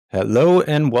Hello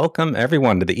and welcome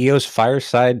everyone to the EOS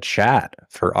Fireside Chat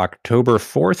for October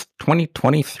 4th,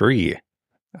 2023.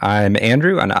 I'm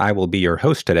Andrew and I will be your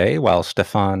host today while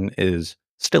Stefan is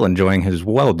still enjoying his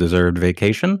well-deserved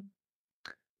vacation.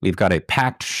 We've got a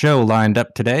packed show lined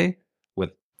up today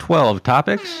with 12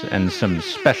 topics and some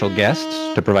special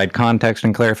guests to provide context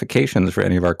and clarifications for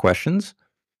any of our questions.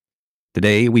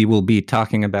 Today we will be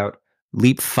talking about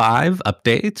Leap 5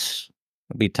 updates.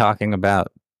 We'll be talking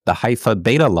about the Hypha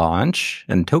beta launch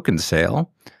and token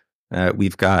sale.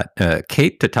 We've got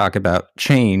Kate to talk about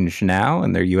ChangeNow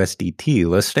and their USDT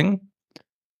listing.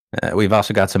 We've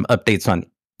also got some updates on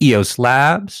EOS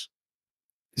Labs,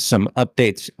 some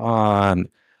updates on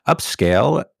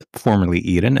Upscale, formerly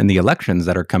Eden, and the elections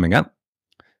that are coming up.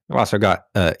 We've also got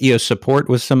EOS support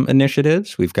with some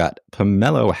initiatives. We've got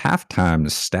Pomelo halftime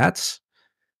stats.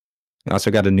 We also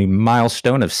got a new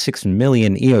milestone of 6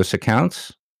 million EOS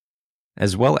accounts,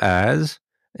 as well as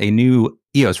a new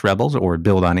EOS Rebels or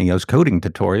Build on EOS coding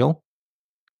tutorial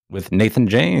with Nathan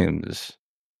James.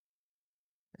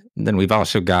 And then we've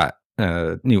also got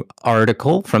a new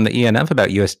article from the ENF about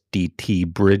USDT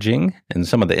bridging and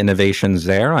some of the innovations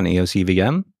there on EOS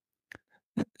EVM.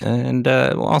 And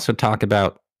we'll also talk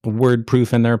about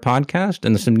WordProof in their podcast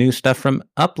and some new stuff from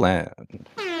Upland.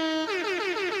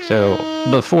 So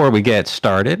before we get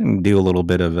started and do a little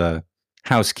bit of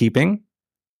housekeeping,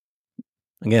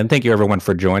 again, thank you everyone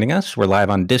for joining us. We're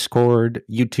live on Discord,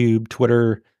 YouTube,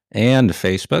 Twitter, and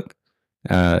Facebook.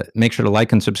 Make sure to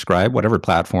like and subscribe, whatever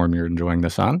platform you're enjoying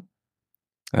this on.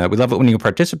 We love it when you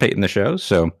participate in the show.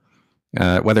 So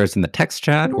whether it's in the text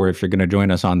chat or if you're going to join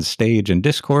us on stage in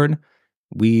Discord,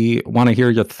 we want to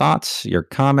hear your thoughts, your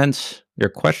comments, your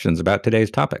questions about today's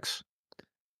topics.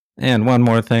 And one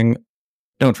more thing,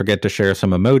 don't forget to share some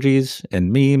emojis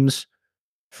and memes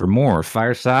for more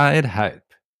fireside hype.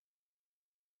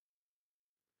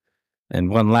 And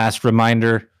one last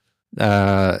reminder,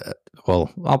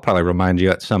 well, I'll probably remind you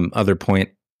at some other point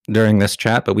during this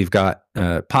chat, but we've got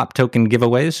POP token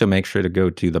giveaways, so make sure to go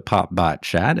to the POP bot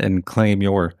chat and claim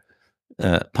your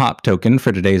POP token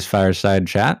for today's fireside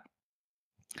chat.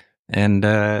 And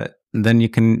then you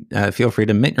can feel free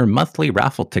to mint your monthly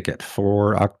raffle ticket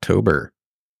for October.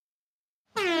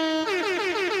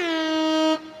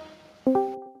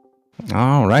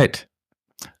 All right.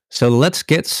 So let's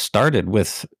get started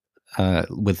with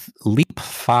Leap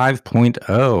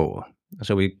 5.0.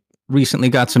 So we recently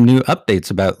got some new updates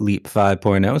about Leap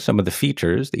 5.0, some of the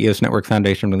features. The EOS Network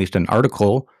Foundation released an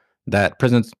article that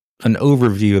presents an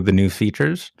overview of the new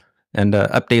features and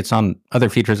updates on other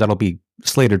features that'll be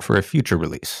slated for a future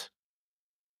release.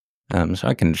 So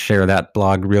I can share that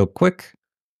blog real quick,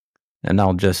 and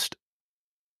I'll just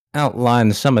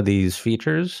outline some of these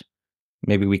features.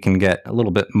 Maybe we can get a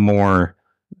little bit more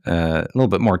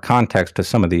context to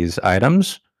some of these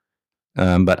items,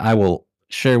 but I will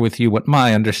share with you what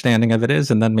my understanding of it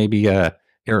is, and then maybe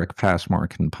Eric Passmore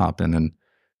can pop in and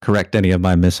correct any of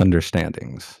my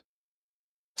misunderstandings.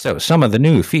 So some of the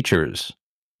new features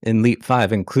in Leap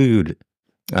 5 include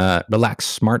relaxed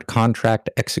smart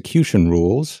contract execution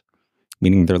rules,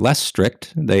 meaning they're less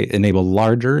strict. They enable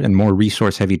larger and more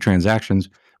resource-heavy transactions,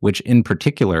 which in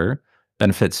particular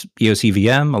benefits EOS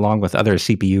EVM along with other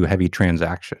CPU-heavy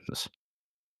transactions.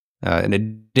 In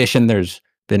addition, there's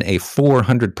been a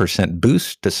 400%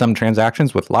 boost to some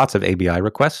transactions with lots of ABI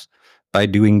requests by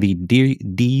doing the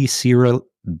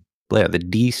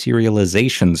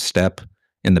deserialization step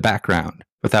in the background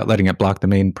without letting it block the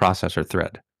main processor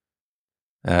thread.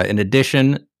 In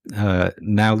addition,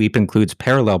 now Leap includes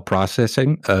parallel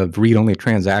processing of read-only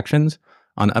transactions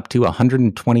on up to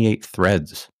 128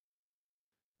 threads.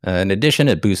 In addition,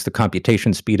 it boosts the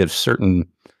computation speed of certain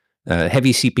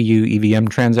heavy CPU EVM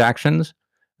transactions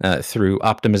through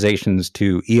optimizations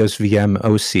to EOS VM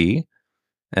OC,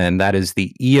 and that is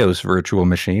the EOS virtual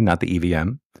machine, not the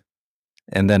EVM.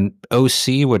 And then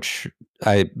OC, which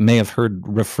I may have heard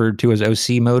referred to as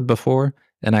OC mode before,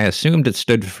 and I assumed it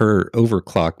stood for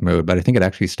overclock mode, but I think it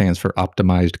actually stands for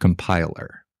optimized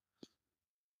compiler.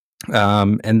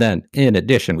 And then, in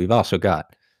addition, we've also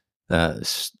got a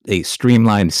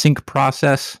streamlined sync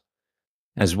process,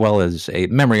 as well as a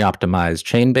memory-optimized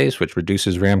chain base, which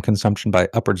reduces RAM consumption by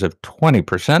upwards of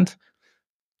 20%,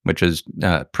 which is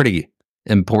pretty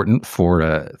important for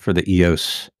the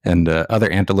EOS and other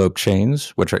Antelope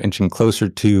chains, which are inching closer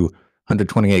to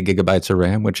 128 gigabytes of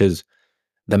RAM, which is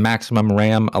the maximum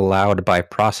RAM allowed by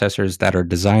processors that are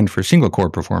designed for single-core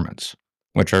performance,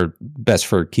 which are best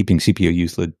for keeping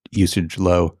CPU usage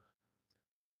low.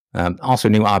 Also,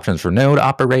 new options for node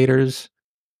operators,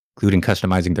 including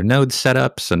customizing their node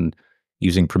setups and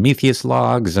using Prometheus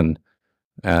logs and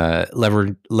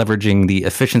leveraging the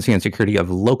efficiency and security of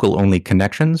local-only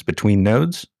connections between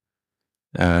nodes.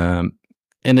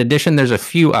 In addition, there's a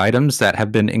few items that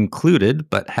have been included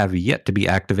but have yet to be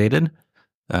activated.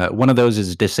 One of those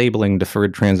is disabling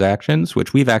deferred transactions,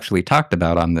 which we've actually talked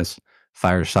about on this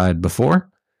fireside before.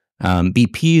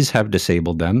 BPs have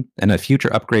disabled them, and a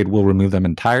future upgrade will remove them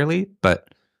entirely. But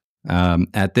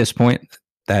at this point,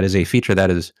 that is a feature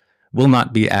that will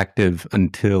not be active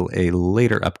until a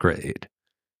later upgrade.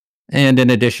 And in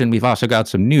addition, we've also got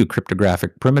some new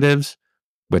cryptographic primitives,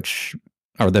 which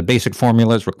are the basic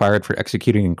formulas required for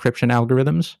executing encryption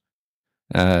algorithms.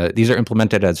 These are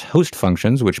implemented as host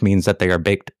functions, which means that they are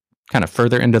baked kind of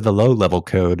further into the low-level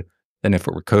code than if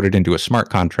it were coded into a smart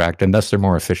contract, and thus they're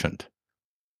more efficient.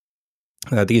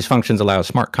 These functions allow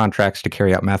smart contracts to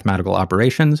carry out mathematical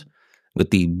operations with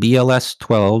the BLS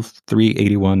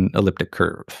 12381 elliptic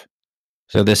curve.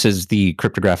 So this is the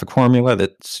cryptographic formula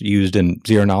that's used in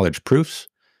zero-knowledge proofs,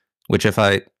 which, if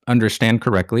I understand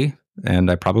correctly, and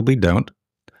I probably don't,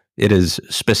 it is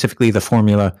specifically the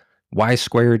formula y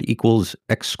squared equals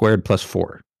x squared plus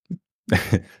 4.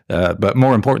 But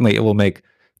more importantly, it will make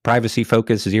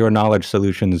privacy-focused zero-knowledge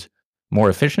solutions more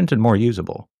efficient and more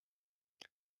usable.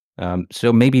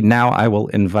 So maybe now I will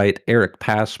invite Eric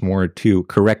Passmore to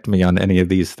correct me on any of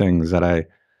these things that I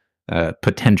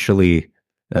potentially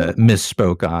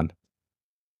misspoke on.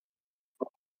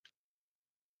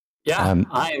 Yeah,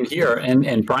 I am here,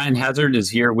 and Brian Hazard is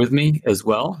here with me as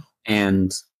well,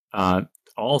 and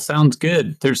all sounds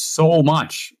good. There's so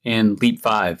much in Leap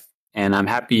 5, and I'm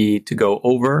happy to go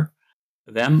over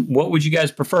them. What would you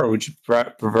guys prefer? Would you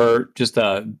prefer just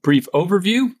a brief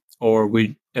overview, or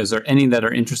is there any that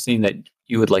are interesting that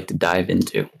you would like to dive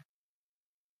into?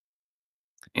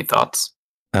 Any thoughts?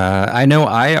 I know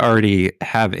I already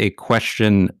have a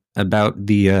question about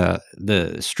the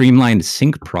streamlined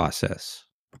sync process.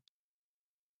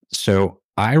 So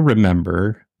I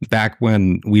remember back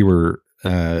when we were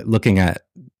looking at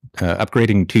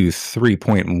upgrading to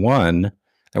 3.1,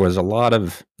 there was a lot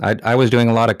of I was doing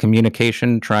a lot of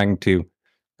communication, trying to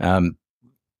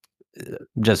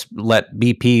just let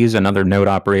BPs and other node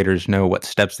operators know what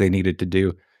steps they needed to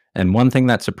do. And one thing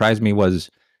that surprised me was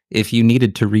if you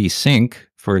needed to resync,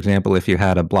 for example, if you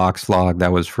had a blocks log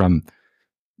that was from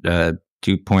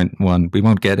 2.1, we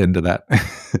won't get into that.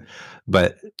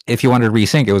 But if you wanted to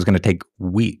resync, it was going to take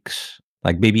weeks,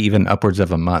 like maybe even upwards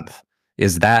of a month.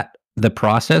 Is that the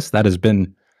process that has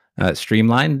been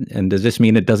streamlined? And does this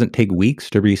mean it doesn't take weeks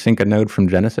to resync a node from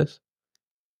Genesis?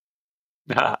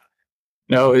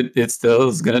 No, it still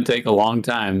is going to take a long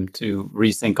time to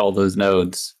resync all those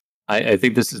nodes. I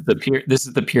think this is the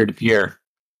peer-to-peer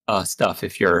stuff.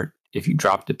 If you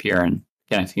drop to peer and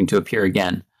connecting to a peer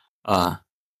again, not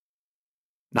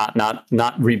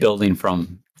rebuilding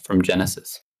from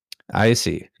Genesis. I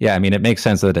see. Yeah, I mean, it makes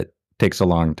sense that it takes a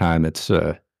long time. It's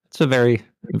a very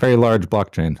large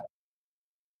blockchain,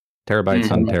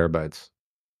 terabytes on terabytes.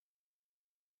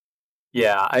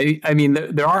 Yeah, I mean,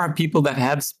 there are people that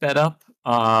have sped up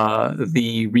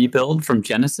the rebuild from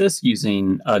Genesis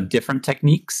using different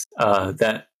techniques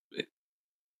that,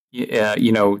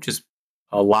 just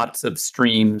lots of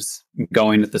streams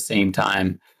going at the same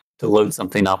time to load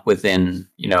something up within,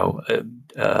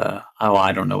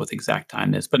 I don't know what the exact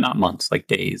time is, but not months, like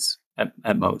days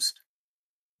at most.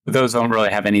 But those don't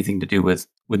really have anything to do with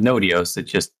node EOS. It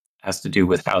just has to do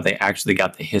with how they actually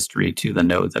got the history to the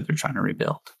node that they're trying to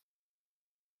rebuild.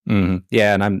 Mm-hmm.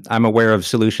 Yeah, and I'm aware of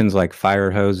solutions like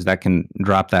Firehose that can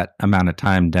drop that amount of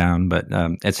time down, but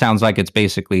it sounds like it's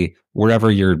basically wherever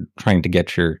you're trying to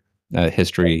get your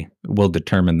history will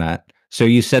determine that. So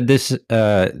you said this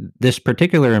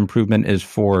particular improvement is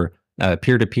for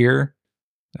peer-to-peer,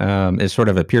 is sort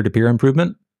of a peer-to-peer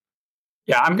improvement?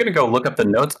 Yeah, I'm going to go look up the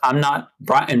notes. I'm not,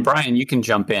 and Brian, you can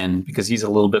jump in because he's a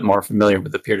little bit more familiar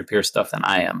with the peer-to-peer stuff than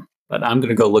I am. But I'm going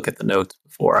to go look at the notes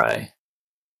before I...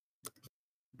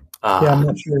 yeah, I'm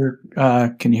not sure.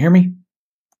 Can you hear me?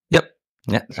 Yep.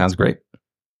 Yeah, sounds great.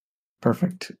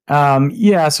 Perfect.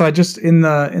 Yeah, so I just in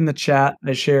the chat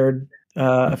I shared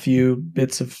a few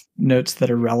bits of notes that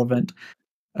are relevant.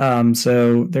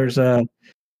 So there's a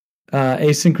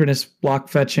asynchronous block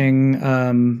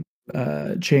fetching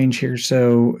change here.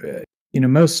 So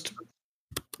most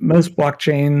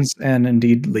blockchains and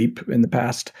indeed Leap in the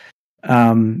past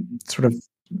sort of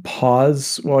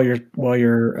pause while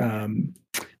you're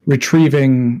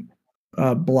retrieving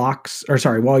blocks, or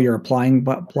sorry, while you're applying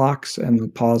blocks,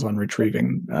 and pause on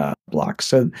retrieving blocks.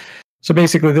 So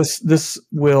basically, this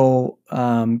will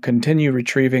continue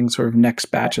retrieving sort of next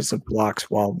batches of blocks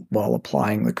while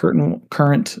applying the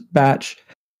current batch.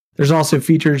 There's also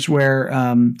features where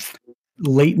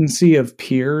latency of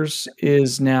peers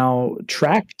is now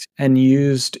tracked and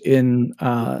used in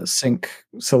sync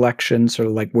selection, sort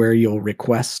of like where you'll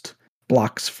request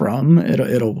blocks from.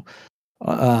 It'll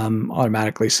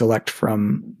automatically select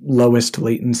from lowest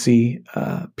latency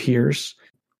peers.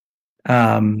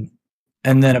 And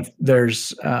then if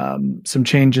there's some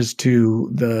changes to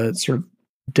the sort of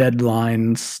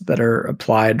deadlines that are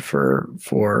applied for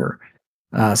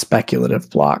speculative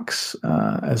blocks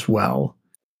as well.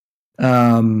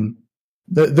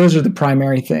 Those are the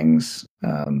primary things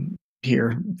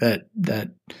here that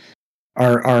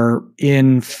are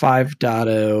in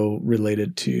 5.0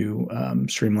 related to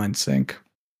Streamline Sync.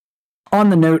 On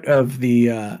the note of the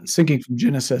syncing from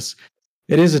Genesis,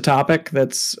 it is a topic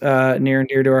that's near and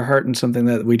dear to our heart and something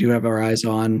that we do have our eyes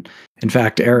on. In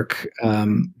fact, Eric,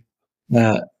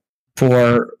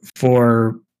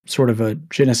 for sort of a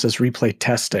Genesis replay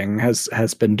testing,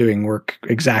 has been doing work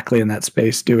exactly in that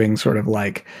space, doing sort of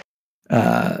like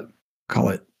call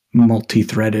it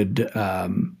multi-threaded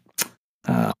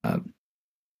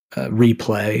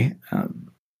replay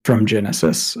from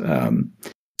Genesis.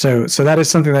 So that is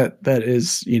something that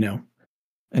is,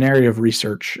 an area of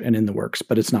research and in the works,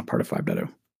 but it's not part of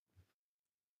 5.0.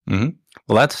 Mm-hmm.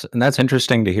 Well, that's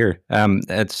interesting to hear.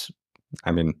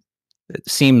 It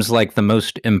seems like the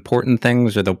most important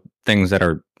things are the things that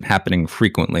are happening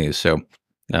frequently. So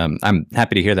I'm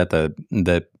happy to hear that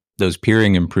those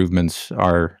peering improvements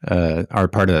are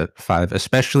part of 5,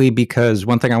 especially because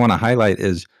one thing I want to highlight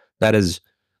is I've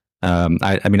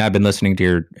been listening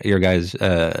to your guys'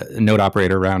 node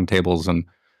operator roundtables, and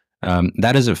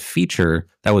that is a feature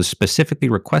that was specifically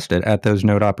requested at those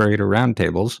node operator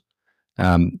roundtables.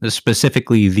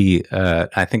 Specifically,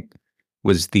 I think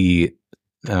was the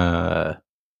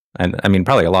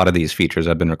probably a lot of these features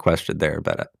have been requested there,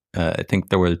 but I think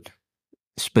there were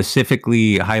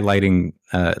specifically highlighting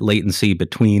latency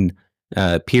between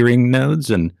peering nodes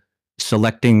and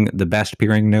selecting the best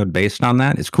peering node based on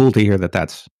that. It's cool to hear that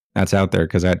that's out there,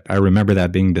 because I remember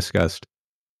that being discussed.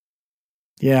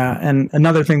 Yeah, and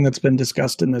another thing that's been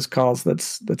discussed in this calls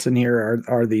that's in here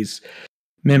are these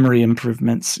memory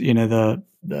improvements. The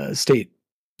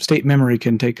state memory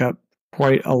can take up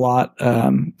quite a lot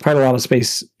of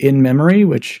space in memory,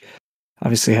 which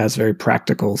obviously has very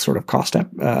practical sort of cost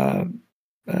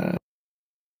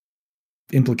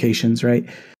implications, right?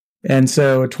 And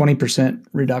so a 20%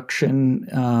 reduction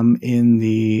in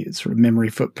the sort of memory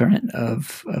footprint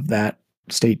of that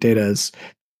state data is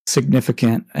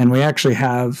significant. And we actually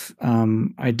have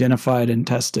identified and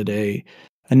tested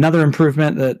another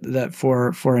improvement that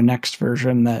for a next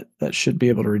version that should be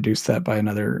able to reduce that by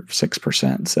another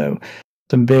 6%. So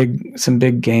some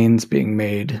big gains being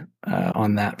made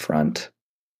on that front.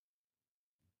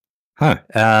 Huh.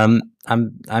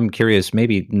 I'm curious.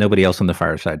 Maybe nobody else in the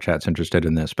Fireside chat's interested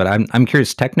in this, but I'm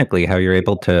curious technically how you're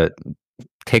able to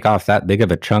take off that big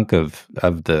of a chunk of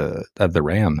the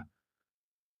RAM.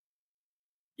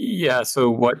 Yeah. So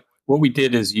what we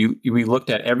did is we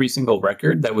looked at every single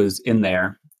record that was in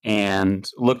there and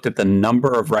looked at the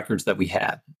number of records that we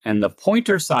had, and the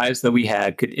pointer size that we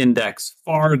had could index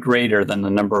far greater than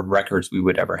the number of records we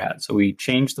would ever had. So we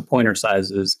changed the pointer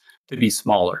sizes to be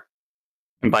smaller.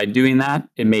 And by doing that,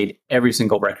 it made every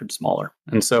single record smaller.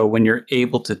 And so when you're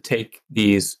able to take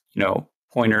these,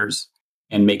 pointers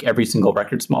and make every single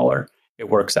record smaller, it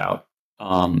works out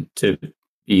to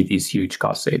be these huge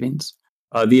cost savings.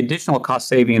 The additional cost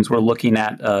savings, we're looking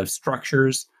at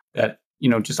structures that,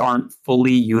 just aren't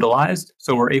fully utilized.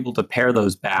 So we're able to pare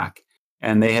those back,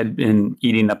 and they had been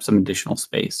eating up some additional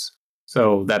space.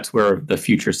 So that's where the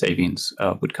future savings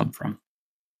would come from.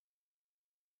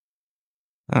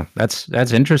 Oh, that's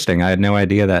interesting. I had no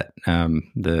idea that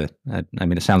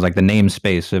it sounds like the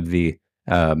namespace of the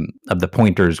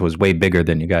pointers was way bigger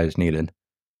than you guys needed,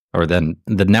 or than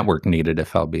the network needed,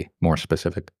 if I'll be more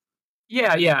specific.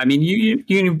 Yeah.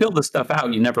 You build this stuff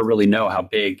out, you never really know how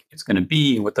big it's going to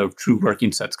be and what the true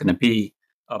working set's going to be.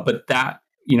 But that,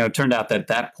 turned out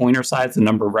that pointer size, the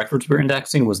number of records we're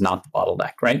indexing, was not the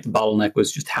bottleneck, right? The bottleneck was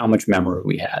just how much memory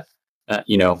we had.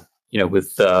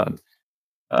 With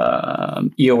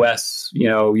EOS,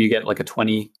 you get like a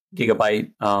 20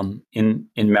 gigabyte in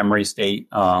memory state.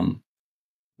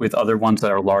 With other ones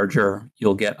that are larger,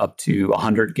 you'll get up to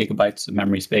 100 gigabytes of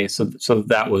memory space. So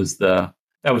that was the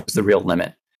real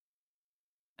limit.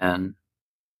 And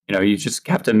you just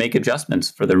have to make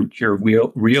adjustments for your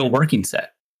real working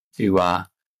set to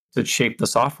shape the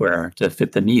software to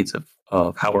fit the needs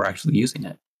of how we're actually using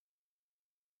it.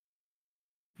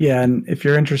 Yeah, and if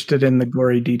you're interested in the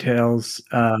gory details,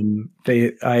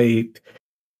 I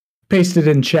pasted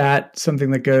in chat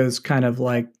something that goes kind of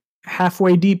like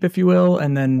halfway deep, if you will,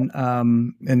 and then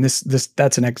and this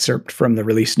that's an excerpt from the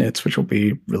release notes, which will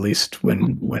be released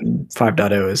when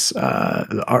 5.0 is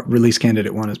our release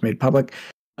candidate 1 is made public.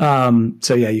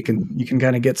 So yeah, you can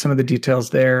kind of get some of the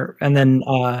details there, and then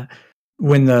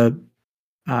when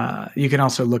you can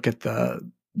also look at the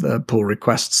pull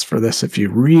requests for this if you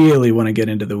really want to get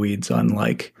into the weeds on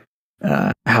like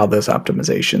how those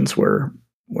optimizations were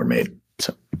made.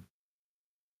 So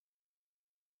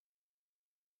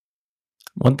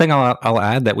one thing I'll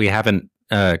add that we haven't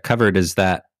covered is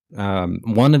that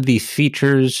one of the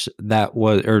features that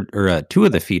was, or two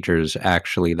of the features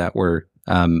actually that were,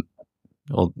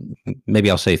 well,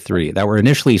 maybe I'll say three, that were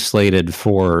initially slated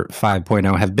for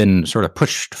 5.0 have been sort of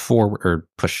pushed forward or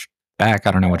pushed back.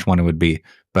 I don't know which one it would be,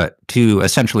 but to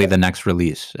essentially the next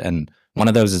release. And one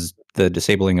of those is the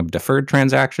disabling of deferred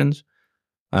transactions.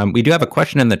 We do have a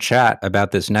question in the chat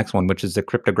about this next one, which is the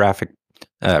cryptographic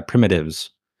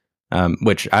primitives,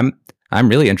 which I'm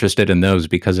really interested in those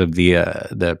because of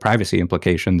the privacy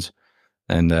implications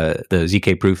and the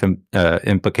ZK proof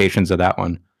implications of that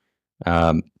one.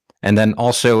 And then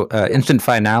also instant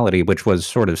finality, which was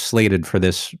sort of slated for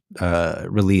this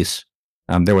release.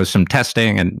 There was some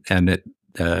testing, and it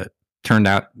turned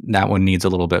out that one needs a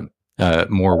little bit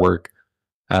more work.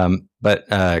 But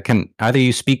can either of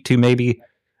you speak to maybe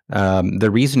the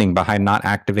reasoning behind not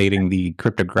activating the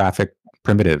cryptographic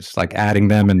primitives, like adding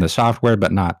them in the software,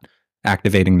 but not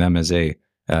activating them as a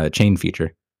chain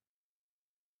feature?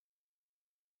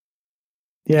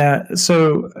 Yeah,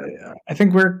 so I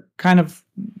think we're kind of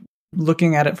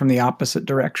looking at it from the opposite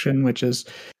direction, which is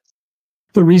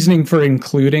the reasoning for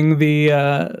including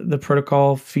the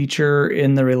protocol feature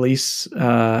in the release,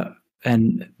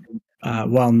 and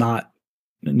while not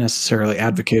necessarily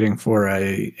advocating for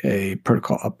a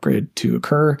protocol upgrade to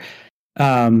occur.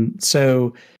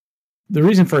 So the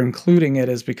reason for including it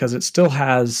is because it still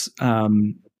has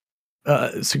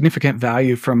significant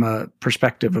value from a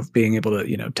perspective of being able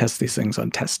to test these things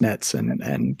on test nets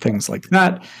and things like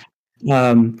that.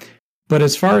 But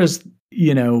as far as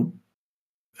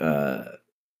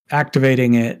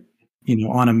activating it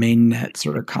on a mainnet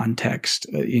sort of context,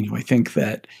 I think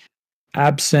that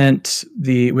absent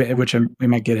which we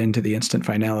might get into the instant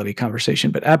finality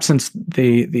conversation, but absent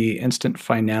the instant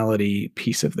finality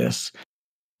piece of this,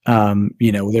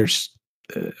 there's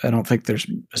I don't think there's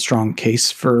a strong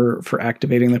case for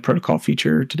activating the protocol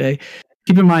feature today.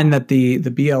 Keep in mind that the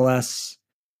BLS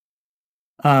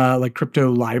like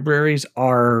crypto libraries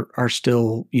are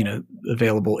still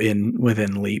available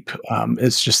within Leap.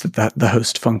 It's just that the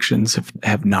host functions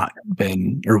have not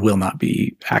been or will not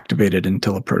be activated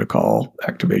until a protocol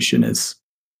activation is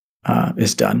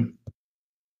done.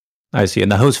 I see.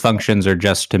 And the host functions are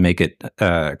just to make it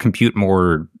compute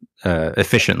more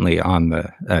efficiently on the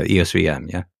EOS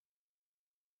VM. Yeah.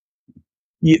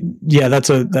 Yeah, that's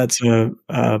a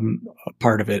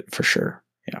part of it for sure.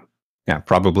 Yeah,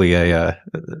 probably a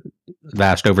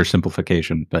vast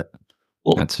oversimplification, but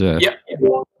that's that's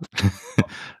what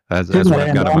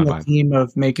I've got on my mind. The theme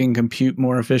of making compute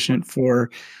more efficient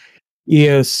for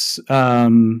EOS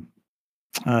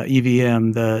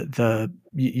EVM.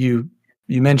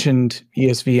 You mentioned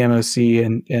EOS VM OC,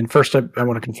 and first I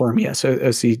want to confirm, yes,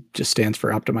 OC just stands for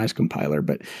Optimized Compiler,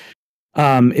 but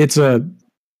it's a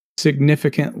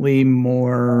significantly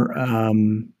more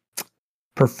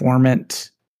performant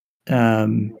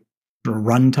runtime,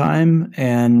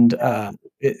 and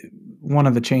one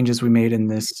of the changes we made in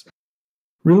this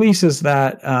release is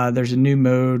that there's a new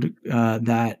mode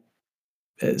that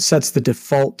sets the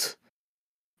default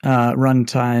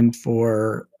runtime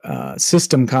for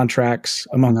system contracts,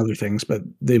 among other things, but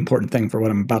the important thing for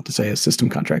what I'm about to say is system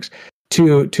contracts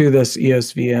to this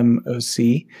EOS VM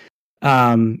OC,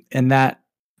 and that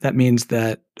means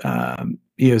that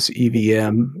EOS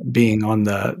EVM being on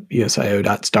the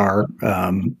EOSIO.star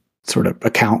sort of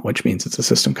account, which means it's a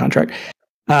system contract,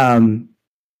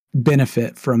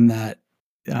 benefit from that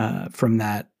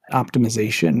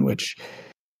optimization, which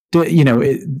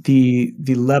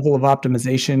the level of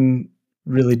optimization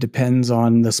really depends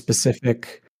on the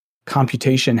specific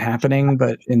computation happening,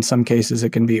 but in some cases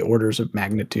it can be orders of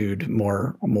magnitude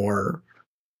more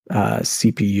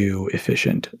CPU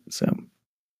efficient. So.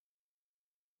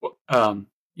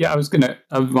 Yeah,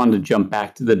 I wanted to jump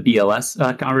back to the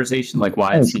BLS conversation, like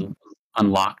why it's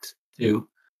unlocked too.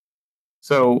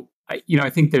 So I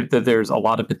think that there's a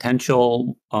lot of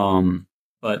potential,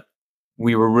 but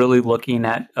we were really looking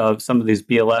at some of these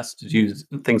BLS to do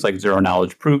things like zero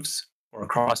knowledge proofs or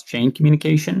cross-chain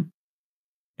communication.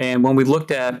 And when we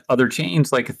looked at other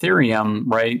chains like Ethereum,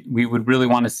 right, we would really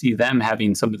want to see them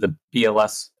having some of the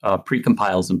BLS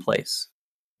precompiles in place.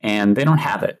 and they don't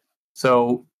have it.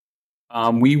 So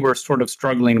we were sort of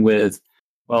struggling with,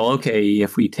 well, okay,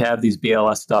 if we have these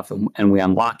BLS stuff and we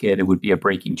unlock it, it would be a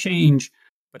breaking change.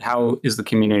 But how is the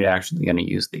community actually going to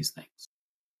use these things?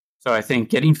 So I think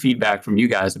getting feedback from you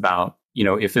guys about,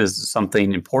 if this is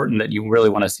something important that you really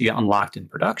want to see unlocked in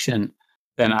production,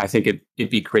 then I think it'd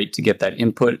be great to get that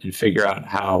input and figure out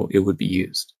how it would be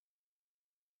used.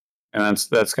 And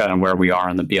that's kind of where we are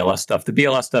on the BLS stuff. The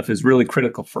BLS stuff is really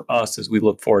critical for us as we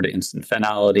look forward to instant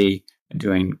finality and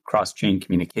doing cross-chain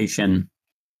communication.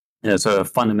 And it's a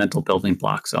fundamental building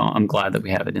block. So I'm glad that we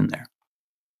have it in there.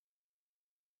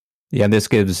 Yeah, this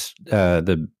gives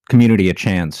the community a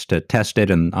chance to test it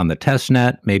on the test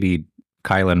net. Maybe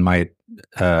Kylan might,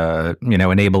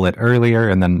 enable it earlier,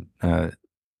 and then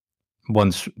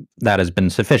once that has been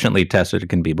sufficiently tested, it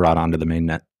can be brought onto the main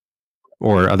net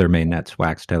or other main nets,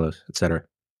 Wax, Telos, etc.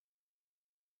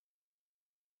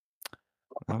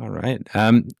 All right.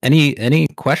 Any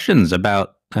questions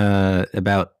about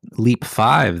Leap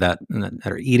 5 that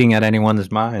are eating at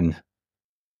anyone's mind?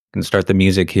 Can start the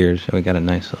music here, so we got a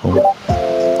nice little.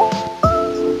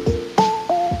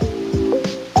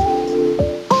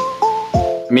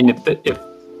 I mean,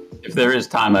 if there is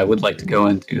time, I would like to go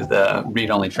into the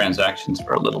read-only transactions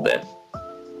for a little bit.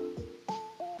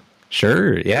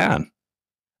 Sure. Yeah.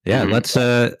 Let's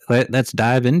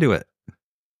dive into it.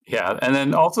 Yeah, and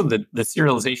then also the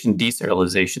serialization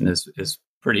deserialization is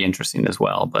pretty interesting as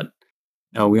well. But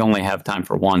we only have time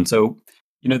for one. So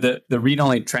the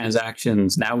read-only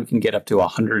transactions, now we can get up to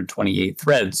 128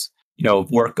 threads,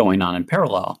 of work going on in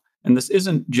parallel. And this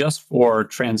isn't just for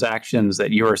transactions that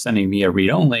you're sending via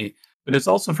read-only, but it's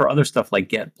also for other stuff like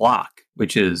get block,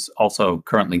 which is also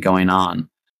currently going on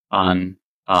in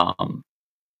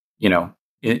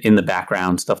the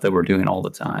background, stuff that we're doing all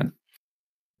the time.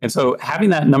 And so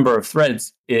having that number of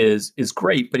threads is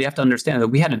great, but you have to understand that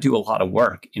we had to do a lot of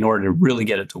work in order to really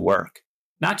get it to work.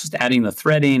 Not just adding the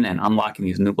threading and unlocking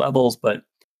these new levels, but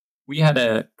we had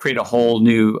to create a whole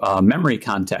new memory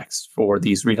context for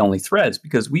these read-only threads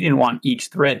because we didn't want each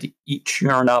thread to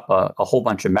churn up a whole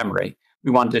bunch of memory.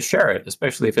 We wanted to share it,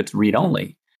 especially if it's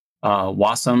read-only.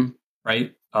 WASM,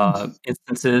 right?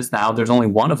 Instances, now there's only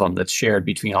one of them that's shared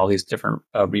between all these different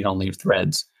read-only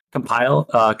threads. Compile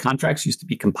contracts used to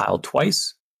be compiled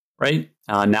twice, right?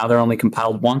 Now they're only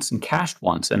compiled once and cached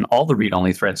once, and all the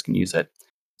read-only threads can use it.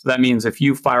 So that means if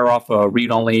you fire off a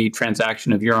read-only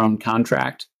transaction of your own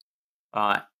contract,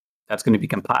 that's going to be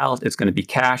compiled, it's going to be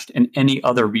cached, and any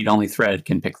other read-only thread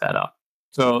can pick that up.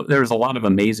 So there's a lot of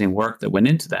amazing work that went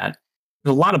into that.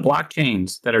 There's a lot of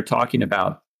blockchains that are talking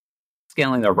about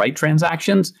scaling the write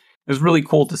transactions. It was really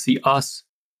cool to see us,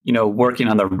 working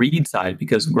on the read side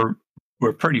because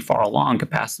we're pretty far along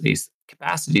capacity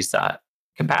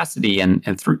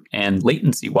and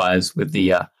latency wise with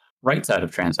the right side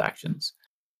of transactions.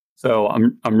 So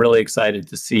I'm really excited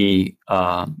to see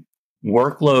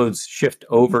workloads shift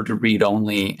over to read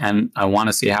only, and I want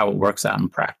to see how it works out in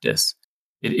practice.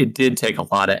 It did take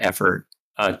a lot of effort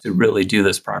to really do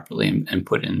this properly and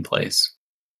put it in place.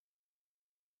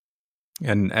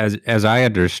 And as I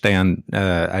understand,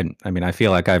 I feel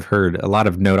like I've heard a lot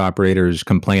of node operators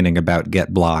complaining about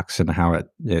get blocks and how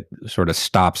it sort of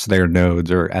stops their nodes,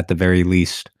 or at the very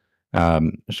least,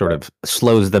 sort of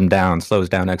slows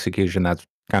down execution. That's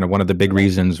kind of one of the big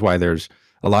reasons why there's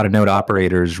a lot of node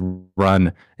operators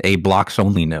run a blocks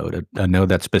only node, a node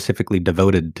that's specifically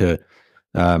devoted to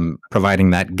providing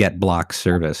that get block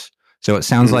service. So it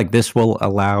sounds like this will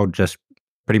allow just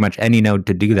pretty much any node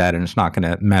to do that, and it's not going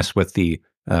to mess with the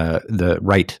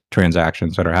write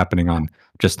transactions that are happening on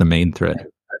just the main thread.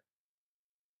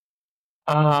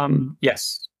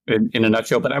 Yes, in a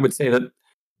nutshell. But I would say that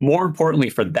more importantly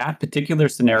for that particular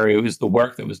scenario is the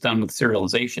work that was done with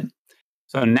serialization.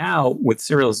 So now with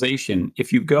serialization,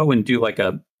 if you go and do like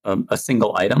a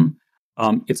single item,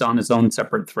 it's on its own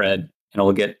separate thread and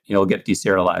it'll get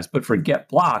deserialized. But for get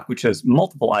block, which has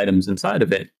multiple items inside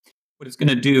of it, what it's going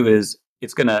to do is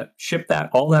it's going to ship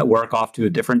all that work off to a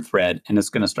different thread, and it's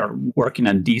going to start working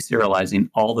on deserializing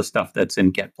all the stuff that's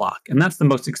in get block. And that's the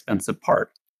most expensive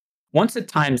part. Once it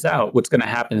times out, what's going to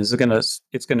happen is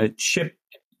it's going to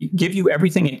give you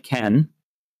everything it can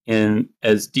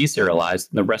as deserialized,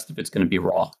 and the rest of it's going to be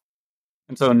raw.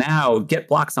 And so now get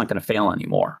block's not going to fail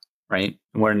anymore, right?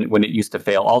 When it used to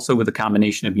fail, also with a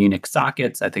combination of Unix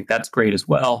sockets, I think that's great as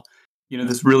well.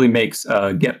 This really makes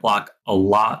get block a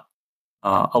lot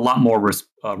more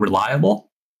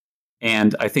reliable.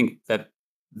 And I think that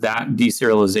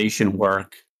deserialization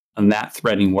work and that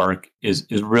threading work is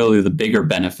really the bigger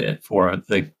benefit for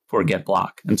get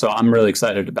block. And so I'm really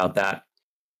excited about that.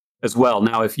 as well.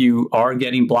 Now, if you are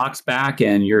getting blocks back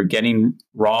and you're getting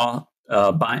raw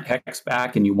hex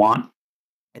back and you want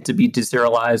it to be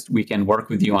deserialized, we can work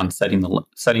with you on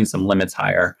setting some limits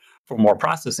higher for more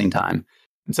processing time.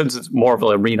 And since it's more of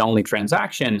a read-only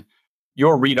transaction,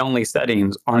 your read-only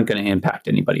settings aren't going to impact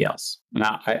anybody else.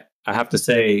 Now, I have to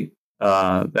say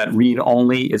that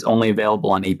read-only is only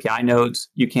available on API nodes.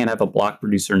 You can't have a block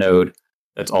producer node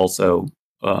that's also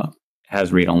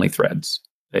has read-only threads.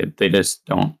 They just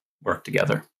don't work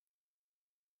together.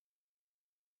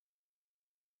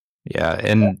 Yeah,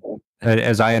 and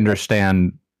as I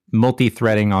understand,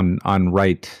 multi-threading on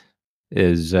write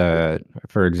is,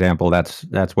 for example, that's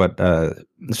what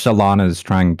Solana is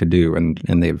trying to do,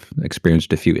 and they've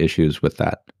experienced a few issues with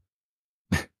that.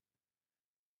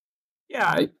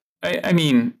 Yeah, I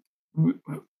mean,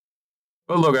 well,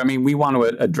 look, I mean, we want to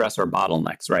address our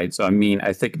bottlenecks, right? So, I mean,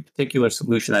 I think a particular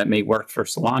solution that may work for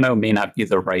Solana may not be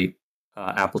the right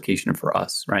application for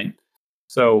us, right?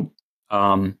 So,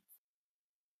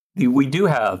 we do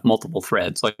have multiple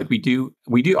threads. Like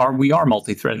we are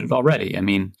multi-threaded already. I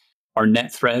mean, our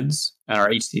net threads and our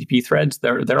HTTP threads,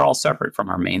 they're all separate from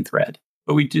our main thread.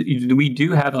 But we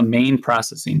do have a main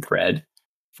processing thread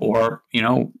for,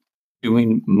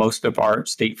 doing most of our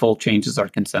stateful changes, our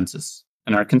consensus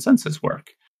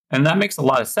work. And that makes a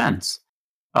lot of sense.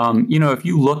 If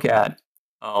you look at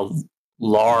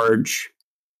large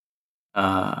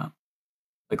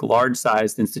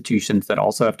large-sized institutions that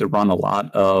also have to run a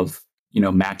lot of,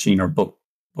 matching or book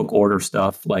order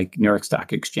stuff like New York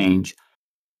Stock Exchange,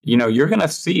 you're going to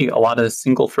see a lot of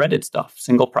single-threaded stuff,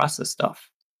 single-process stuff.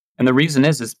 And the reason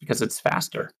is because it's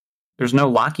faster. There's no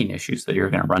locking issues that you're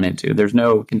going to run into. There's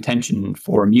no contention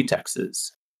for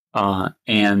mutexes.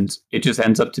 And it just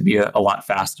ends up to be a lot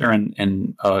faster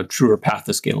and a truer path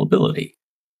to scalability.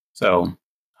 So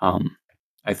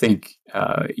I think,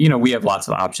 we have lots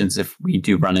of options if we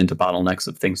do run into bottlenecks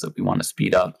of things that we want to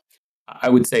speed up. I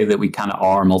would say that we kind of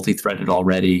are multi-threaded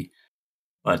already,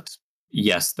 but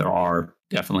yes, there are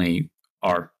definitely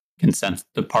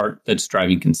the part that's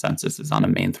driving consensus is on a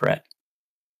main thread.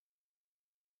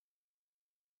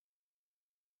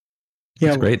 Yeah,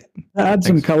 that's great. Add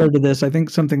some color to this. I think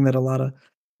something that a lot of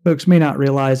folks may not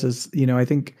realize is, I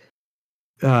think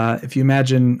if you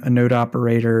imagine a node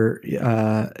operator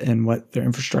and what their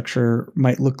infrastructure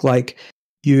might look like,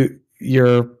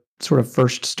 your sort of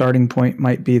first starting point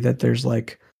might be that there's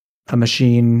like a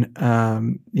machine,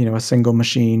 a single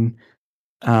machine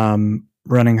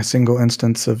running a single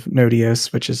instance of Node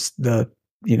EOS, which is the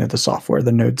software,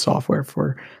 the node software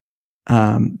for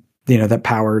that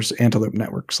powers Antelope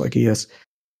networks like EOS.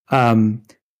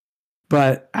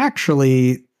 But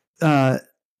actually,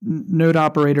 node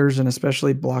operators and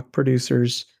especially block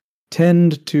producers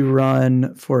tend to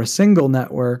run for a single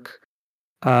network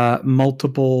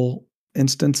multiple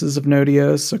instances of Node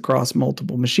EOS across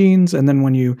multiple machines. And then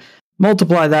when you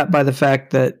multiply that by the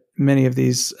fact that many of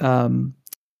these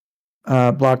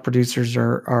block producers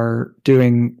are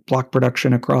doing block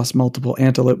production across multiple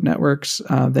Antelope networks,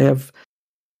 they have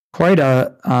quite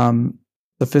a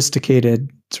sophisticated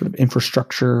sort of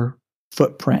infrastructure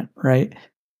footprint, right?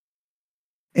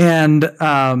 And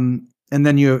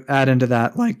then you add into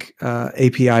that like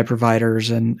API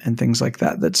providers and things like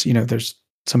that. That's there's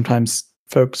sometimes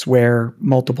folks wear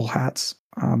multiple hats.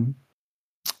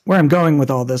 Where I'm going with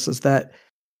all this is that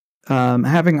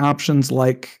having options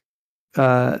like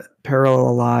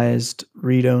parallelized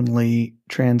read-only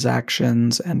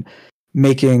transactions and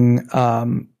making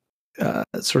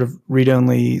sort of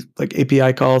read-only like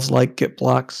API calls like get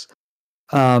blocks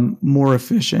more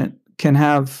efficient can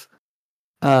have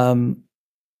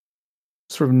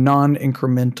sort of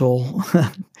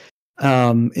non-incremental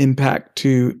impact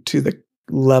to the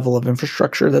level of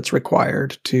infrastructure that's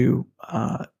required to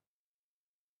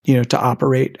to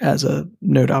operate as a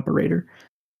node operator.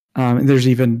 There's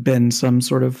even been some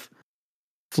sort of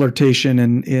flirtation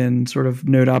in sort of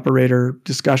node operator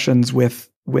discussions with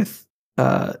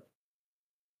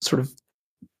sort of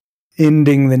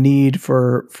ending the need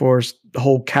for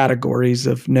whole categories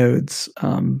of nodes,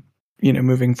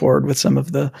 moving forward with some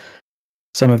of the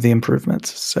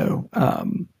improvements. So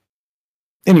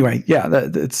anyway, yeah,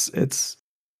 it's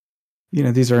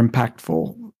these are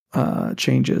impactful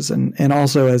changes, and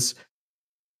also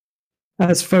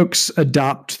as folks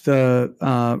adopt the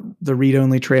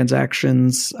read-only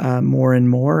transactions more and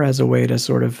more as a way to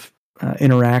sort of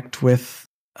interact with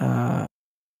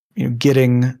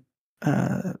getting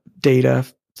data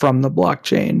from the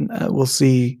blockchain, we'll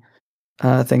see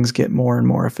things get more and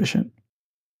more efficient.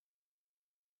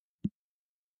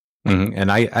 Mm-hmm.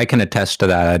 And I can attest to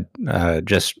that.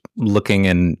 Just looking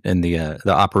in the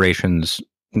operations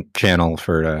channel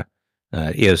for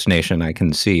EOS Nation, I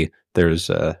can see there's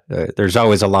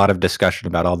always a lot of discussion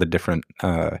about all the different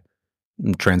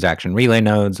transaction relay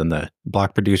nodes and the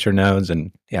block producer nodes,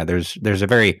 and yeah, there's a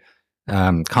very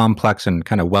complex and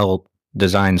kind of well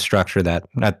designed structure that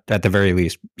at the very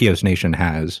least EOS Nation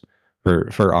has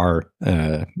for our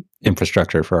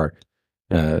infrastructure for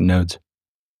our nodes.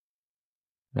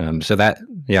 So that,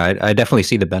 yeah, I definitely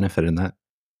see the benefit in that.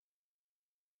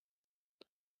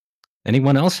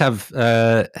 Anyone else have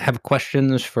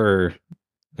questions for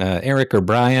Eric or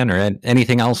Brian or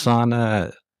anything else on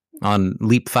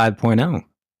Leap 5.0?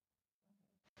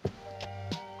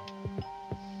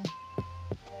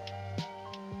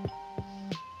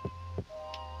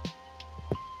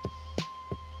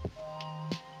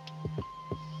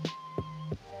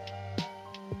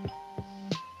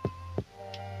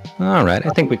 All right, I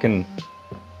think we can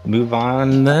move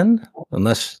on then,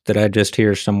 unless did I just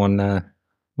hear someone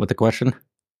with a question?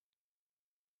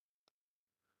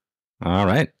 All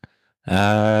right.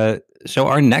 So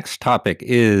our next topic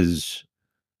is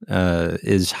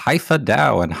Hypha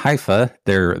DAO and Hypha,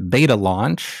 their beta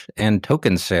launch and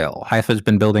token sale. Hypha has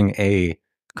been building a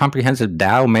comprehensive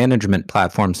DAO management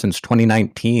platform since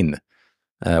 2019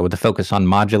 with a focus on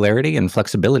modularity and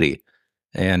flexibility.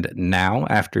 And now,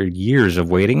 after years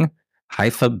of waiting,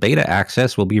 Hypha beta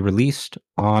access will be released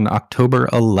on October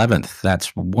 11th.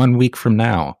 That's 1 week from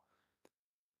now.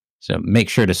 So make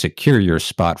sure to secure your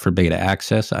spot for beta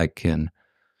access. I can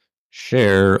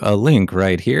share a link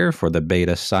right here for the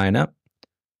beta sign up.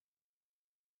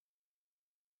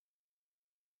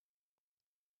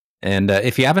 And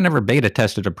if you haven't ever beta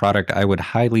tested a product, I would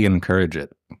highly encourage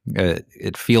it.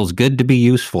 It feels good to be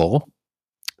useful.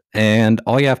 And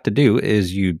all you have to do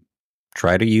is you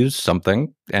try to use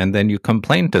something, and then you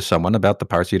complain to someone about the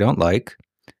parts you don't like,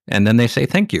 and then they say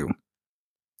thank you.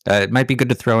 It might be good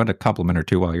to throw in a compliment or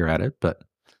two while you're at it, but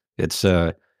it's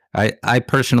I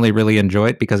personally really enjoy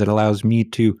it because it allows me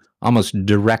to almost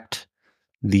direct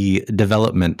the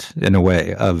development in a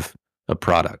way of a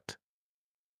product.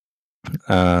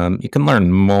 You can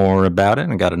learn more about it.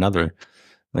 I got another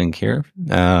link here.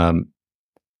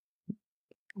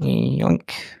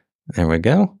 Yoink. There we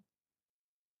go.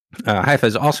 Hypha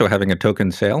is also having a token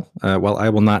sale. While I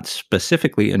will not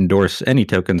specifically endorse any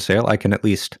token sale, I can at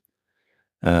least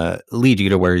lead you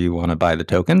to where you want to buy the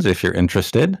tokens if you're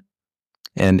interested.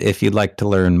 And if you'd like to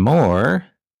learn more,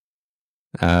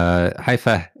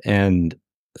 Hypha and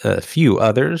a few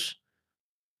others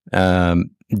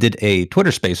did a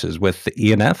Twitter Spaces with the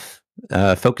ENF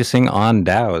focusing on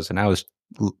DAOs. And I was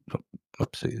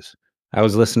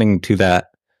listening to that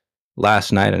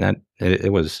last night, and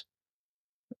it's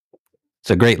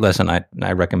a great lesson.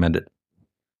 I recommend it.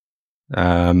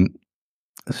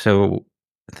 So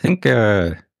I think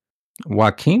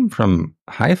Joaquin from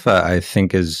Hypha, I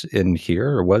think, is in here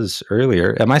or was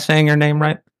earlier. Am I saying your name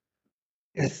right?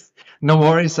 Yes. No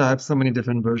worries. I have so many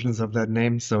different versions of that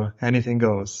name, so anything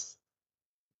goes.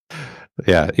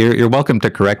 Yeah, you're welcome to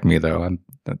correct me, though.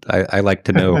 I like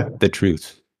to know the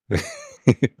truth.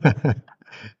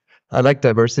 I like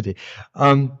diversity.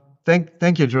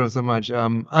 Thank you, Drew, so much.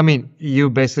 I mean, you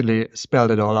basically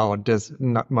spelled it all out. There's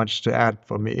not much to add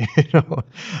for me.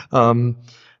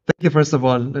 Thank you, first of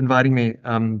all, inviting me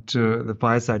to the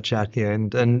fireside chat here,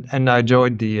 and I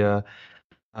enjoyed the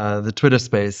Twitter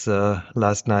space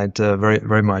last night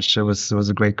very much. It was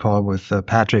a great call with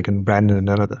Patrick and Brandon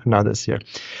and others here.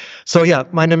 So yeah,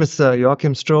 my name is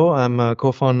Joachim Stroh. I'm a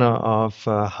co-founder of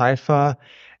Hypha,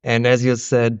 and as you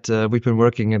said, we've been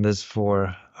working in this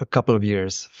for a couple of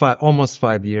years, almost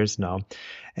 5 years now,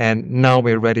 and now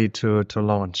we're ready to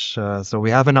launch. So we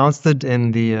have announced it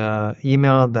in the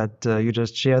email that you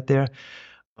just shared there.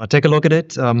 Take a look at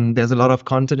it. There's a lot of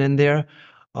content in there.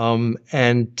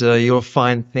 And you'll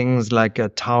find things like a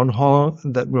town hall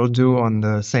that we'll do on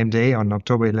the same day on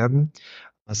October 11th.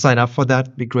 Sign up for that.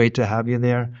 It'd be great to have you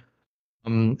there.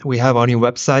 We have our new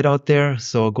website out there,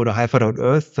 so go to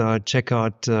hypha.earth, check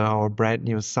out our brand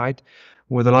new site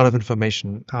with a lot of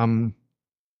information,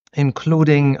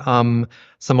 including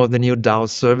some of the new DAO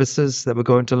services that we're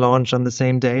going to launch on the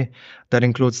same day. That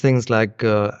includes things like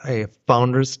a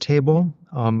founders table,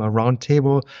 a round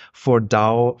table for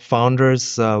DAO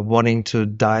founders wanting to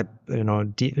dive,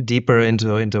 deeper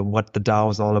into what the DAO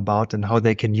is all about and how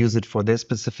they can use it for their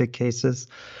specific cases.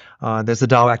 There's a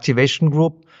DAO activation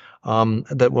group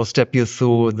that will step you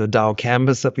through the DAO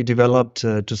canvas that we developed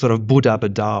to sort of boot up a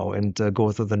DAO and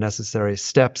go through the necessary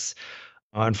steps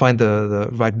and find the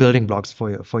right building blocks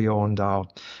for your own DAO.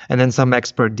 And then some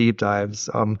expert deep dives.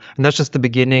 And that's just the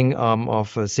beginning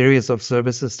of a series of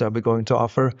services that we're going to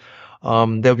offer.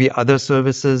 There'll be other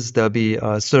services. There'll be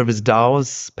service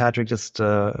DAOs. Patrick just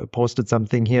posted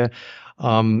something here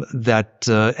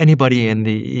that anybody in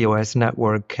the EOS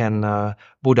network can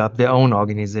boot up their own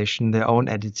organization, their own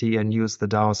entity, and use the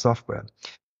DAO software.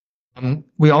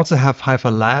 We also have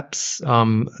Hypha Labs.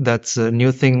 That's a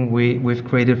new thing we've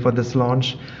created for this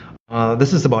launch.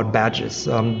 This is about badges.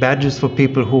 Badges for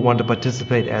people who want to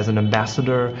participate as an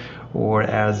ambassador or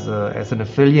as an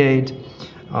affiliate,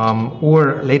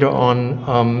 or later on,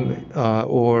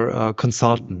 or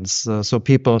consultants. So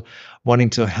people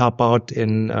wanting to help out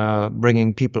in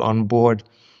bringing people on board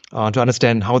to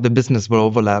understand how the business will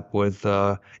overlap with,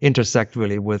 intersect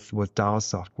really with DAO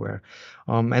software,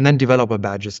 and then developer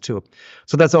badges too.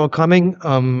 So that's all coming.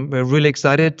 We're really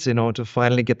excited, to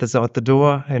finally get this out the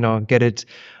door, get it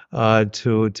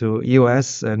to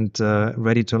EOS and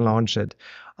ready to launch it.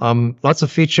 Lots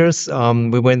of features.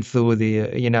 We went through the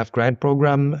ENF grant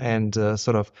program and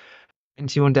sort of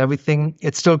tuned everything.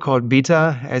 It's still called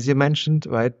beta, as you mentioned,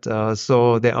 right?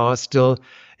 So there are still,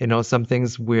 some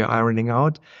things we're ironing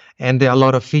out, and there are a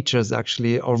lot of features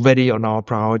actually already on our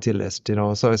priority list.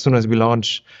 So as soon as we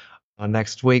launch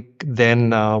next week, then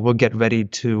we'll get ready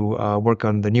to work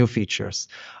on the new features,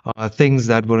 things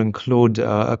that will include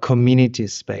a community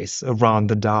space around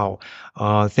the DAO,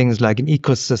 things like an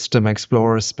ecosystem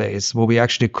explorer space where we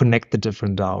actually connect the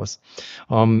different DAOs,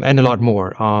 and a lot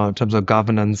more in terms of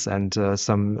governance and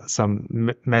some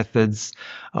methods,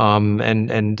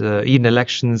 and even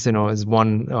elections, is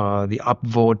one. The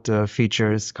upvote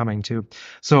feature is coming too.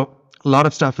 So a lot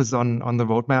of stuff is on the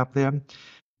roadmap there.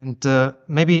 And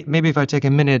maybe if I take a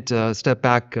minute, step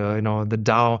back, the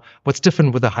DAO, what's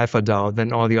different with the Hypha DAO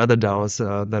than all the other DAOs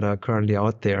that are currently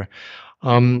out there?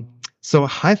 So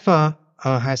Hypha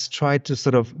has tried to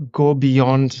sort of go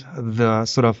beyond the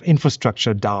sort of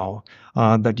infrastructure DAO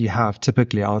that you have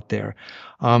typically out there.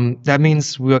 That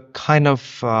means we're kind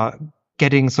of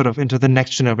getting sort of into the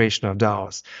next generation of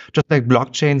DAOs. Just like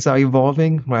blockchains are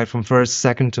evolving, right, from first,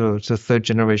 second to third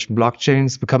generation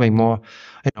blockchains, becoming more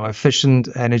efficient,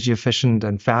 energy efficient,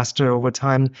 and faster over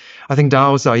time. I think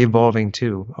DAOs are evolving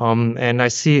too. And I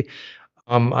see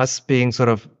us being sort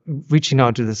of reaching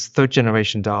out to this third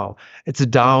generation DAO. It's a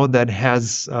DAO that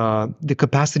has the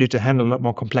capacity to handle a lot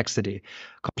more complexity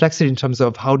in terms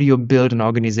of how do you build an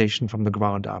organization from the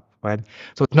ground up, right?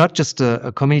 So it's not just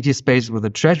a community space with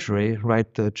a treasury,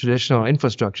 right, the traditional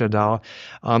infrastructure DAO,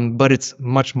 but it's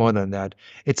much more than that.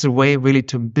 It's a way really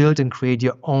to build and create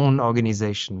your own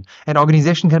organization. And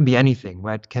organization can be anything,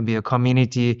 right? Can be a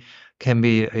community, can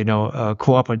be, a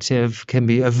cooperative, can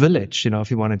be a village, if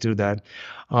you want to do that.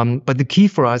 But the key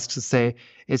for us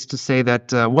is to say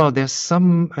that, well, there's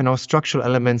some, structural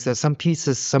elements, there's some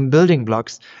pieces, some building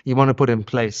blocks you want to put in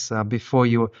place before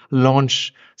you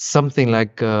launch something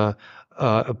like a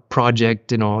project,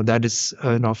 that is,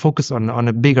 focused on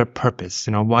a bigger purpose.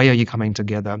 Why are you coming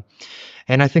together?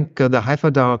 And I think the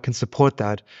Hypha DAO can support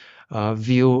that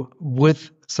view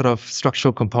with sort of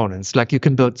structural components. Like you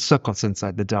can build circles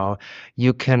inside the DAO.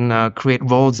 You can create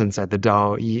roles inside the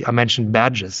DAO. I mentioned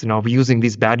badges. We're using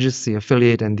these badges, the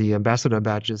affiliate and the ambassador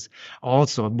badges,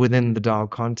 also within the DAO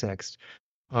context.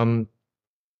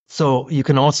 So you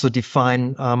can also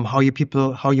define how you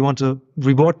want to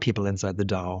reward people inside the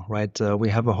DAO, right? We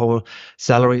have a whole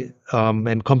salary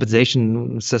and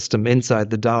compensation system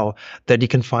inside the DAO that you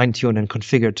can fine tune and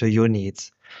configure to your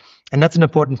needs. And that's an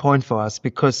important point for us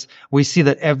because we see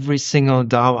that every single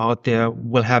DAO out there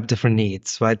will have different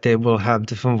needs, right? They will have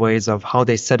different ways of how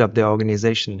they set up their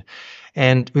organization.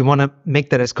 And we want to make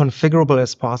that as configurable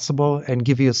as possible and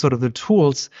give you sort of the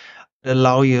tools that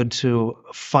allow you to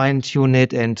fine tune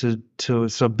it and to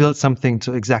sort of build something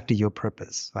to exactly your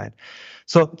purpose, right?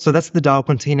 So that's the DAO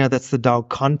container, that's the DAO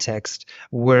context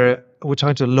where we're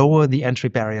trying to lower the entry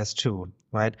barriers too,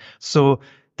 right? So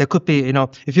there could be,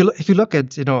 if you look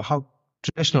at, how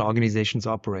traditional organizations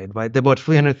operate, right? There are about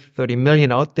 330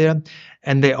 million out there,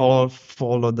 and they all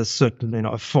follow the certain,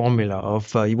 a formula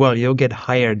of, well, you'll get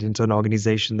hired into an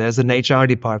organization. There's an HR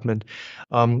department.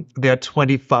 There are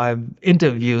 25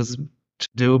 interviews to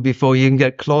do before you can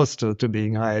get close to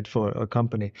being hired for a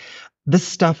company. This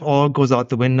stuff all goes out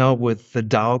the window with the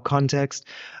DAO context,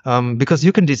 because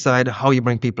you can decide how you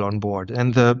bring people on board,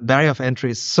 and the barrier of entry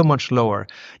is so much lower.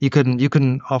 You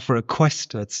can offer a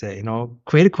quest, let's say,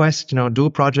 create a quest, do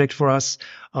a project for us,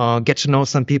 get to know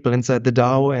some people inside the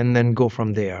DAO, and then go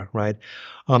from there, right?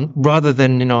 Rather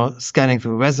than, scanning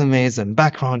through resumes and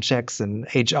background checks and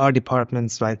HR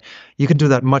departments, right? You can do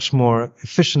that much more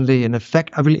efficiently and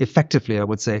really effectively, I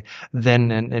would say, than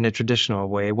in a traditional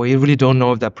way, where you really don't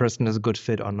know if that person is a good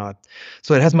fit or not.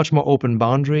 So it has much more open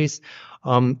boundaries.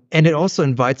 And it also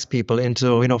invites people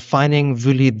into, finding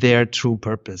really their true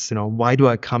purpose. Why do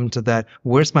I come to that?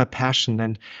 Where's my passion?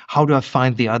 And how do I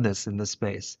find the others in the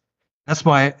space? That's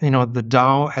why, the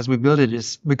DAO, as we build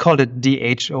it, we called it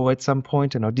DHO at some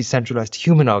point, decentralized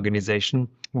human organization,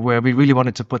 where we really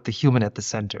wanted to put the human at the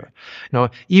center.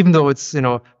 Even though it's,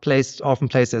 often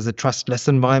placed as a trustless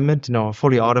environment,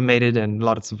 fully automated and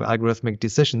lots of algorithmic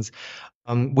decisions,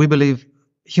 we believe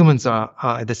humans are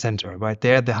at the center, right?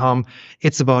 They're at the helm.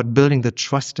 It's about building the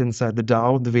trust inside the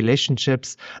DAO, the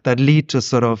relationships that lead to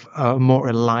sort of a more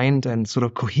aligned and sort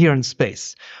of coherent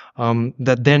space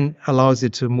that then allows you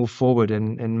to move forward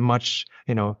in much,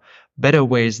 better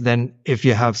ways than if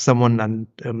you have someone on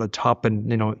the top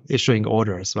and, issuing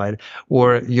orders, right?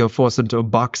 Or you're forced into a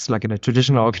box like in a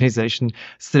traditional organization,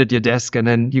 sit at your desk, and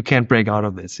then you can't break out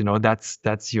of this.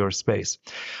 That's your space.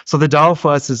 So the DAO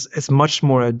for us is much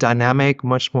more a dynamic,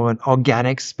 much more an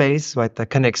organic space, right?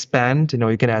 That can expand.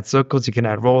 You can add circles, you can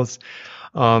add roles.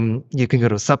 You can go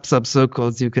to sub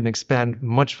circles, you can expand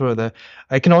much further.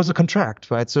 I can also contract,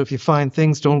 right? So if you find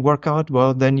things don't work out,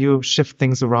 well, then you shift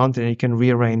things around and you can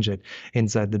rearrange it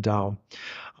inside the DAO.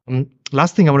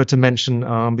 Last thing I wanted to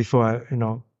mention before I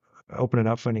open it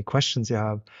up for any questions you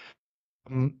have.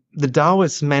 The DAO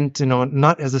is meant,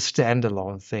 not as a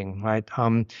standalone thing, right?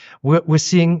 We're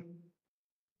seeing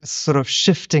sort of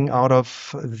shifting out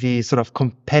of the sort of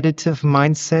competitive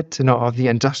mindset, of the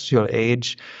industrial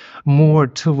age, more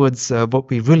towards what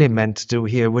we really meant to do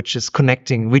here, which is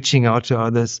connecting, reaching out to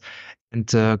others, and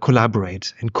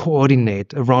collaborate and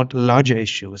coordinate around larger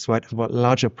issues, right? About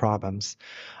larger problems.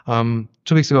 2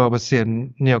 weeks ago, I was here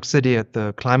in New York City at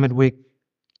the Climate Week.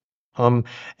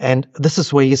 And this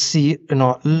is where you see,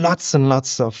 lots and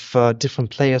lots of different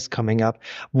players coming up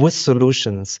with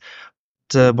solutions.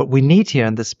 What we need here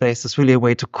in this space is really a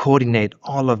way to coordinate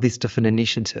all of these different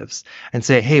initiatives and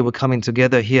say, hey, we're coming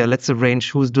together here. Let's arrange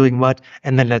who's doing what,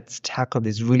 and then let's tackle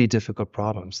these really difficult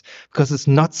problems. Because it's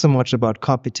not so much about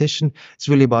competition. It's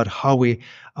really about how we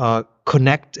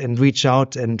connect and reach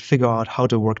out and figure out how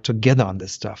to work together on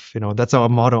this stuff. That's our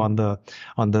motto on the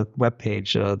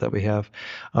webpage that we have.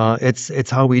 It's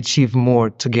how we achieve more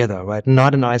together, right?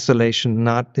 Not in isolation,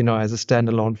 not as a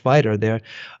standalone fighter there,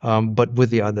 but with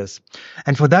the others.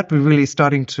 And for that, we're really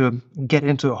starting to get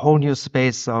into a whole new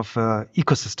space of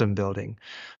ecosystem building.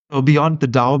 So beyond the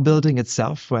DAO building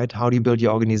itself, right? How do you build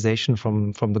your organization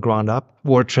from the ground up,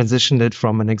 or transition it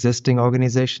from an existing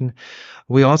organization?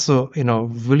 We also,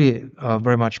 really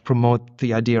very much promote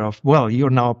the idea of, well, you're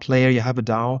now a player, you have a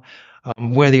DAO.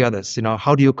 Where are the others?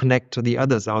 How do you connect to the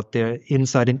others out there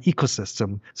inside an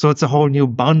ecosystem? So it's a whole new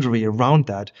boundary around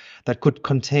that could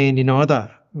contain,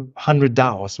 other 100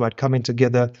 DAOs, right? Coming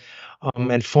together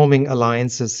and forming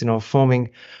alliances,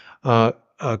 forming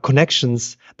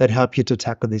connections that help you to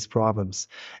tackle these problems.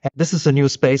 And this is a new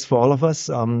space for all of us.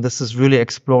 This is really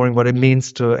exploring what it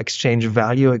means to exchange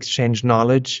value, exchange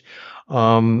knowledge,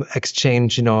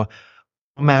 exchange,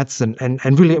 formats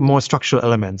and really more structural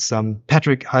elements.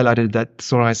 Patrick highlighted that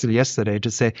so nicely yesterday to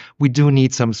say we do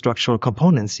need some structural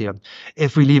components here.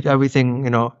 If we leave everything,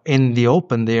 in the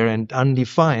open there and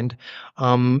undefined,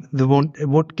 it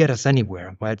won't get us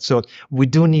anywhere, right? So we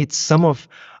do need some of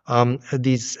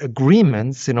these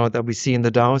agreements, that we see in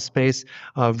the DAO space,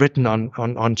 written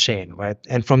on chain, right?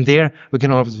 And from there, we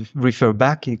can always refer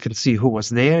back. You can see who was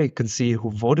there. You can see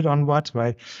who voted on what,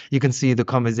 right? You can see the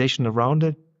conversation around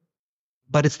it.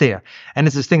 But it's there, and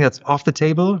it's this thing that's off the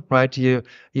table, right? You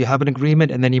have an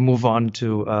agreement, and then you move on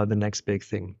to the next big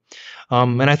thing.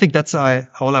 And I think that's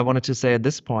all I wanted to say at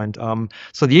this point.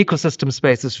 So the ecosystem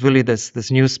space is really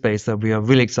this new space that we are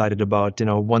really excited about.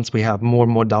 Once we have more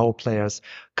and more DAO players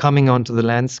coming onto the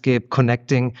landscape,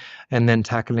 connecting, and then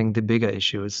tackling the bigger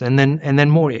issues, and then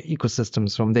more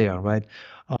ecosystems from there, right?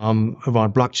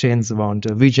 Around blockchains, around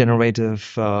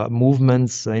regenerative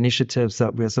movements, initiatives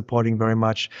that we're supporting very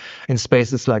much in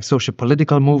spaces like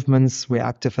socio-political movements. We're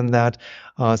active in that,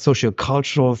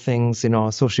 socio-cultural things,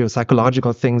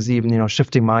 socio-psychological things, even,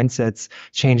 shifting mindsets,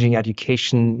 changing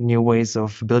education, new ways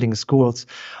of building schools.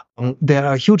 There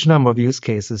are a huge number of use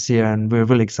cases here, and we're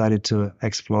really excited to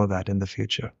explore that in the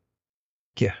future.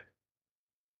 Yeah.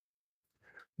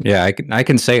 Yeah, I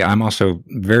can say I'm also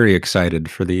very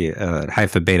excited for the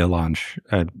Hypha beta launch.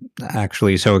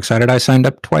 Actually, so excited I signed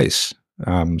up twice.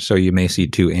 So you may see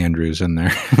two Andrews in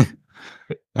there.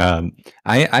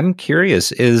 I'm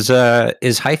curious, is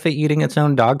Hypha eating its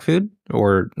own dog food,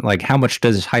 or like how much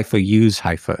does Hypha use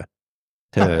Hypha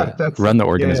to run the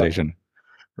organization? Yeah.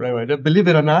 Right. Believe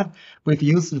it or not, we've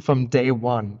used it from day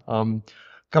one. A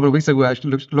couple of weeks ago, I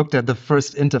actually looked at the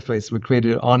first interface we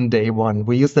created on day one.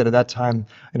 We used it at that time,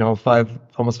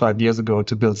 almost 5 years ago,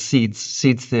 to build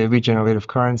Seeds, the regenerative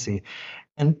currency.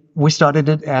 And we started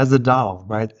it as a DAO,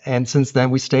 right? And since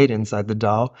then, we stayed inside the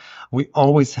DAO. We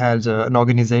always had an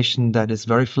organization that is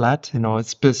very flat.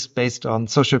 It's based on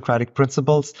sociocratic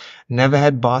principles. Never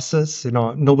had bosses.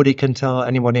 Nobody can tell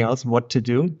anybody else what to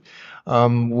do.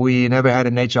 We never had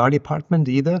an HR department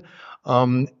either.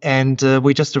 And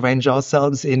we just arrange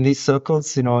ourselves in these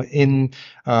circles, in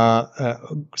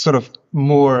sort of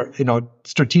more,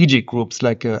 strategic groups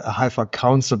like a Hypha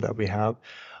council that we have.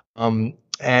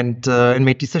 And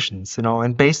make decisions,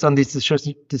 and based on these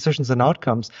decisions and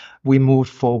outcomes, we move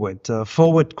forward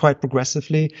quite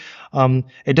progressively.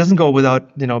 It doesn't go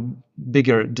without,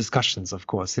 bigger discussions, of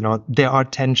course. There are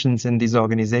tensions in these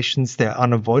organizations; they're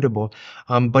unavoidable.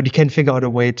 But you can figure out a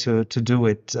way to do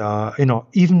it.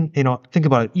 Even think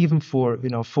about it. Even for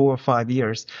 4 or 5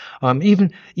 years,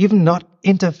 even not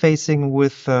interfacing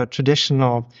with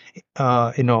traditional,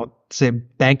 say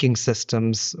banking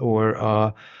systems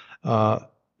or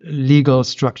legal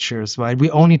structures, right? We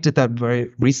only did that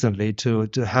very recently to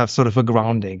have sort of a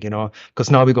grounding, because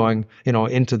now we're going,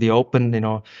 into the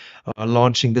open,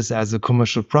 launching this as a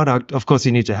commercial product. Of course,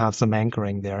 you need to have some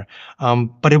anchoring there,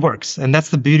 but it works, and that's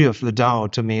the beauty of the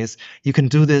DAO to me, is you can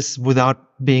do this without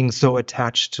being so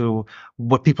attached to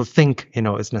what people think,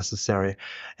 is necessary,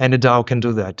 and a DAO can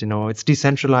do that. It's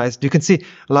decentralized. You can see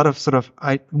a lot of sort of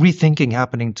rethinking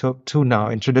happening too now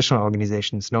in traditional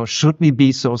organizations. Should we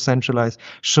be so centralized?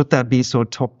 Should that be so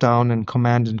top down and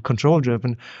command and control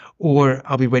driven, or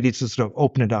are we ready to sort of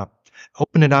open it up?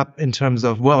 Open it up in terms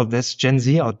of, well, there's Gen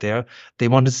Z out there. They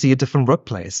want to see a different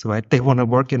workplace, right? They want to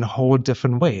work in whole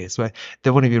different ways, right? They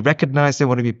want to be recognized. They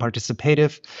want to be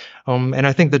participative. And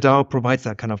I think the DAO provides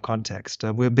that kind of context.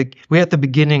 We're at the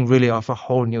beginning, really, of a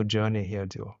whole new journey here,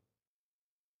 too.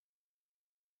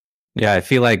 Yeah, I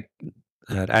feel like,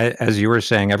 as you were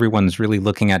saying, everyone's really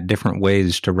looking at different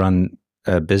ways to run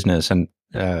a business. And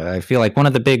I feel like one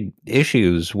of the big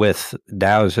issues with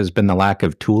DAOs has been the lack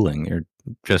of tooling. You're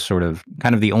just sort of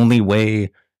kind of the only way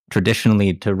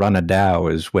traditionally to run a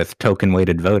DAO is with token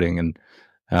weighted voting, and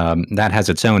that has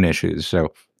its own issues.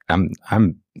 So I mean,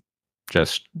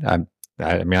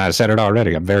 I said it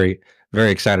already. I'm very,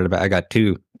 very excited about. I got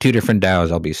two different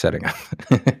DAOs I'll be setting up.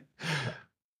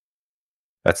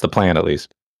 That's the plan, at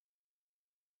least.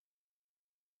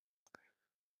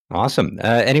 Awesome.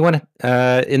 Anyone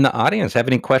in the audience have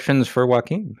any questions for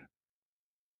Joaquin?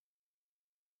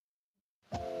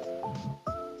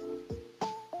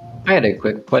 I had a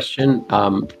quick question.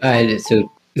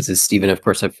 So this is Steven. Of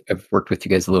course, I've worked with you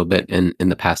guys a little bit in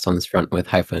the past on this front with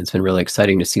Hypha. It's been really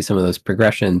exciting to see some of those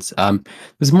progressions.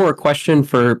 There's more a question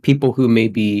for people who may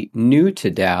be new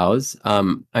to DAOs.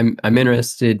 I'm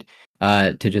interested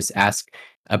to just ask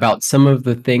about some of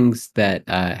the things that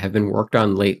have been worked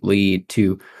on lately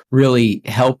to really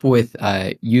help with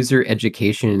user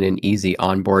education and easy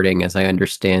onboarding, as I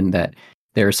understand that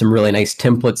there are some really nice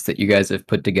templates that you guys have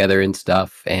put together and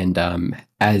stuff. And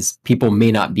as people may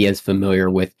not be as familiar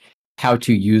with how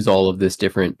to use all of this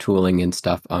different tooling and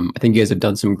stuff, I think you guys have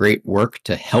done some great work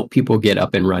to help people get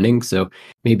up and running. So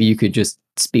maybe you could just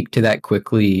speak to that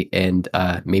quickly and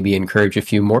maybe encourage a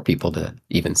few more people to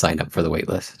even sign up for the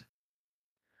waitlist.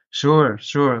 Sure.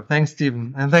 Thanks,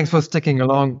 Stephen, and thanks for sticking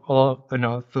along all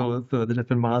through the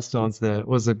different milestones. There, it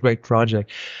was a great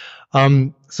project.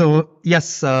 So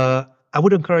yes, I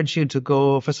would encourage you to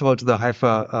go, first of all, to the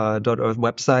Hypha.earth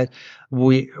website.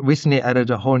 We recently added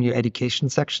a whole new education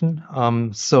section.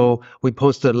 So we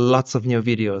posted lots of new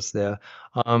videos there.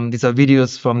 These are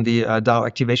videos from the DAO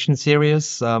activation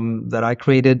series that I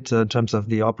created in terms of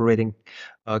the operating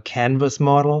canvas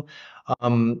model.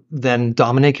 Then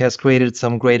Dominic has created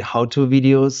some great how-to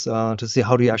videos to see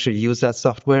how do you actually use that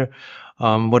software.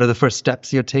 What are the first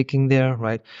steps you're taking there,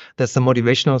 right? There's some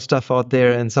motivational stuff out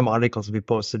there and some articles we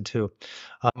posted too.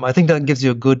 I think that gives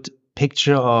you a good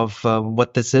picture of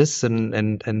what this is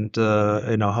and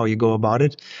how you go about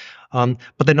it.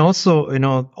 But then also,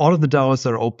 all of the DAOs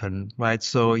are open, right?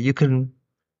 So you can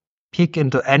peek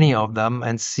into any of them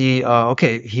and see,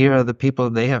 okay, here are the people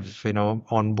they have,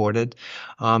 onboarded.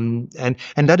 And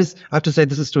that is, I have to say,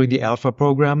 this is during the alpha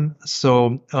program.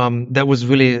 So that was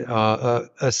really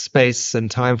a space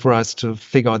and time for us to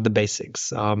figure out the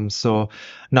basics. So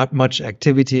not much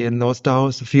activity in those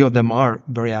DAOs. A few of them are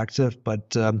very active,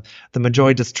 but the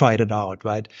majority just tried it out,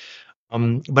 right?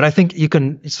 But I think you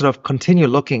can sort of continue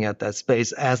looking at that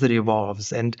space as it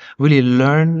evolves and really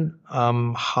learn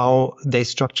how they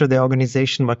structure their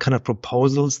organization, what kind of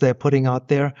proposals they're putting out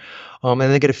there, and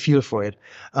then get a feel for it.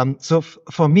 So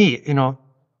for me,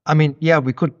 I mean, yeah,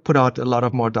 we could put out a lot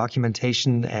of more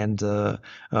documentation, and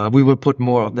we will put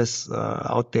more of this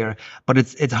out there. But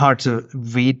it's hard to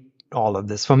read all of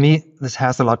this. For me, this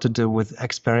has a lot to do with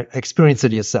experience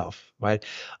it yourself, right?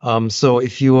 So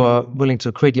if you are willing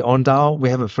to create your own DAO, we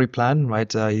have a free plan,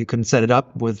 right? You can set it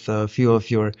up with a few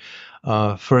of your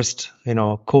first,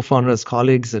 co-founders,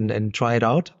 colleagues, and try it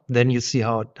out. Then you see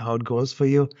how it goes for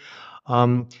you.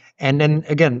 And then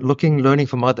again, learning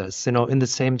from others, in the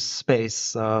same space.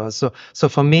 So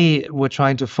for me, we're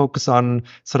trying to focus on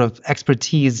sort of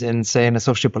expertise in, say, in a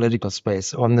socio-political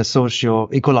space, or in the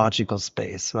socio-ecological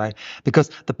space, right? Because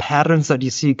the patterns that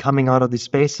you see coming out of these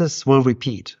spaces will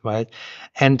repeat, right?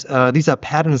 And these are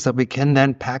patterns that we can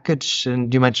then package,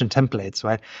 and you mentioned templates,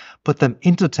 right? Put them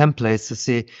into templates to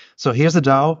see, so here's a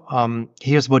DAO,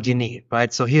 here's what you need,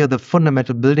 right? So here are the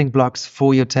fundamental building blocks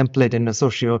for your template in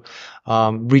the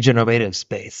regenerative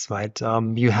space, right?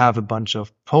 You have a bunch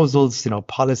of proposals,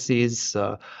 policies.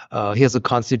 Here's a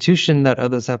constitution that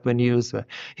others have been used.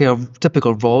 Here are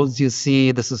typical roles you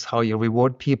see. This is how you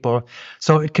reward people.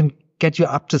 So it can get you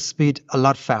up to speed a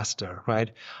lot faster,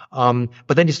 right?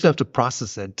 But then you still have to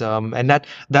process it. And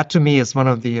that to me is one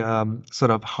of the sort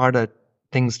of harder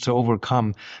things to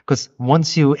overcome, because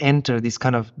once you enter these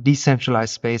kind of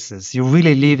decentralized spaces, you're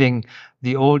really leaving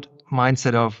the old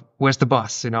mindset of where's the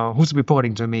boss, who's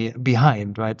reporting to me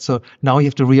behind, right? So now you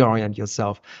have to reorient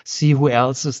yourself, see who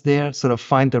else is there, sort of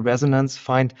find the resonance,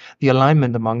 find the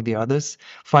alignment among the others,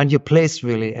 find your place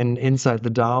really inside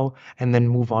the DAO, and then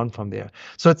move on from there.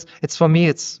 So it's for me,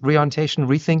 it's reorientation,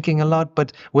 rethinking a lot,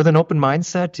 but with an open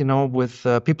mindset,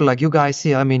 with people like you guys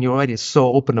here. I mean, you're already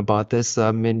so open about this.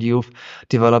 I mean, you've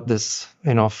developed this,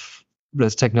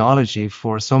 this technology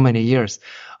for so many years.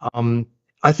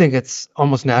 I think it's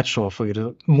almost natural for you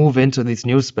to move into these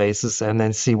new spaces and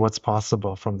then see what's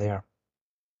possible from there.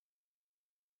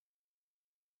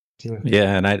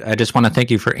 Yeah, and I just want to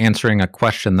thank you for answering a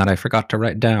question that I forgot to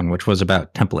write down, which was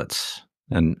about templates.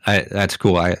 And that's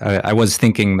cool. I was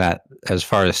thinking that as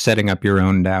far as setting up your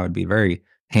own DAO, it'd be very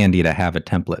handy to have a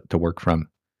template to work from.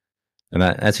 And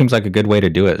that seems like a good way to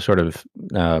do it, sort of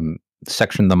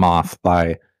section them off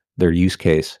by their use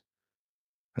case.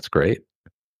 That's great.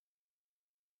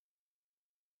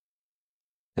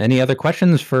 Any other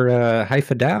questions for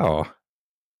Hypha DAO?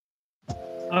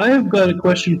 I have got a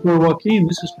question for Joaquin.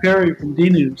 This is Perry from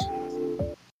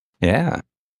DNews. Yeah.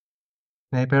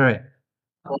 Hey, Perry.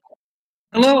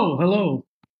 Hello.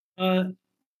 To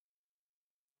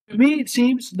me, it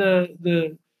seems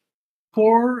the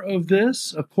core of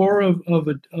this, a core of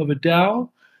a DAO,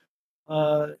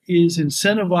 is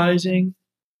incentivizing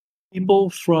people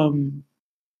from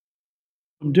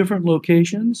different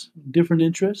locations, different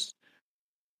interests.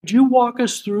 Could you walk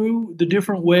us through the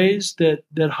different ways that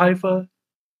Hypha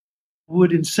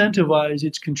would incentivize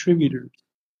its contributors?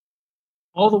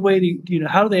 All the way to,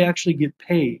 how do they actually get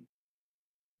paid?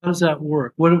 How does that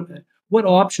work? What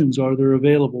options are there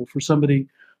available for somebody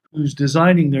who's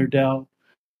designing their DAO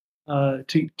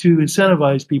to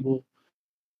incentivize people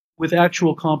with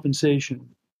actual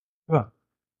compensation?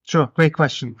 Sure. Great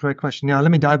question. Yeah,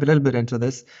 let me dive a little bit into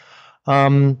this.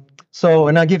 So,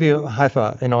 and I'll give you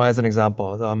Hypha, as an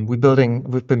example. We've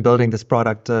been building this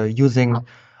product using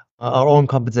our own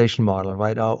compensation model,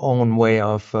 right? Our own way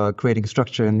of creating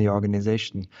structure in the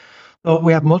organization. So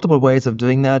we have multiple ways of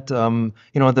doing that.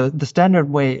 The standard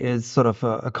way is sort of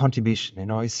a contribution.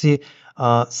 You see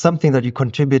something that you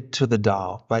contribute to the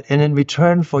DAO, right? And in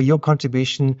return for your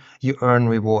contribution, you earn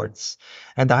rewards.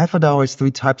 And the Hypha DAO is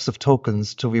 3 types of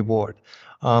tokens to reward.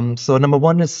 So number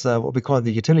one is what we call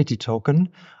the utility token.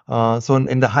 So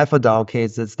in the Hypha DAO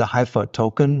case, it's the Hypha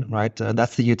token, right?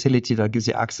 That's the utility that gives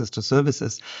you access to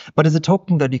services. But it's a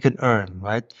token that you can earn,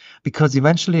 right? Because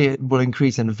eventually it will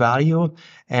increase in value,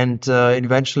 and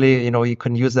eventually, you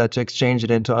can use that to exchange it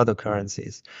into other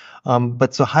currencies.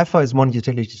 But so Hypha is one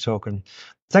utility token.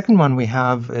 Second one we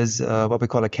have is what we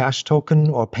call a cash token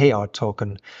or payout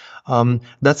token.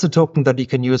 That's a token that you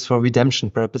can use for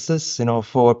redemption purposes,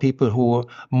 for people who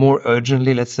more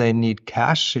urgently, let's say, need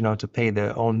cash, to pay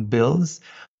their own bills.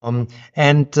 And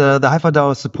the Hypha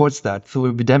DAO supports that through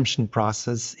a redemption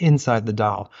process inside the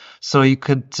DAO. So you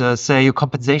could say your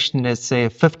compensation is, say,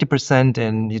 50%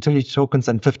 in utility tokens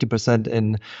and 50%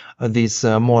 in these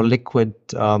more liquid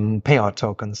payout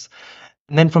tokens.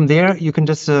 And then from there, you can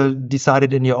just decide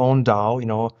it in your own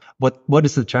DAO. What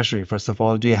is the treasury? First of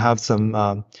all, do you have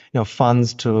some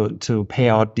funds to pay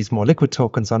out these more liquid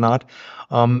tokens or not?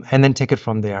 And then take it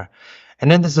from there. And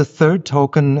then there's a third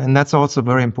token, and that's also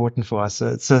very important for us.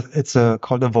 It's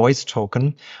called a voice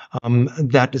token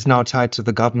that is now tied to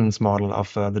the governance model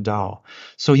of the DAO.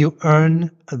 So you earn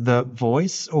the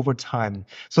voice over time.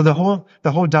 So the whole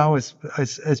DAO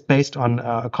is based on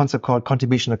a concept called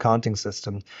contribution accounting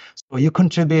system. So you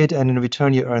contribute, and in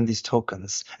return you earn these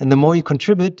tokens. And the more you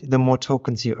contribute, the more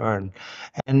tokens you earn.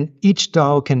 And each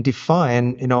DAO can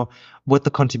define, what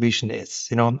the contribution is.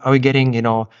 Are we getting,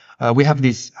 we have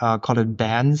these call it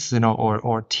bands,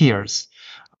 or tiers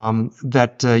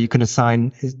that you can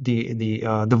assign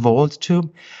the vault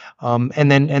to,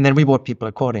 and then reward people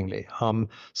accordingly.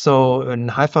 So in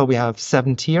Hypha we have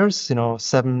 7 tiers.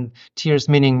 7 tiers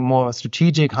meaning more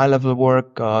strategic, high level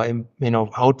work.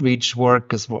 Outreach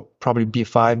work is probably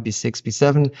B5,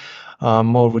 B6, B7.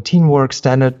 More routine work,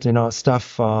 standard,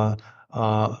 stuff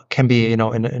can be in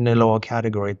a lower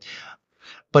category.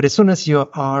 But as soon as you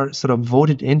are sort of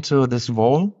voted into this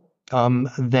role,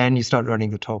 then you start earning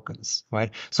the tokens, right?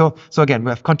 So again, we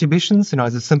have contributions,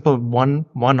 as a simple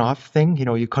one-off thing.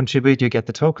 You contribute, you get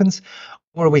the tokens.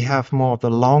 Or we have more of the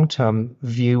long-term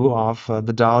view of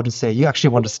the DAO to say you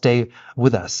actually want to stay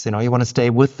with us. You want to stay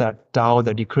with that DAO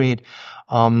that you create,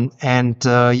 and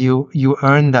you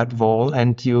earn that role,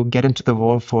 and you get into the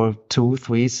role for 2,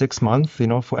 3, 6 months.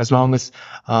 For as long as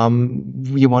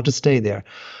you want to stay there.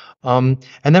 And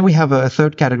then we have a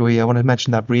third category. I want to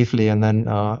mention that briefly, and then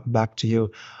back to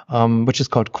you, which is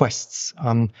called quests.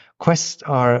 Quests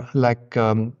are like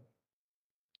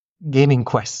gaming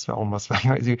quests, almost.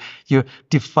 You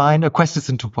define a quest is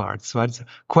in 2 parts, right? So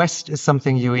quest is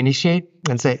something you initiate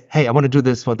and say, hey, I want to do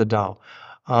this for the DAO.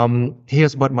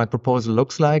 Here's what my proposal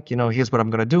looks like. Here's what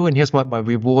I'm going to do, and here's what my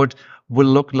reward will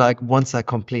look like once I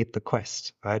complete the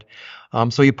quest, right?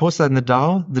 So you post that in the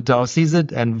DAO sees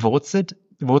it and votes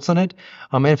on it.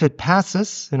 And if it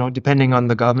passes, depending on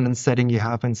the governance setting you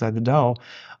have inside the DAO,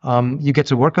 you get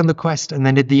to work on the quest, and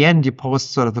then at the end you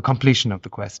post sort of the completion of the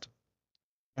quest.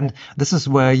 And this is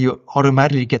where you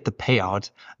automatically get the payout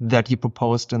that you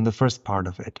proposed in the first part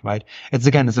of it, right? It's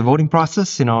a voting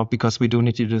process, because we do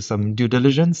need to do some due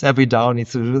diligence. Every DAO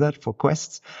needs to do that for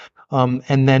quests.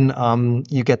 And then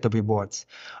you get the rewards.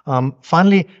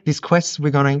 Finally, these quests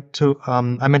we're going to,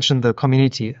 I mentioned the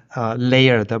community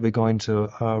layer that we're going to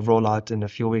roll out in a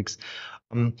few weeks.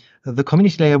 The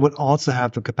community layer would also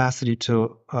have the capacity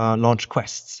to launch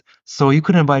quests. So you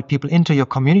could invite people into your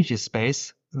community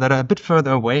space that are a bit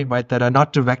further away, right, that are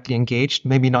not directly engaged,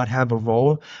 maybe not have a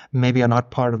role, maybe are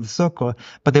not part of the circle,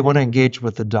 but they want to engage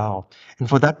with the DAO. And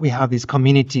for that, we have these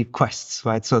community quests,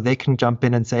 right? So they can jump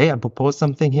in and say, hey, I propose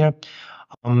something here.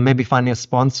 Maybe finding a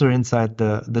sponsor inside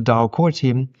the DAO core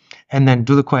team, and then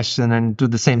do the question and do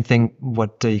the same thing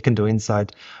what you can do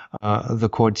inside the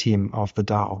core team of the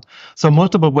DAO. So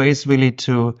multiple ways really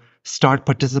to start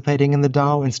participating in the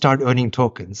DAO and start earning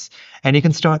tokens. And you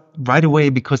can start right away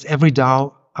because every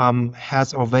DAO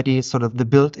has already sort of the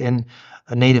built-in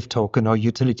a native token or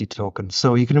utility token.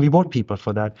 So you can reward people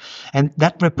for that. And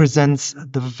that represents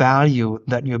the value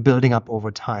that you're building up over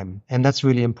time. And that's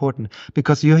really important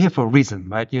because you're here for a reason,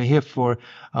 right? You're here for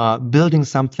building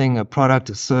something, a product,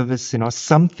 a service,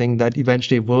 something that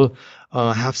eventually will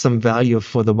have some value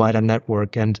for the wider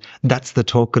network. And that's the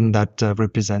token that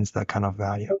represents that kind of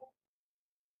value.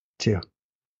 Too.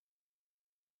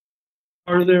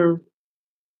 Are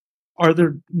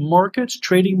there markets,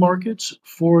 trading markets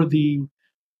for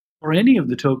any of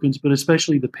the tokens, but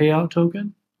especially the payout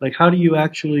token? Like how do you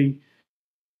actually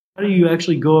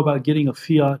go about getting a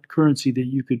fiat currency that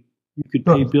you could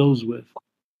pay bills with?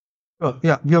 Oh,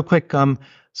 yeah, real quick.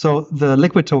 So the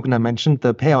liquid token I mentioned,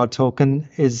 the payout token,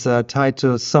 is tied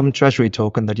to some treasury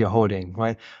token that you're holding,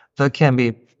 right? That can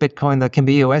be Bitcoin, that can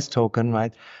be EOS token,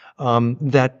 right?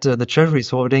 That the treasury is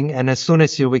holding, and as soon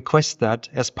as you request that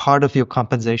as part of your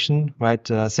compensation, right?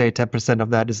 Say 10% of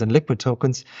that is in liquid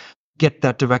tokens, get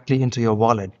that directly into your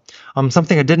wallet.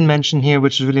 Something I didn't mention here,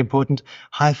 which is really important,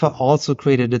 Hypha also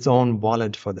created its own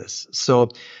wallet for this. So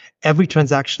every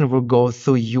transaction will go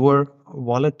through your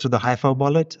wallet to the Hypha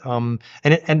wallet, and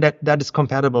that is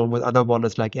compatible with other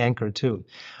wallets like Anchor too.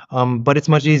 But it's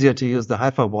much easier to use the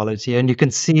Hypha wallet here, and you can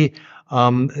see.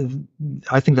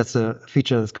 I think that's a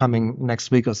feature that's coming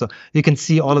next week or so. You can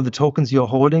see all of the tokens you're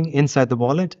holding inside the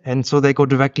wallet, and so they go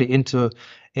directly into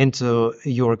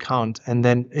your account, and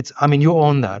then you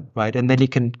own that, right? And then you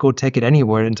can go take it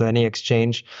anywhere into any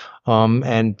exchange,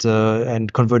 and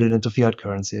convert it into fiat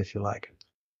currency if you like.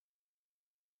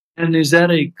 And is that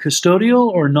a custodial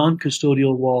or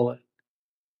non-custodial wallet?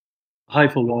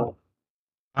 Hypha wallet.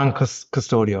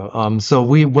 Custodial. So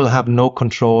we will have no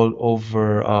control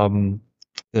over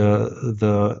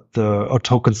the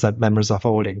tokens that members are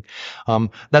holding.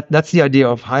 That's the idea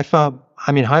of Hypha.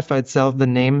 I mean, Hypha itself, the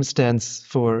name stands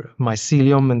for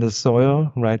mycelium in the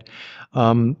soil, right?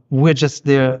 We're just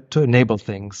there to enable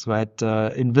things, right?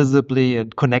 Invisibly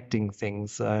and connecting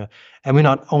things, and we're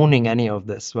not owning any of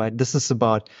this, right? This is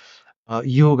about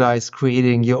you guys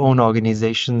creating your own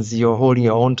organizations, you're holding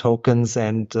your own tokens,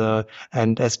 and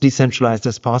as decentralized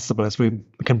as possible as we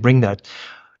can bring that,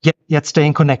 yet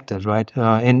staying connected, right?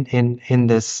 In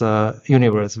this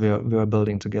universe we are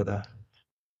building together.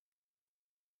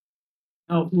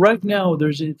 Now, right now,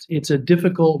 it's a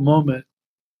difficult moment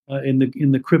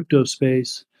in the crypto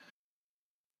space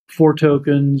for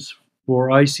tokens, for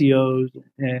ICOs,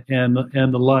 and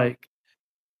the like.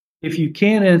 If you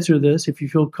can answer this, if you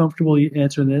feel comfortable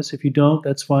answering this, if you don't,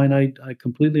 that's fine. I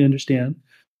completely understand.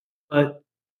 But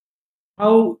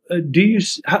how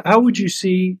how would you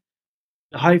see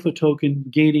the Hypha token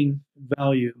gaining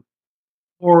value?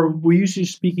 Or we usually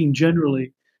speaking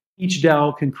generally, each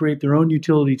DAO can create their own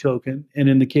utility token, and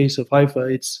in the case of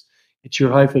Hypha, it's your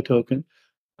Hypha token.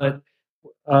 But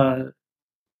uh,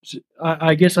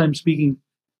 I guess I'm speaking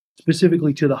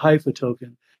specifically to the Hypha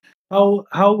token.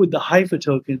 How would the Hypha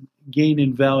token gain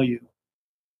in value?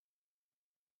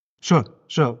 Sure.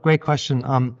 Great question.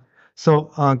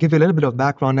 So I'll give you a little bit of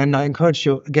background, and I encourage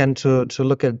you again to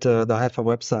look at the Hypha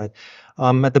website.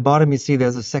 At the bottom, you see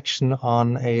there's a section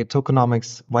on a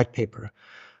tokenomics white paper.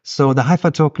 So the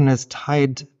Hypha token is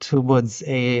tied towards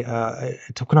a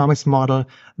tokenomics model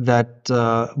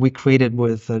that we created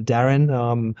with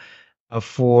Darren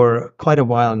for quite a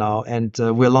while now, and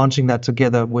we're launching that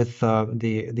together with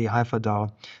the Hypha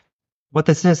DAO. What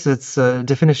this is, it's a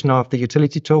definition of the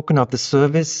utility token of the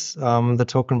service the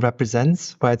token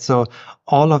represents, right? So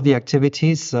all of the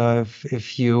activities,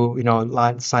 if you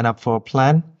sign up for a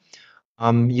plan,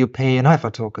 you pay in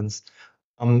Hypha tokens.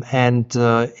 And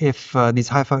if these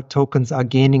Hypha tokens are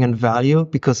gaining in value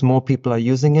because more people are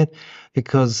using it,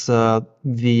 because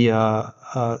the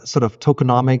sort of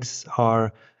tokenomics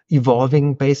are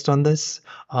evolving based on this,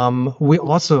 we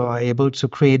also are able to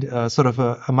create sort of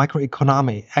a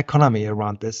economy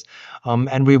around this,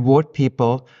 and reward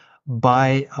people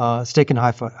by staking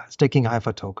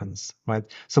Hypha tokens, right?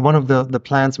 So one of the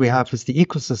plans we have is the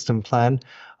ecosystem plan,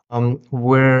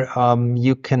 where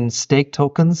you can stake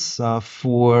tokens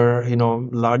for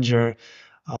larger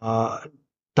DAO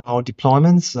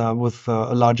deployments with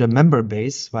a larger member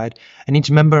base, right? And each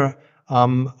member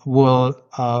will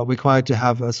require to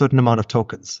have a certain amount of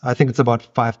tokens. I think it's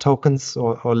about 5 tokens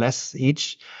or less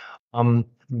each.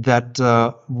 That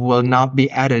will now be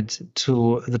added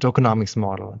to the tokenomics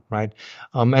model, right?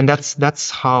 And that's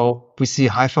how we see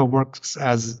Hypha works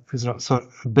as sort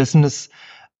of a business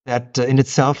that in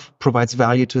itself provides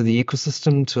value to the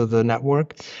ecosystem, to the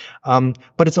network.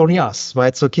 But it's only us,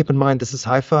 right? So keep in mind, this is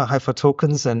Hypha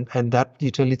tokens, and that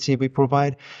utility we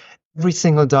provide. Every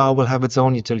single DAO will have its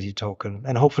own utility token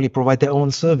and hopefully provide their own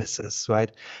services,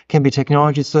 right? Can be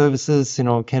technology services,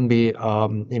 can be,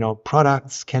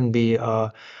 products, can be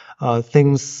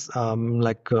things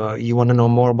like you want to know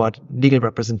more about legal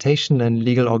representation and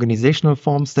legal organizational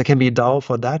forms. There can be a DAO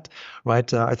for that,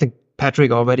 right? I think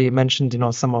Patrick already mentioned,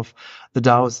 some of the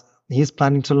DAOs he's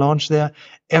planning to launch there.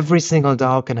 Every single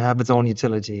DAO can have its own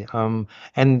utility,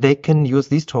 and they can use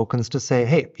these tokens to say,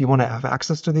 hey, you want to have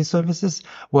access to these services?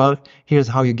 Well, here's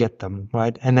how you get them,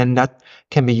 right? And then that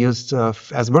can be used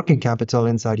as working capital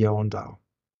inside your own DAO.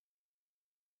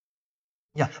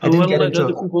 Yeah, I didn't get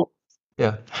into.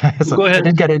 Yeah, so Go ahead. I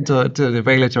didn't get into the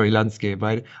regulatory landscape,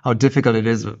 right? How difficult it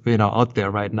is, out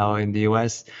there right now in the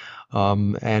US.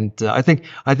 And I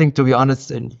think to be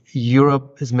honest,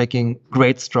 Europe is making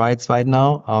great strides right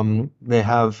now. They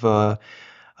have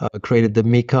created the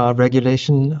MiCA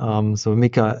regulation. So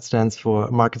MiCA stands for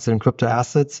Markets in Crypto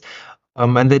Assets.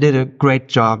 And they did a great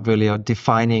job really of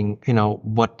defining,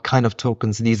 what kind of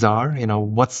tokens these are,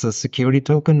 what's a security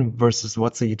token versus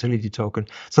what's a utility token.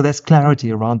 So there's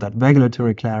clarity around that,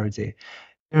 regulatory clarity.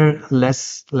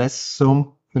 Less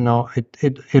so,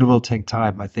 it will take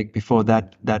time, I think, before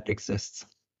that exists.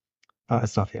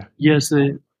 Stuff here. Yes,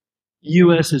 the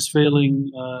U.S. is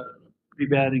failing pretty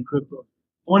bad in crypto.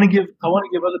 I want to give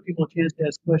other people a chance to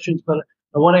ask questions, but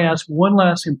I want to ask one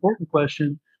last important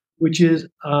question, which is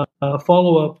a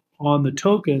follow up on the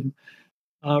token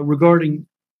regarding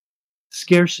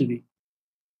scarcity.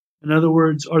 In other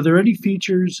words, are there any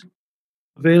features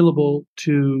available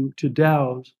to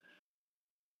DAOs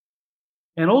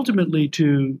and ultimately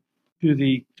to to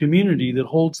the community that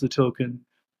holds the token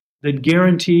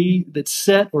that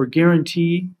set or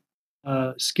guarantee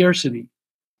scarcity.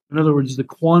 In other words, the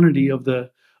quantity of the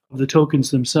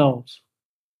tokens themselves.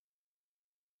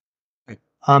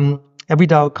 Every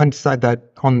DAO can decide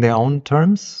that on their own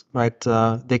terms, right?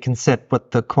 They can set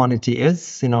what the quantity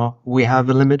is. We have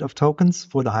a limit of tokens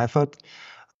for the Hypha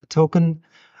token.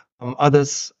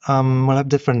 Others will have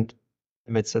different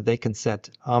limits that they can set.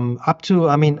 Up to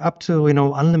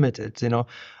unlimited.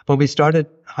 When we started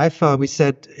Hypha, we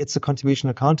said it's a contribution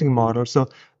accounting model. So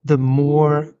the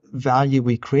more value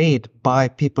we create by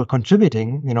people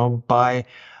contributing, by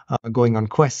going on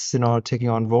quests, taking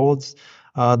on roles,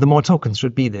 the more tokens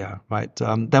should be there, right?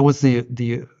 That was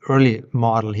the early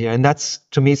model here, and that's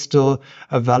to me still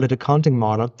a valid accounting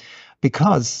model,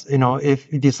 because if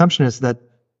the assumption is that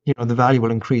the value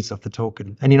will increase of the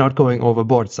token, and you're not going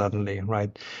overboard suddenly,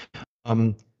 right?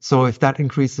 So if that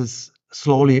increases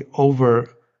slowly over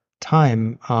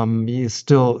time, you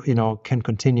still can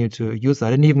continue to use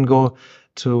that and even go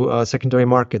to secondary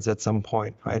markets at some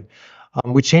point, right?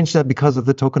 We changed that because of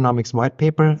the tokenomics white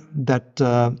paper.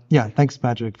 Thanks,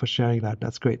 Patrick, for sharing that.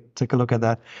 That's great. Take a look at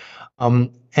that.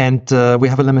 And we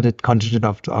have a limited contingent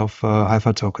of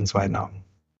Hypha tokens right now.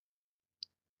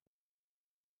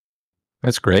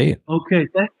 That's great. Okay,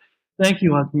 thank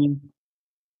you, Hakeem.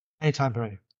 Anytime,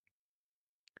 Barry.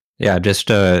 Yeah, just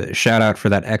a shout out for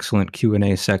that excellent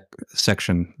Q&A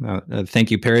section. Thank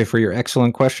you, Perry, for your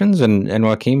excellent questions, and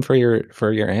Joaquim for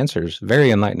your answers. Very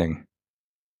enlightening.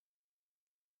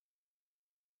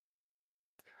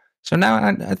 So now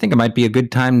I think it might be a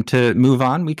good time to move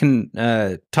on. We can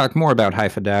talk more about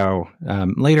Hypha DAO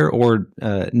later or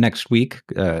next week,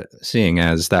 seeing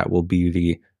as that will be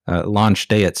the launch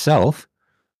day itself.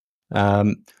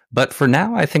 But for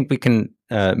now, I think we can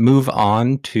move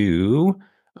on to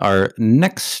our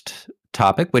next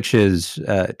topic, which is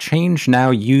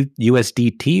ChangeNow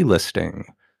USDT listing,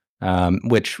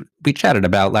 which we chatted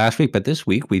about last week. But this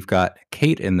week, we've got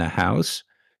Kate in the house,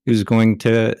 who's going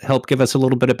to help give us a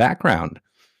little bit of background.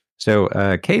 So,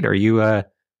 Kate, are you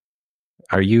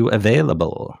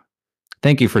available?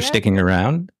 Thank you for sticking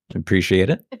around. Appreciate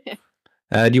it.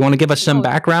 Do you want to give us some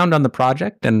background on the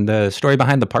project and the story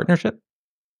behind the partnership?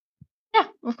 Yeah,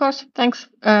 of course. Thanks.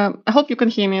 I hope you can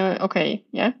hear me okay.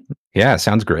 Yeah? Yeah,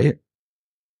 sounds great.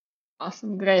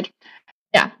 Awesome. Great.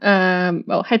 Yeah.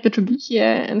 Well, happy to be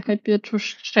here and happy to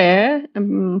share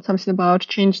something about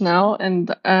ChangeNow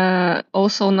and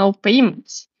also now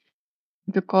payments.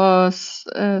 Because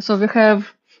so we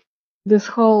have this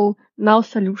whole Now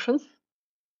Solutions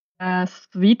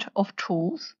suite of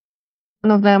tools.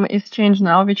 One of them is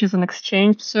ChangeNow, which is an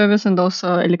exchange service and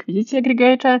also a liquidity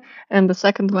aggregator. And the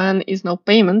second one is Now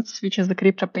Payments, which is the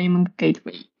crypto payment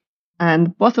gateway.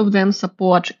 And both of them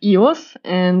support EOS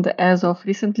and as of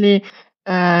recently,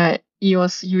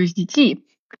 EOS USDT,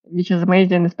 which is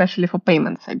amazing, especially for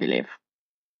payments, I believe.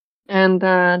 And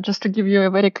just to give you a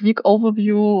very quick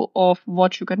overview of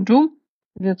what you can do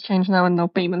with ChangeNow and Now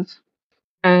Payments.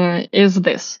 Is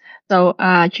this. So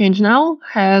ChangeNow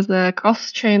has a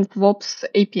cross-chain swaps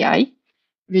API,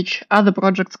 which other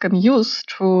projects can use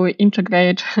to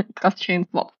integrate cross-chain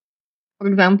swaps. For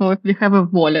example, if we have a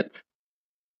wallet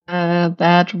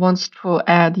that wants to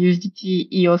add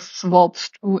USDT EOS swaps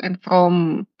to and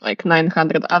from like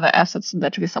 900 other assets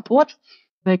that we support,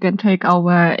 they can take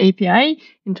our API,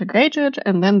 integrate it,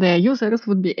 and then their users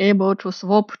would be able to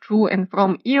swap to and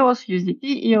from EOS, USDT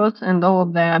EOS, and all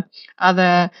of the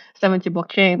other 70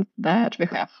 blockchains that we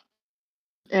have.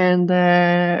 And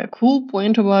the cool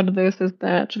point about this is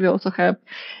that we also have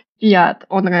fiat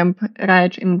on-ramp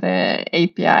right in the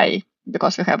API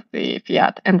because we have the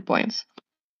fiat endpoints.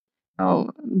 So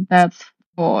that's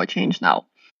for ChangeNow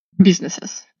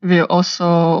businesses. We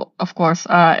also, of course,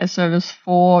 are a service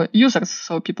for users,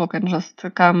 so people can just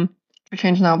come to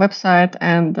ChangeNow website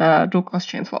and do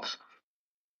cross-chain swaps.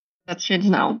 That's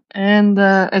ChangeNow. And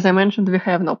as I mentioned, we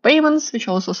have Now Payments, which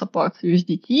also supports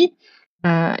USDT,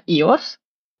 EOS.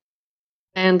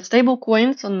 And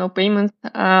stablecoins on Now Payments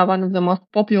are one of the most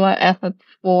popular assets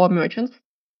for merchants,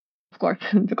 of course,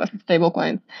 because it's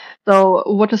stablecoins. So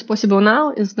what is possible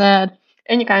now is that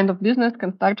any kind of business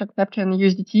can start accepting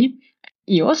USDT,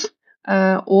 EOS,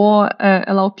 or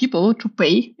allow people to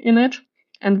pay in it.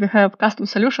 And we have custom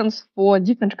solutions for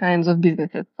different kinds of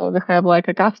businesses. So we have like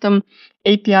a custom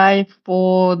API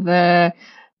for the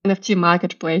NFT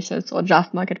marketplaces or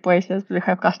just marketplaces. We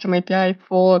have custom API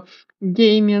for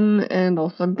gaming and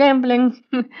also gambling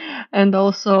and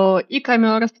also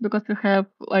e-commerce because we have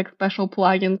like special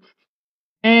plugins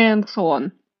and so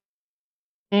on.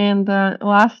 And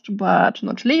last but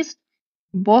not least,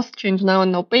 both ChangeNow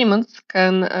and Now Payments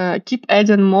can keep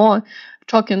adding more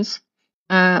tokens,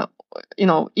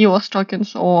 EOS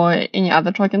tokens or any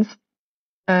other tokens,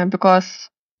 because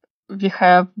we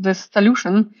have this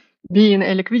solution being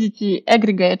a liquidity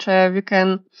aggregator. We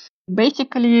can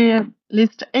basically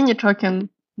list any token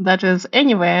that is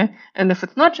anywhere, and if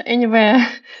it's not anywhere,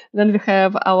 then we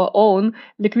have our own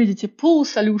liquidity pool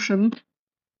solution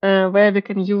where we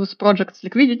can use project's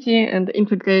liquidity and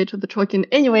integrate the token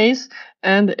anyways,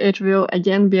 and it will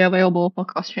again be available for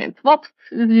cross-chain swaps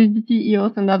with USDT,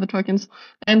 EOS, and other tokens,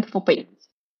 and for payments.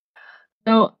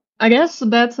 So I guess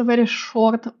that's a very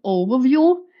short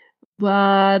overview,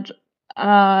 but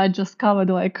I just covered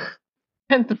like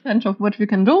 10% of what we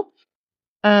can do.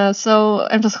 So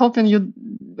I'm just hoping you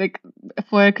like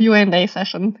for a Q&A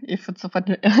session if it's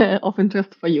of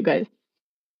interest for you guys.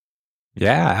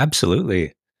 Yeah,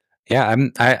 absolutely. Yeah,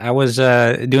 I was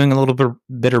doing a little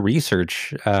bit of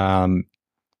research, and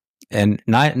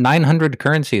 900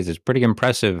 currencies is pretty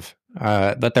impressive.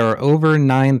 But there are over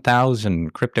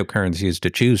 9,000 cryptocurrencies to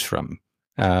choose from.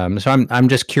 So I'm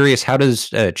just curious, how does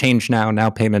ChangeNow Now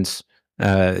Payments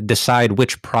decide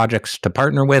which projects to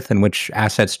partner with and which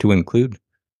assets to include?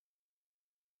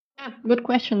 Yeah, good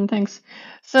question. Thanks.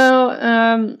 So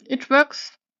it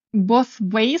works both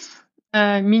ways,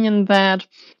 meaning that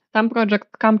some projects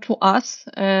come to us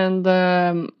and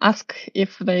ask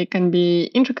if they can be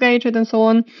integrated and so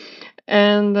on.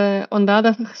 And on the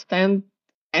other side,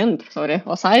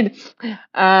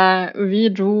 we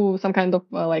do some kind of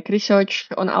like research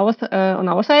on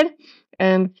our side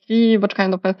and see what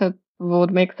kind of assets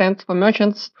would make sense for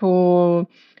merchants to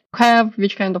have,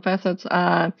 which kind of assets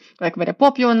are like very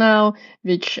popular now,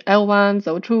 which L1s,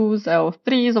 L2s,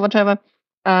 L3s, or whatever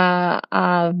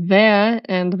are there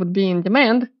and would be in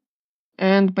demand.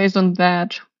 And based on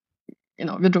that,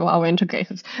 we do our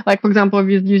integrations. Like, for example,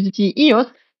 with USDT EOS,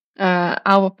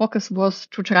 our focus was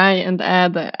to try and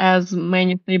add as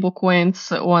many stable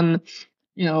coins on,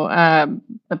 the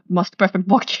most perfect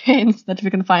blockchains that we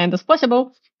can find as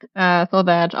possible, so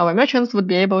that our merchants would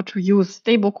be able to use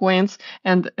stable coins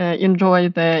and enjoy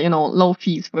the, low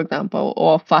fees, for example,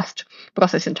 or fast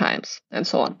processing times and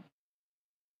so on.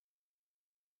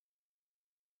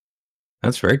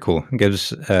 That's very cool.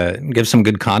 Gives some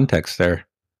good context there.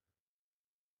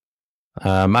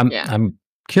 I'm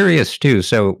curious too.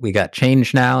 So we got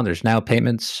ChangeNow. There's Now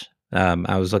Payments.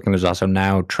 I was looking. There's also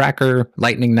Now Tracker,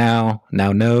 Lightning Now,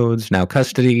 Now Nodes, Now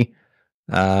Custody.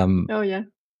 Oh yeah.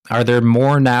 Are there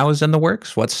more Nows in the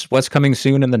works? What's coming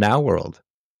soon in the Now world?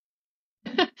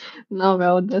 No,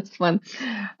 well, that's fun.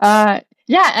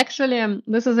 Actually,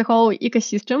 this is a whole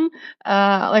ecosystem.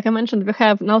 Like I mentioned, we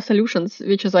have Now Solutions,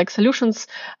 which is like solutions,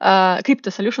 crypto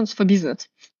solutions for business,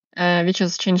 which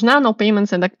is ChangeNow, Now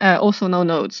Payments, and also Now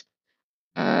Nodes.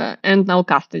 And Now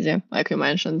Custody, like you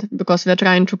mentioned, because we're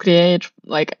trying to create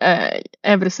like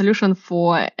every solution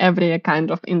for every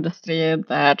kind of industry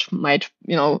that might,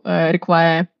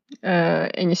 require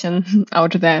anything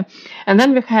out there. And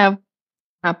then we have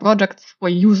products for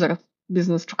users,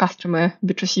 business to customer,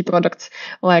 B2C products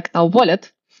like Now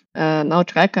Wallet, Now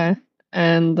Tracker,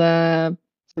 and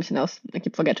something else I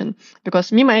keep forgetting.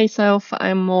 Because myself,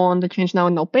 I'm more on the ChangeNow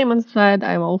and Now Payments side.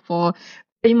 I'm all for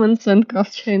payments and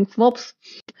cross-chain swaps.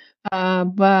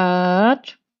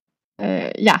 But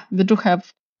we do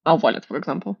have our wallet, for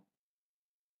example.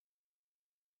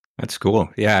 That's cool.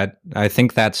 Yeah, I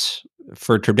think that's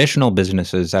for traditional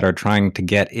businesses that are trying to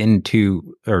get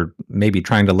into or maybe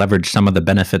trying to leverage some of the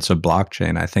benefits of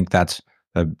blockchain. I think that's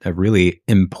a really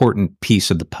important piece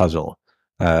of the puzzle.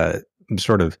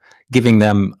 Sort of giving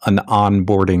them an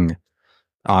onboarding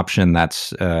option that's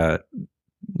that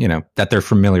they're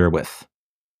familiar with.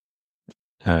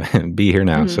 Be here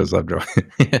now, says Lovejoy.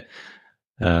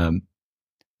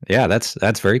 Yeah,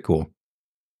 that's very cool.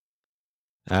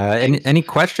 Any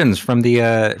questions from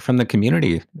the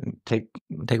community? Take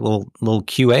a little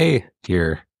QA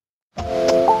here.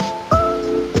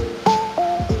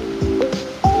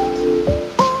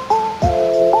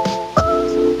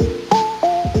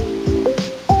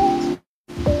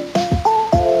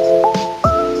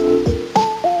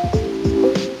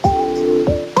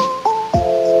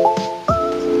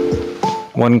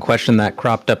 One question that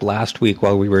cropped up last week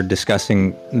while we were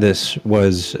discussing this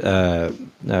was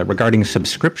regarding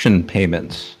subscription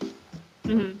payments.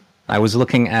 Mm-hmm. I was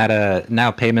looking at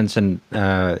Now Payments, and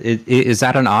is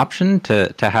that an option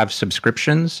to have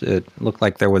subscriptions? It looked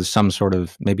like there was some sort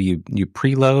of, maybe you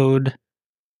preload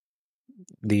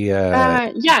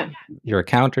the your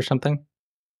account or something.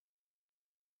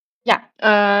 Yeah,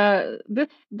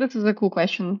 this is a cool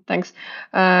question. Thanks.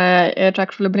 It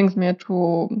actually brings me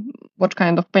to what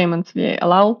kind of payments we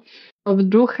allow. We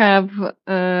do have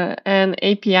an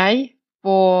API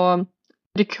for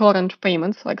recurrent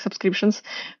payments, like subscriptions,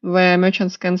 where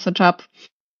merchants can set up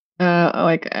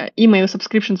email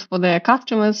subscriptions for their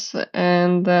customers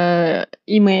and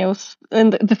emails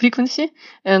and the frequency,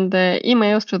 and the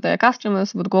emails to their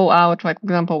customers would go out, like, for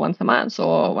example, once a month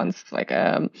or once, like,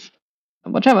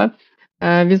 whatever,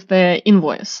 with the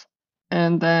invoice,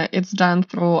 and it's done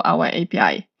through our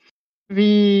API.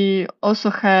 We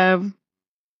also have,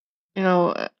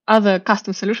 other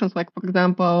custom solutions, like, for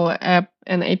example,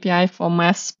 an API for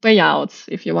mass payouts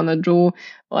if you want to do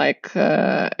like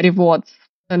rewards,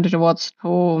 and rewards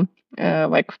to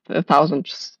like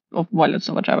thousands of wallets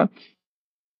or whatever,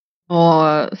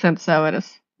 or send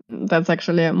salaries. That's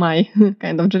actually my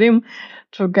kind of dream,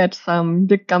 to get some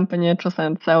big company to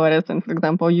send salaries and, for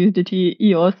example, USDT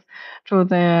EOS to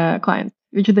their clients,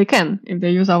 which they can if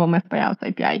they use our mass payouts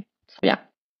API. So yeah.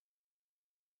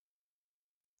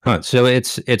 So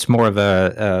it's more of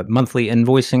a monthly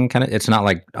invoicing kind of. It's not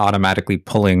like automatically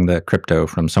pulling the crypto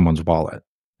from someone's wallet,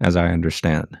 as I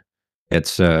understand.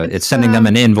 It's sending them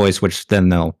an invoice, which then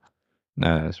they'll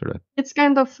sort of. It's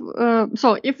kind of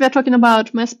so if we're talking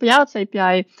about mass payouts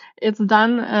API, it's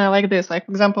done like this. Like,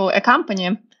 for example, a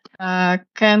company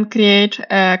can create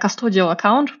a custodial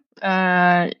account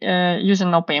using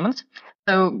no payments.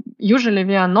 So usually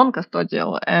we are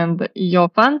non-custodial, and your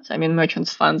funds, I mean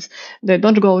merchants' funds, they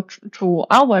don't go to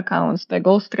our accounts; they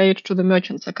go straight to the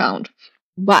merchant's account.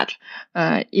 But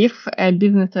if a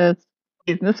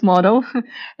business model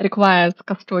requires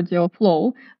custodial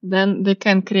flow, then they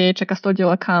can create a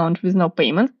custodial account with no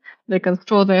payment. They can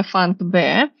store their funds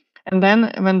there, and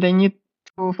then when they need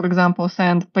to, for example,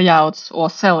 send payouts or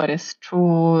salaries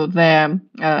to their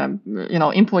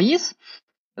employees,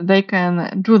 they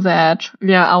can do that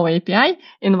via our API.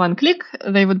 In one click,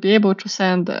 they would be able to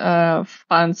send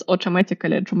funds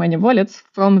automatically to many wallets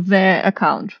from their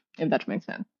account, if that makes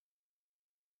sense.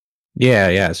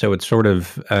 Yeah. So it's sort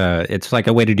of it's like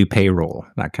a way to do payroll,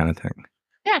 that kind of thing.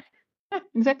 Yeah,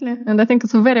 exactly. And I think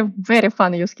it's a very, very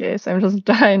fun use case. I'm just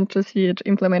dying to see it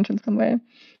implemented somewhere.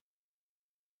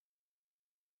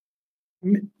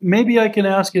 Maybe I can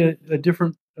ask a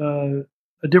different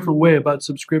way about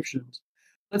subscriptions.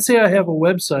 Let's say I have a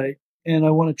website and I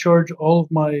want to charge all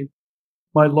of my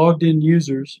logged in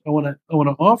users. I want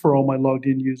to offer all my logged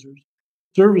in users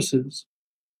services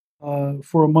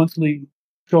for a monthly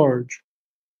charge.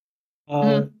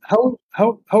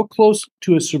 How close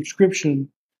to a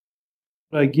subscription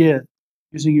would I get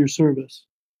using your service?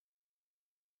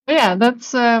 Yeah,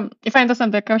 that's if I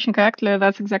understand the question correctly,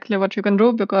 that's exactly what you can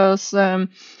do, because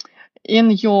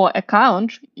in your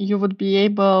account you would be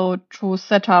able to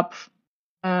set up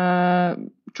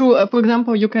for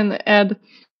example, you can add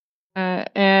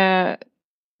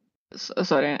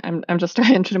sorry, I'm just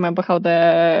trying to remember how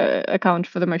the account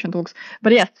for the merchant looks.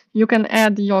 But yes, you can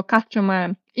add your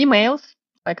customer emails,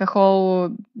 like a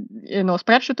whole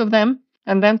spreadsheet of them,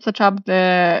 and then set up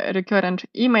the recurrent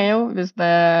email with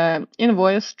the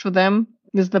invoice to them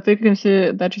with the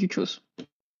frequency that you choose.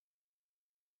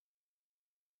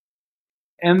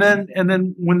 And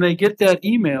then when they get that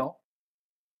email,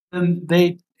 then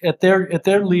they at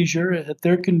their leisure, at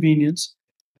their convenience,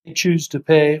 they choose to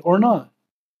pay or not.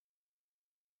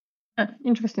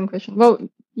 Interesting question. Well,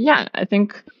 yeah, I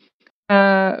think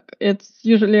it's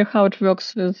usually how it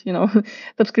works with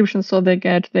subscriptions. So they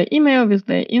get the email with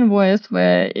the invoice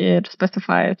where it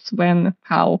specifies when,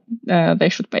 how they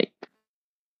should pay.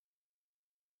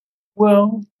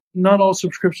 Well, not all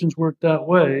subscriptions work that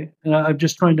way, and I'm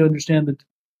just trying to understand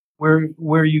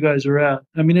where you guys are at.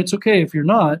 I mean, it's okay if you're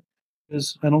not,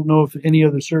 because I don't know if any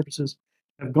other services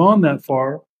have gone that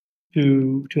far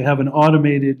to have an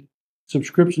automated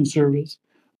subscription service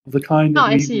of the kind that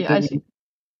I see.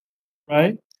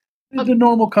 Right? The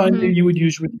normal kind that you would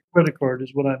use with your credit card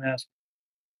is what I'm asking.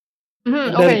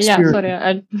 Okay, yeah, sorry.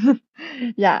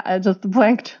 I just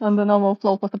blanked on the normal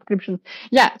flow for subscriptions.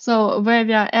 Yeah, so where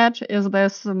we are at is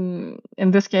this, in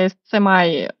this case,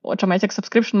 semi-automatic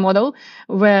subscription model,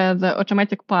 where the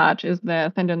automatic part is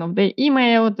the sending of the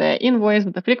email, the invoice,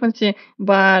 the frequency,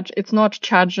 but it's not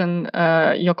charging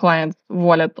your client's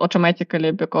wallet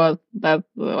automatically, because that's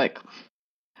like,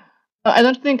 I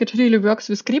don't think it really works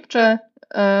with crypto.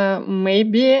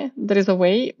 Maybe there is a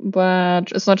way,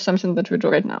 but it's not something that we do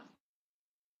right now.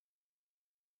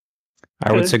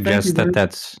 I would suggest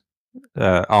that's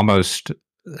almost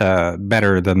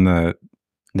better than the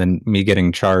than me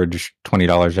getting charged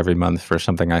 $20 every month for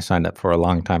something I signed up for a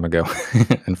long time ago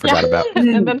and forgot about.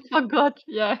 And then forgot.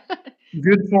 Yeah.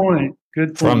 Good point.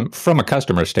 Good point. From a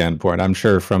customer standpoint, I'm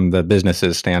sure from the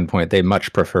business's standpoint, they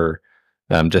much prefer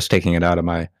just taking it out of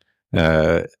my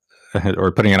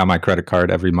or putting it on my credit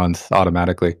card every month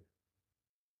automatically.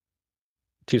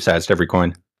 Two sides to every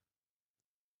coin.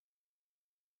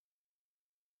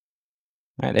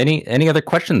 All right, any other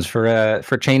questions for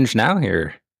ChangeNow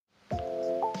here?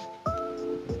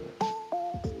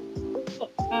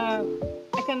 I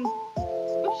can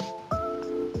push.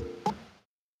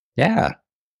 Yeah.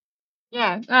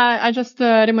 Yeah, I just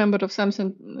remembered of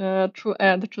something to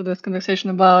add to this conversation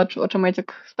about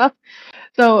automatic stuff.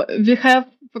 So we have,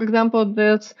 for example,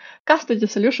 this custody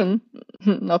solution,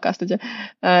 no custody,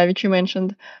 which you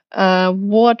mentioned.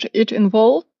 What it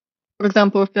involves, for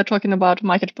example, if we're talking about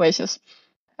marketplaces,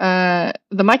 the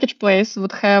marketplace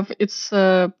would have its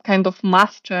kind of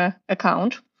master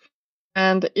account,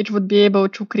 and it would be able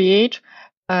to create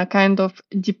kind of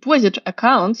deposit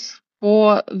accounts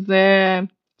for the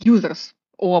users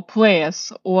or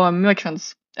players or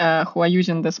merchants who are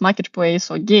using this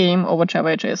marketplace or game or whatever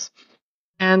it is.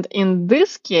 And in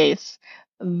this case,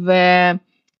 the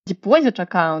deposit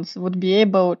accounts would be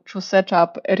able to set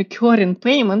up recurring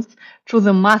payments to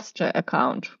the master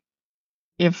account,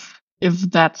 if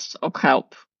that's of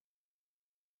help.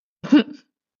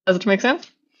 Does it make sense?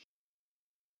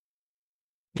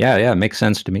 Yeah, it makes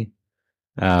sense to me.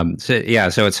 So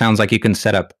it sounds like you can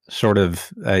set up sort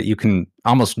of, you can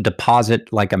almost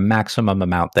deposit like a maximum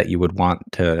amount that you would want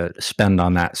to spend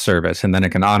on that service, and then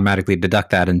it can automatically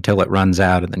deduct that until it runs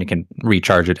out, and then you can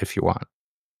recharge it if you want.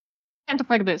 Kind of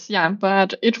like this, yeah,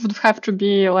 but it would have to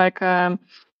be like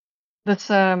this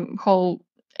whole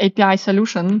API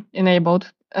solution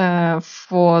enabled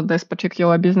for this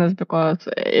particular business, because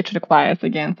it requires,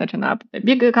 again, setting up the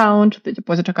big account, the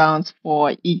deposit accounts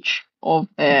for each of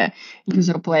the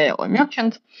user, player, or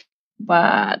merchant.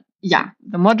 But yeah,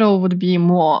 the model would be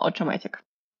more automatic.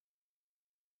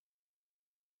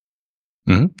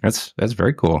 That's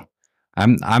very cool.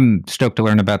 I'm stoked to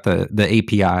learn about the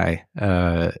API.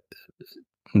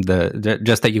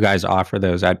 Just that you guys offer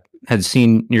those. I had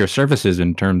seen your services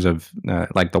in terms of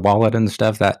like the wallet and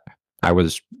stuff. That I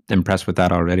was impressed with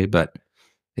that already. But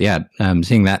yeah,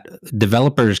 seeing that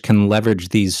developers can leverage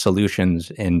these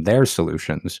solutions in their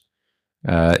solutions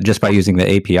just by using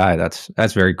the API.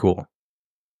 That's very cool.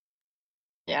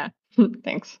 Yeah,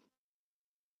 thanks.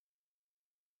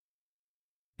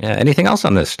 Yeah. Anything else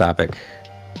on this topic?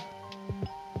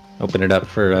 Open it up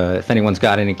for if anyone's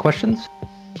got any questions.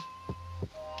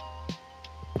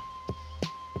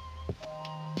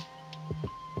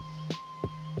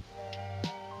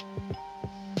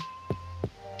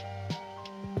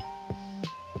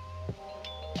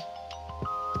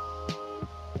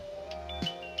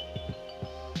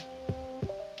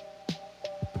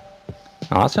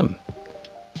 Awesome.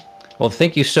 Well,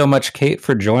 thank you so much, Kate,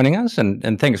 for joining us,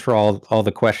 and thanks for all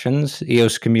the questions,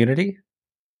 EOS community.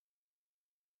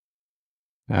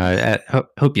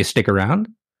 Hope you stick around.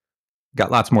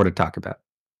 Got lots more to talk about.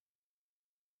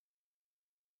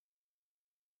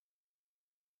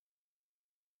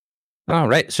 All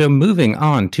right, so moving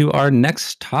on to our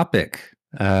next topic.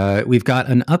 We've got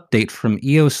an update from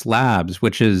EOS Labs,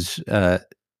 which was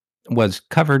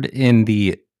covered in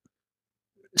the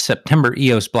September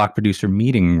EOS block producer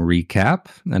meeting recap,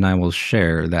 and I will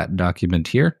share that document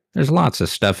here. There's lots of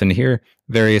stuff in here,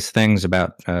 various things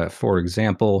about, for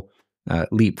example,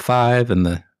 Leap 5 and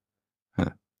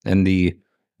the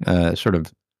sort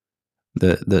of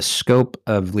the scope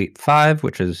of Leap 5,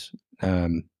 which is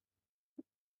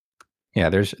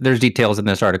there's details in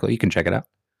this article. You can check it out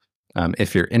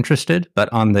if you're interested. But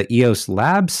on the EOS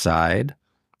Labs side,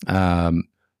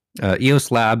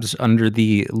 EOS Labs, under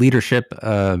the leadership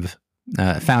of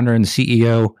founder and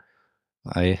CEO,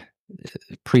 I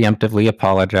preemptively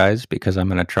apologize because I'm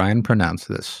going to try and pronounce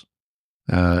this,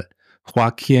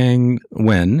 Joaquin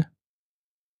Wen.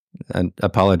 And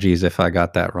apologies if I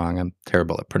got that wrong. I'm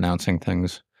terrible at pronouncing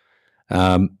things.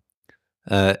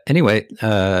 Anyway,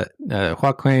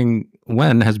 Joaquin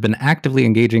Wen has been actively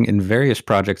engaging in various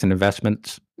projects and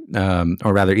investments,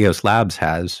 or rather EOS Labs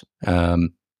has,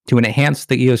 to enhance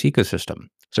the EOS ecosystem.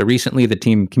 So recently the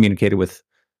team communicated with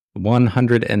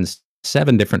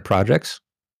 107 different projects.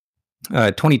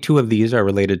 22 of these are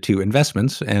related to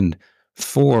investments, and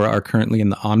 4 are currently in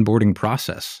the onboarding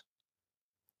process.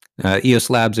 EOS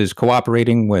Labs is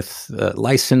cooperating with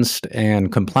licensed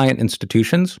and compliant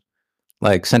institutions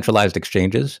like centralized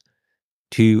exchanges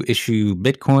to issue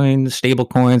Bitcoin,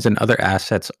 stablecoins, and other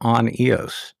assets on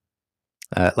EOS.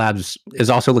 Labs is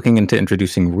also looking into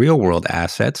introducing real-world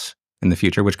assets in the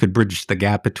future, which could bridge the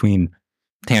gap between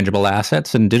tangible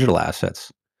assets and digital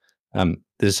assets.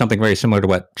 This is something very similar to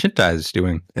what ChangeNow is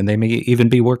doing, and they may even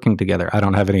be working together. I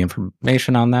don't have any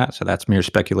information on that, so that's mere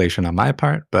speculation on my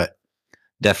part, but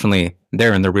definitely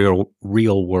they're in the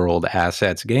real-world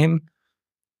assets game,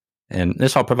 and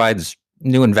this all provides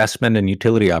new investment and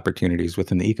utility opportunities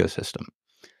within the ecosystem.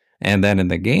 And then in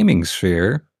the gaming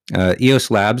sphere, EOS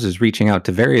Labs is reaching out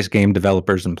to various game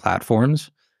developers and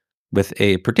platforms with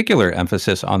a particular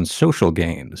emphasis on social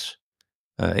games,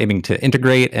 aiming to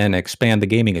integrate and expand the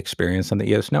gaming experience on the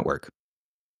EOS network.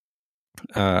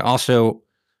 Also,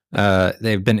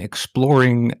 they've been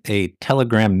exploring a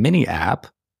Telegram mini app,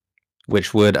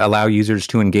 which would allow users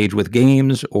to engage with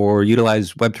games or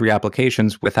utilize Web3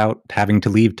 applications without having to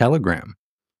leave Telegram.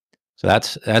 So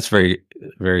that's very,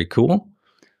 very cool.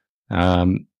 Yeah,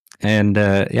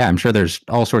 I'm sure there's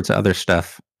all sorts of other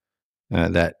stuff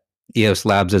that EOS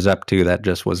Labs is up to that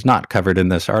just was not covered in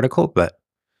this article, but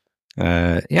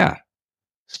yeah,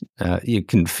 you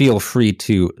can feel free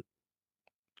to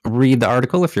read the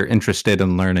article if you're interested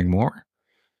in learning more.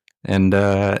 And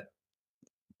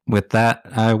with that,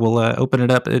 I will open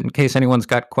it up in case anyone's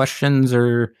got questions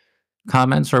or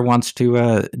comments or wants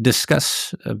to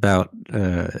discuss about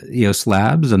EOS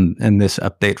Labs and this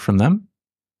update from them.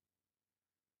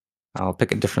 I'll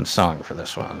pick a different song for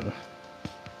this one.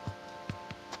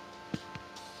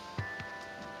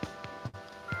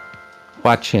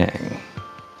 Watching.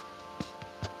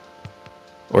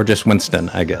 Or just Winston,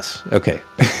 I guess. Okay.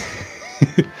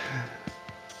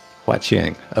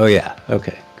 Watching. Oh yeah.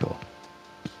 Okay, cool.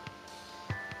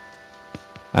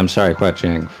 I'm sorry,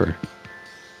 Huacheng, for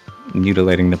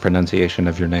mutilating the pronunciation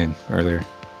of your name earlier.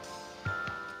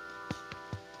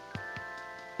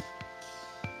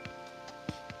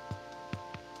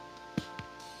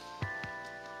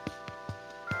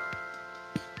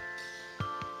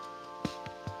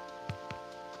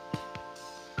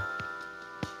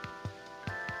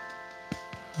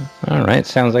 All right,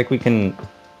 sounds like we can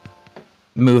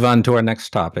move on to our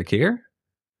next topic here.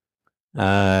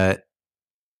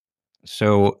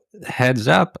 So heads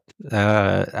up,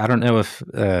 I don't know if,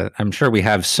 I'm sure we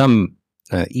have some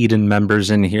Eden members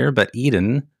in here, but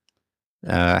Eden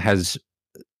has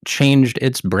changed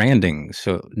its branding.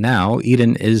 So now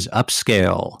Eden is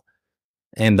upscale,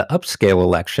 and the upscale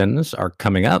elections are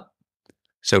coming up.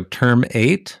 So term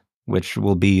 8, which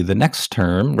will be the next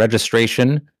term,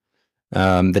 registration.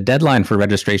 The deadline for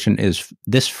registration is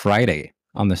this Friday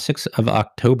on the 6th of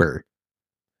October.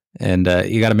 And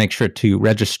you got to make sure to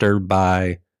register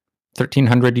by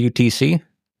 1300 UTC,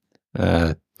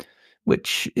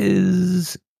 which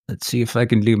is, let's see if I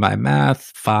can do my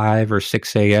math, 5 or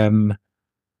 6 a.m.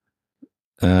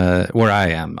 Where I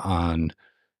am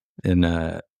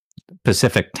in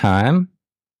Pacific time.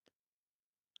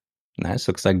 Nice.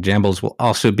 Looks like Jambles will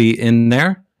also be in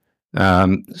there.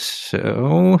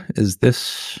 So is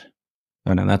this?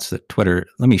 Oh no, that's the Twitter.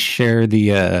 Let me share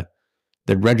the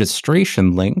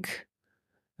registration link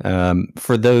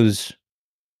for those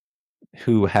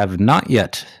who have not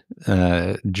yet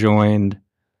joined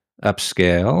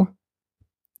Upscale.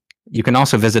 You can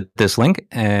also visit this link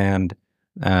and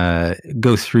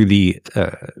go through the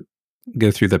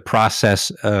process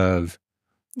of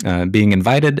being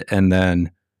invited and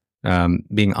then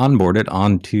being onboarded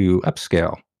onto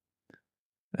Upscale.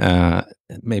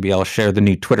 Maybe I'll share the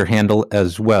new Twitter handle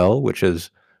as well, which is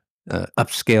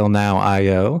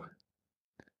UpscaleNow.io.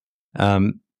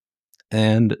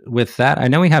 And with that, I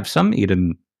know we have some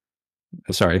Eden.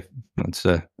 Sorry, let's.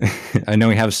 I know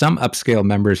we have some Upscale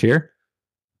members here.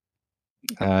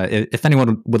 If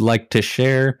anyone would like to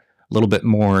share a little bit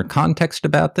more context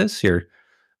about this, you're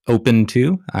open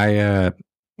to. I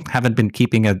haven't been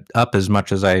keeping it up as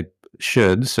much as I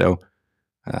should, so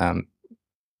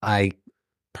I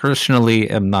personally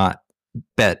am not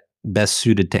best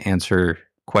suited to answer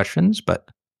questions, but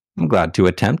I'm glad to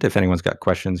attempt if anyone's got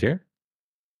questions here.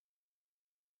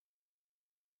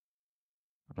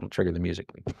 I'll trigger the music.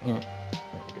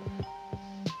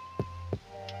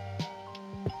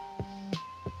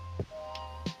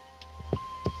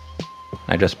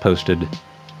 I just posted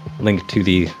link to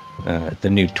the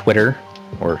new Twitter,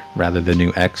 or rather the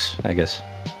new X, I guess.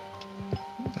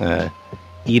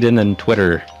 Eden and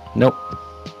Twitter. Nope.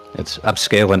 It's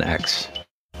Upscale and X.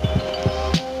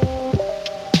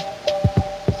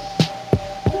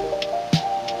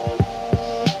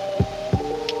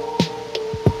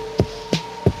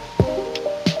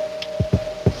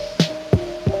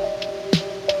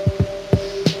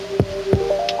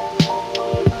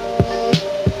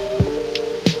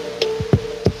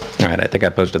 think I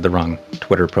posted the wrong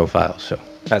Twitter profile. So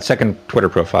that second Twitter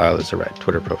profile is the right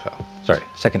Twitter profile. Sorry,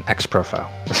 second X profile.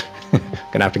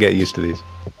 Gonna have to get used to these.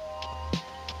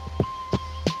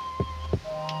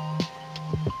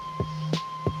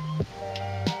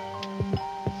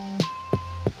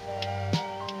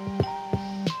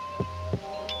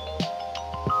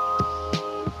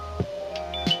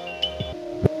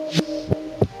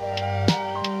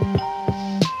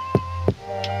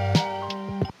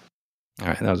 All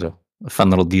right, that was a fun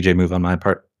little DJ move on my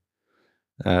part.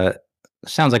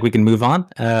 Sounds like we can move on.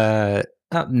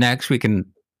 Up next, we can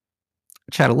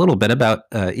chat a little bit about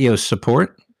EOS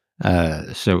support.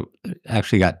 So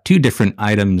actually got two different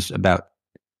items about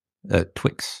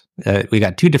Twix. We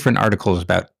got two different articles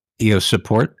about EOS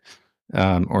support,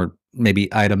 or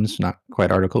maybe items, not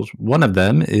quite articles. One of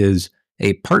them is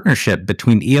a partnership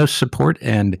between EOS support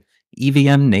and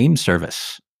EVM name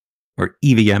service, or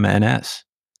EVMNS,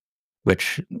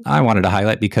 which I wanted to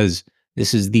highlight because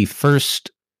this is the first,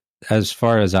 as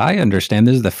far as I understand,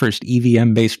 this is the first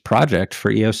EVM-based project for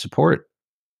EOS support.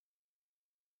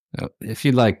 So if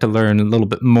you'd like to learn a little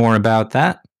bit more about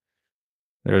that,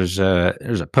 there's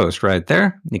a post right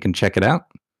there. You can check it out.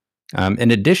 In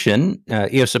addition,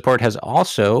 EOS support has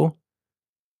also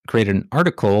created an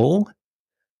article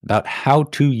about how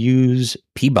to use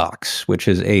Pbox, which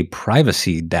is a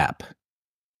privacy dApp.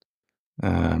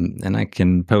 And I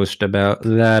can post about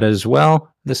that as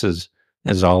well. This is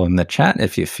all in the chat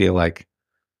if you feel like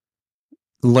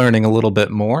learning a little bit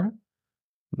more.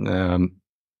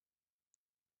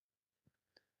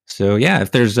 So yeah,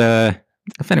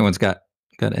 if anyone's got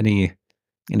any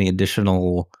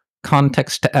additional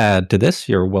context to add to this,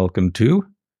 you're welcome to.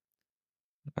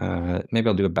 Maybe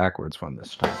I'll do a backwards one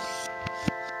this time.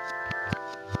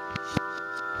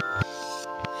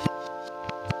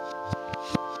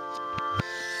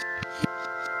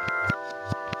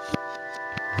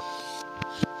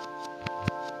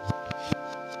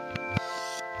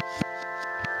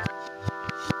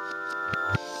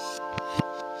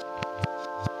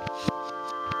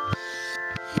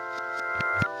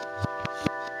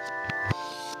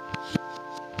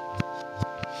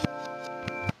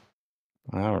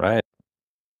 All right.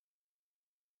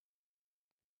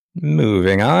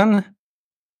 Moving on.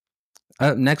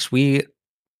 Next, we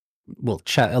will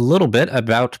chat a little bit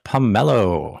about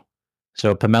Pomelo.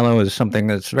 So Pomelo is something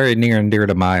that's very near and dear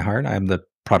to my heart. I'm the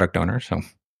product owner, so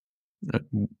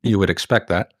you would expect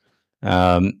that.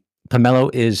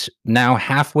 Pomelo is now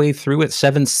halfway through its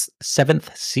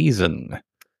seventh season,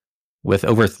 with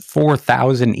over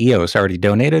 4,000 EOS already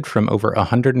donated from over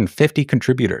 150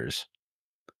 contributors.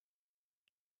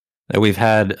 We've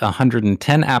had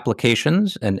 110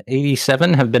 applications and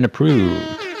 87 have been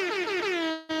approved.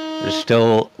 There's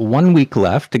still 1 week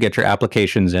left to get your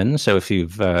applications in. So if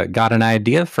you've got an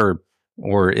idea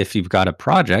or if you've got a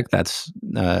project that's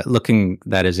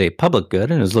that is a public good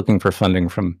and is looking for funding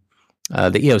from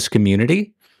the EOS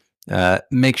community,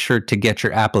 make sure to get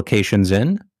your applications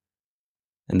in.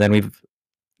 And then we've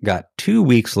got 2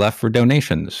 weeks left for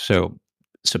donations. So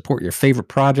support your favorite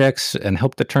projects and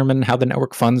help determine how the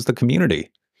network funds the community.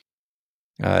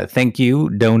 Thank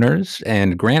you, donors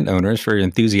and grant owners, for your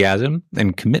enthusiasm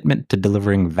and commitment to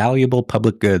delivering valuable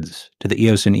public goods to the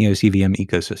EOS and EOS EVM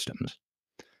ecosystems.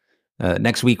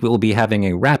 Next week, we'll be having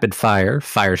a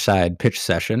fireside pitch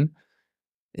session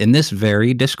in this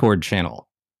very Discord channel.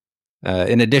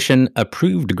 In addition,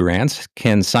 approved grants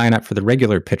can sign up for the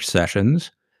regular pitch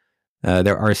sessions.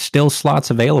 There are still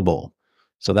slots available.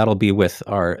 So that'll be with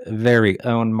our very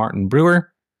own Martin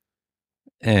Brewer.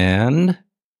 And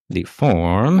the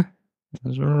form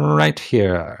is right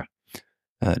here.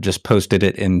 Just posted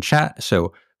it in chat,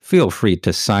 so feel free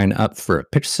to sign up for a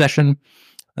pitch session.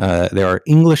 There are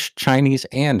English, Chinese,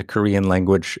 and Korean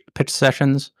language pitch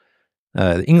sessions.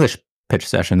 The English pitch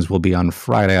sessions will be on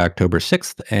Friday, October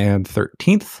 6th and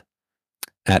 13th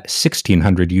at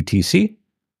 1600 UTC.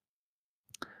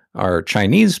 Our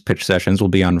Chinese pitch sessions will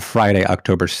be on Friday,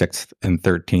 October 6th and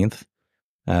 13th,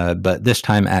 but this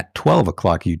time at 12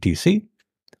 o'clock UTC.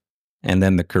 And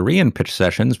then the Korean pitch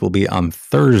sessions will be on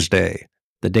Thursday,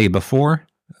 the day before,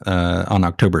 on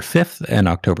October 5th and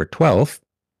October 12th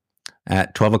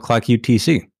at 12 o'clock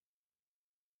UTC.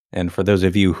 And for those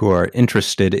of you who are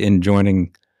interested in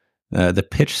joining the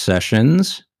pitch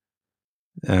sessions,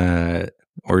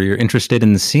 or you're interested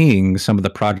in seeing some of the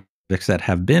projects that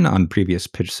have been on previous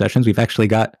pitch sessions, we've actually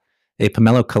got a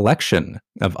Pomelo collection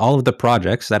of all of the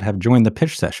projects that have joined the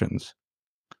pitch sessions.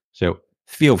 So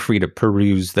feel free to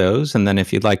peruse those. And then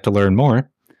if you'd like to learn more,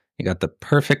 you got the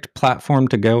perfect platform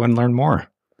to go and learn more,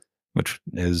 which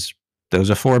is those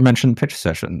aforementioned pitch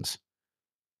sessions.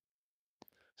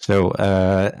 So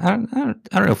I don't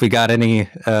know if we got any.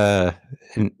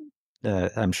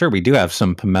 I'm sure we do have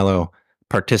some Pomelo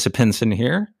participants in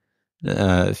here.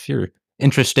 If you're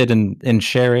interested in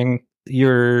sharing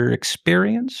your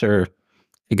experience, or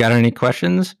you got any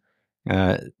questions,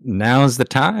 now's the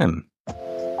time.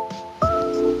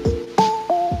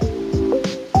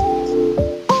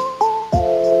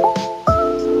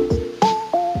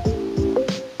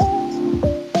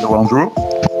 Hello, Andrew.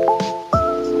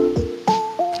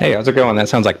 Hey, how's it going? That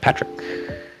sounds like Patrick.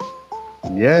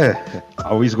 Yeah,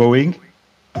 how is going?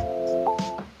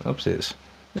 Oopsies.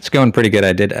 It's going pretty good.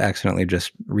 I did accidentally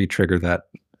just re-trigger that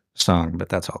song, but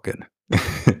that's all good.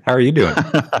 How are you doing?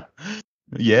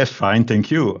 Yeah, fine,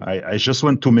 thank you. I just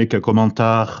want to make a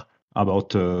commentar about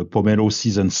Pomelo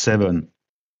Season 7.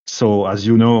 So, as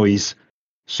you know, it's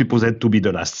supposed to be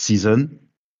the last season,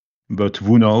 but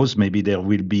who knows, maybe there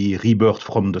will be rebirth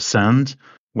from the sand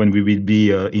when we will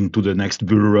be into the next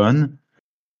bull run.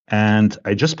 And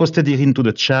I just posted here into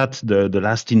the chat the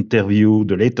latest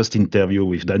interview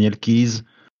with Daniel Keys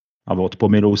about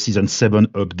Pomelo Season 7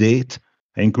 update.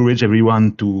 I encourage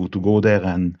everyone to go there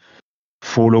and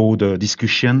follow the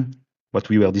discussion, what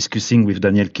we were discussing with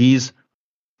Daniel Keys.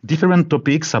 Different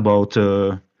topics about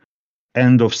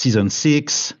end of Season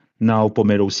 6, now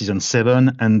Pomelo Season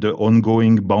 7, and the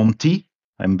ongoing bounty.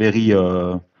 I'm very,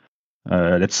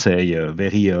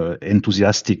 very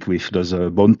enthusiastic with those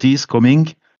bounties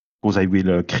coming, because I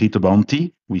will create a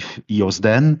bounty with EOS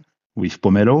Den, with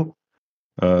Pomelo,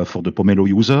 for the Pomelo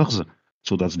users.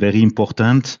 So that's very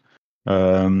important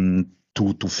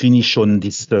to finish on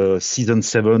this Season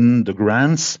 7, the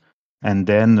grants, and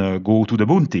then go to the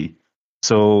bounty.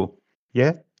 So,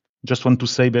 yeah, just want to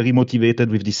say very motivated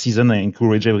with this season. I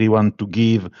encourage everyone to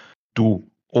give to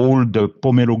all the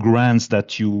Pomelo grants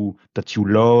that you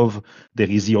love. There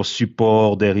is EOS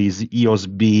support, there is EOS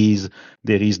Bees,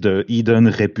 there is the Eden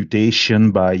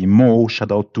Reputation by Mo.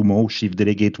 Shout out to Mo, chief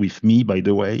delegate with me, by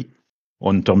the way,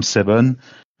 on Tom 7.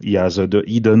 He has the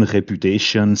Eden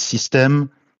Reputation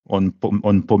system on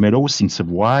Pomelo since a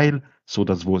while, so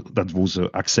that was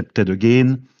accepted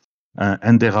again.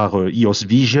 And there are EOS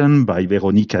Vision by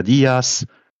Veronica Diaz,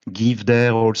 give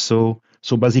there also.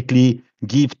 So basically,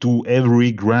 give to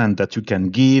every grant that you can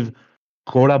give,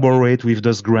 collaborate with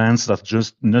those grants. That's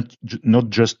just not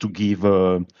just to give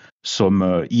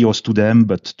some EOS to them,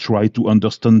 but try to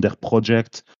understand their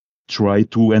project, try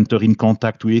to enter in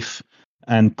contact with,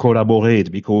 and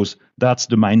collaborate, because that's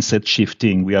the mindset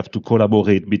shifting. We have to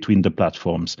collaborate between the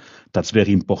platforms. That's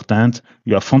very important.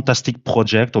 You have fantastic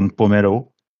project on Pomelo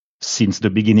since the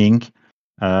beginning.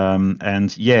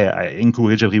 And yeah, I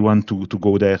encourage everyone to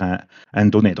go there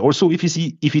and donate. Also, if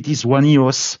it is one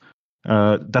EOS,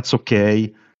 that's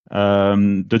okay.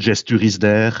 The gesture is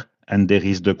there, and there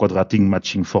is the quadratic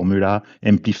matching formula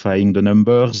amplifying the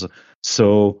numbers.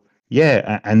 So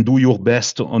yeah, and do your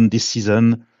best on this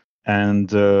season, and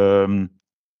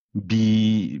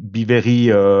be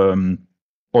very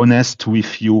honest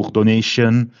with your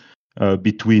donation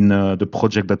between the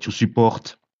project that you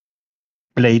support.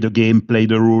 Play the game, play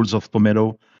the rules of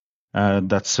Pomelo.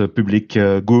 That's public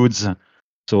goods.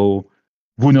 So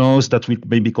who knows, that will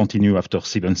maybe continue after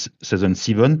season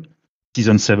 7.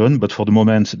 But for the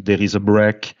moment, there is a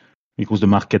break because the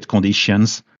market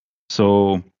conditions.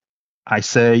 So I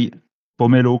say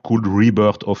Pomelo could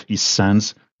rebirth of his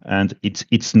sands, and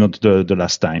it's not the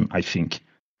last time, I think.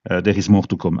 There is more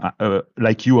to come.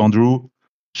 Like you, Andrew,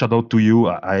 shout out to you.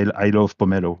 I love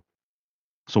Pomelo.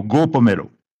 So go Pomelo.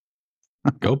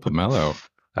 Go Pomelo.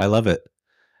 I love it.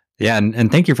 Yeah,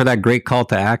 and thank you for that great call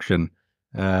to action.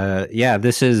 Yeah,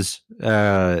 this is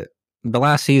the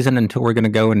last season until we're going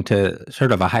to go into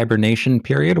sort of a hibernation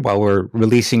period while we're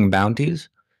releasing bounties.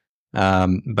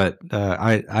 But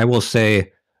I will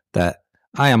say that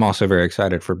I am also very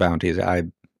excited for bounties. I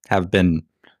have been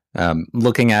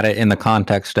looking at it in the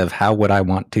context of how would I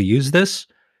want to use this,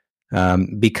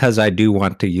 because I do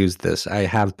want to use this. I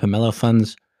have Pomelo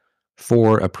funds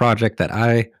for a project that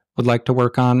I would like to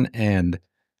work on, and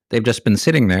they've just been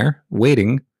sitting there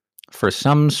waiting for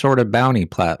some sort of bounty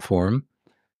platform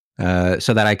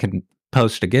so that I can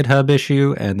post a GitHub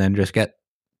issue and then just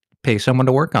pay someone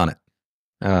to work on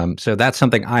it. So that's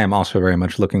something I am also very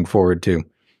much looking forward to.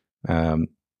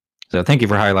 So thank you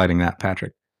for highlighting that,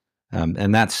 Patrick.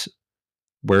 And that's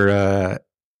we're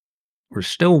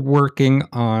still working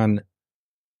on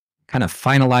kind of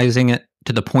finalizing it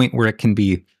to the point where it can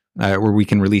be where we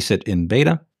can release it in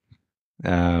beta.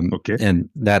 Okay, and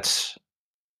that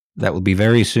will be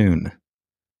very soon.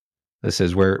 This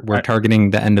is where we're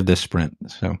targeting the end of this sprint.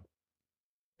 So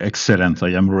excellent. I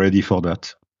am ready for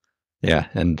that. Yeah,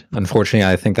 and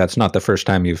unfortunately, I think that's not the first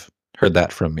time you've heard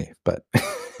that from me. But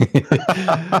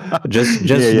just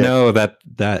know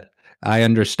that I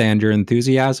understand your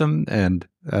enthusiasm, and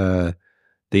the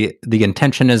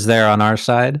intention is there on our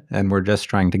side, and we're just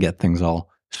trying to get things all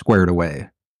squared away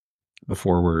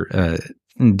before we're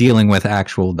dealing with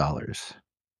actual dollars.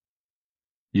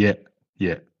 Yeah,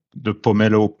 the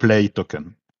Pomelo Play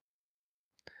token.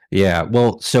 Yeah,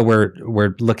 well, so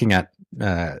we're looking at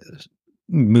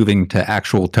moving to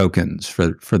actual tokens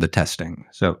for the testing,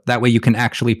 so that way you can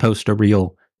actually post a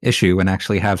real issue and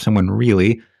actually have someone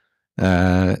really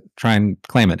try and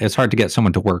claim it. It's hard to get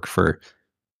someone to work for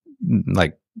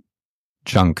like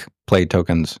junk play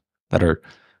tokens that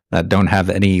don't have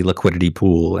any liquidity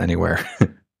pool anywhere.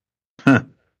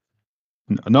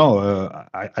 No,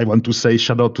 I want to say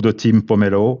shout out to the team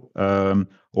Pomelo.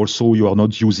 Also, you are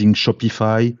not using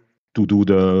Shopify to do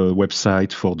the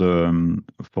website for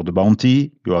the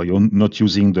bounty. You are not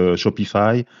using the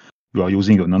Shopify. You are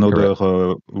using another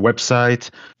website.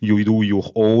 You do your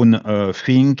own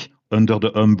thing under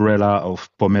the umbrella of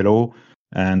Pomelo.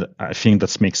 And I think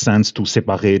that makes sense to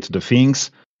separate the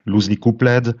things loosely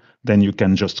coupled. Then you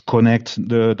can just connect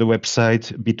the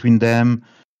website between them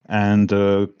and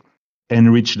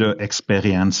enrich the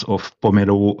experience of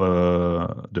Pomelo,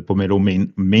 the Pomelo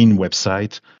main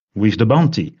website with the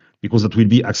bounty, because that will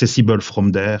be accessible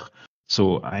from there.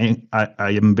 So I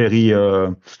am very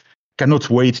cannot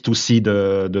wait to see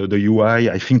the UI.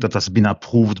 I think that has been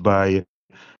approved by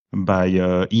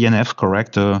ENF,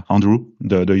 correct, Andrew?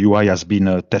 The UI has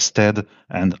been tested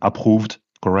and approved,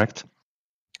 correct?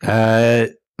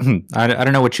 I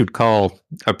don't know what you'd call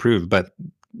approved, but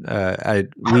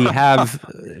we have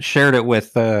shared it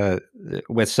with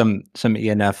some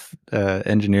ENF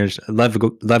engineers.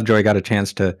 Lovejoy got a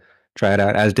chance to try it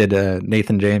out, as did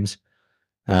Nathan James.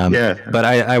 But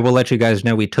I will let you guys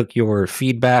know we took your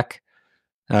feedback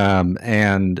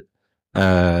and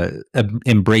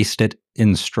embraced it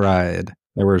in stride.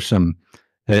 There were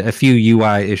a few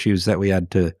UI issues that we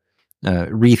had to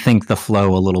rethink the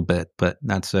flow a little bit, but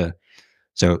that's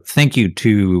so thank you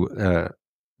to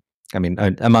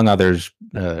among others,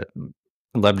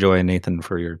 Lovejoy and Nathan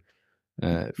for your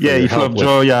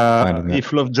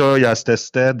if Lovejoy has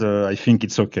tested, I think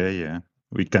it's okay. Yeah,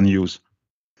 we can use.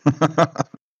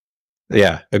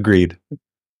 Yeah, agreed.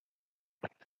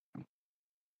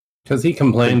 Because he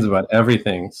complains about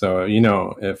everything, so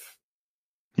if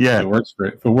it works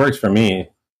for me,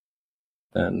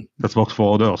 then that works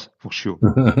for others for sure.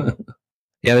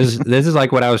 Yeah, this is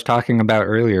like what I was talking about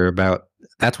earlier. About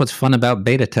that's what's fun about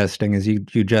beta testing is you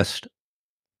just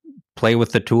play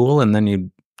with the tool and then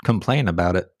you complain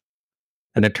about it,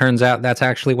 and it turns out that's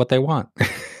actually what they want.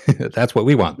 That's what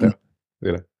we want, though.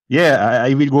 Yeah,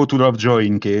 I will go to Lovejoy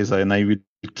in case, and I will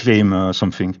claim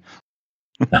something.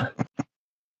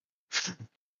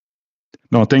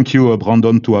 No, thank you,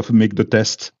 Brandon, to have make the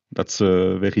test. That's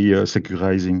very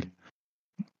securizing.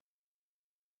 It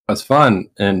was fun,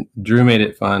 and Drew made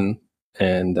it fun,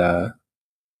 and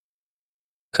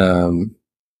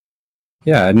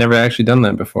yeah, I'd never actually done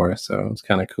that before, so it's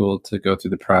kind of cool to go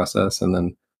through the process, and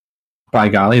then by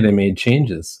golly, they made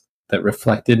changes that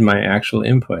reflected my actual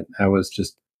input. I was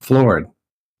just floored,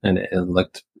 and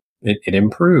it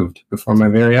improved before my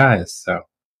very eyes. So,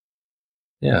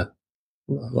 yeah,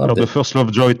 You're the first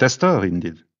Lovejoy tester,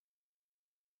 indeed.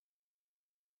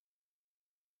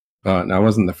 Oh, and I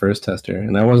wasn't the first tester,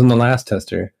 and I wasn't the last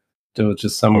tester. It was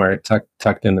just somewhere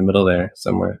tucked in the middle there,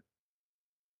 somewhere.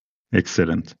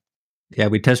 Excellent. Yeah,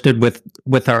 we tested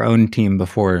with our own team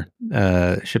before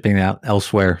shipping it out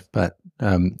elsewhere, but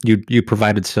you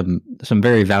provided some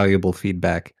very valuable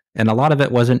feedback, and a lot of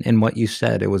it wasn't in what you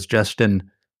said. It was just in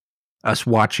us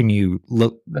watching you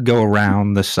go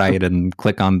around the site and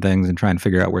click on things and try and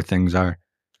figure out where things are.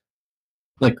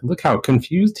 Like, look how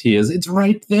confused he is. It's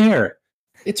right there.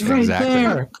 It's right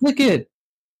there. Click it.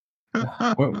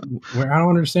 Where I don't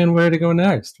understand where to go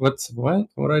next. What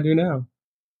do I do now?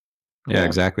 Yeah,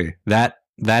 exactly. That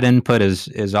input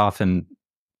is often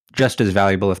just as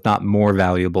valuable, if not more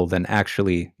valuable, than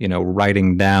actually,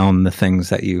 writing down the things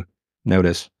that you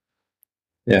notice.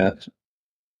 Yeah.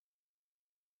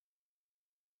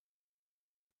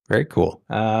 Very cool.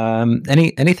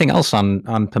 Anything else on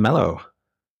Pomelo?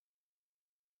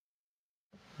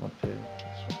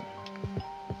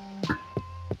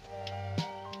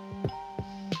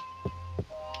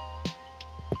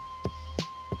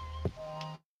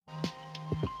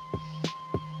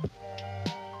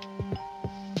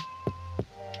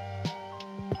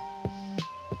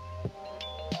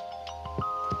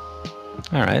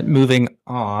 All right, moving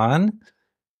on.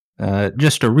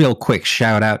 Just a real quick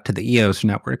shout out to the EOS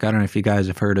network. I don't know if you guys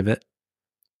have heard of it,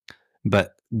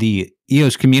 but the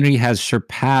EOS community has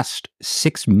surpassed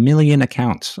 6 million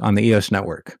accounts on the EOS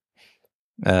network.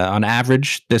 On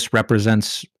average, this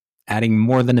represents adding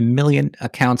more than 1 million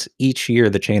accounts each year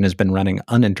the chain has been running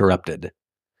uninterrupted.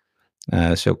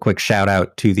 So quick shout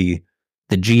out to the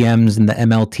GMs and the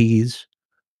MLTs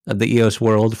of the EOS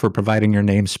world for providing your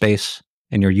namespace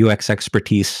and your UX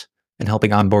expertise and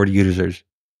helping onboard users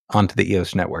onto the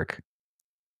EOS network.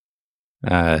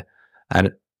 I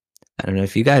don't know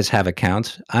if you guys have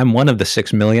accounts. I'm one of the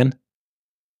 6 million.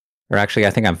 Or actually,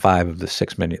 I think I'm 5 of the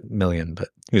 6 million, but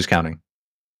who's counting?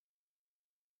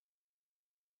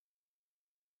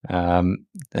 And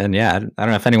yeah, I don't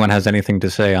know if anyone has anything to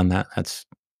say on that. That's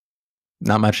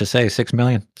not much to say. 6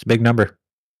 million. It's a big number.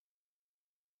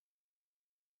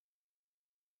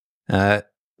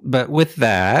 But with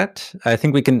that, I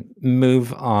think we can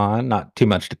move on. Not too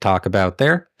much to talk about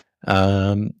there.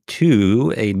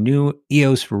 To a new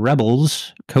EOS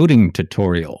Rebels coding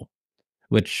tutorial,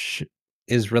 which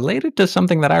is related to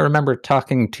something that I remember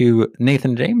talking to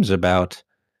Nathan James about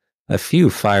a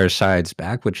few firesides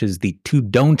back, which is the To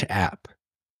Don't app.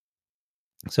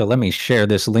 So let me share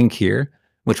this link here,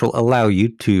 which will allow you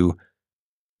to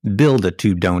build a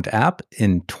To Don't app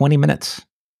in 20 minutes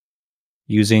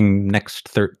using Next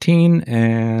 13,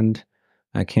 and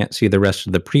I can't see the rest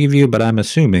of the preview, but I'm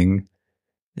assuming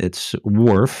it's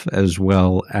Wharf as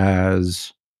well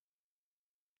as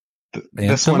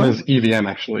this one is EVM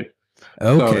actually.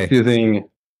 Okay. So it's using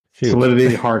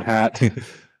Solidity, Hard Hat.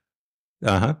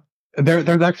 Uh-huh.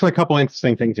 There's actually a couple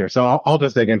interesting things here, so I'll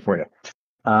just dig in for you.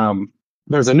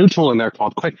 There's a new tool in there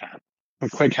called Quick Hat.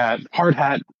 Quick Hat, Hard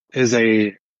Hat is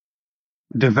a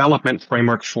development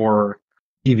framework for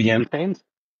EVM chains,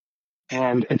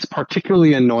 and it's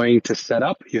particularly annoying to set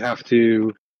up. You have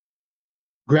to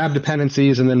grab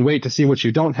dependencies and then wait to see what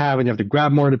you don't have, and you have to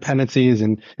grab more dependencies,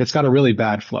 and it's got a really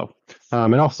bad flow.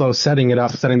 And also setting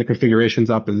the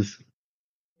configurations up is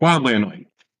wildly annoying.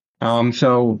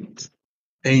 So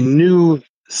a new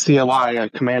CLI, a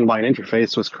command line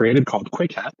interface, was created called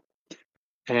Quick Hat,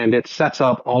 and it sets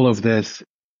up all of this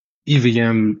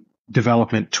EVM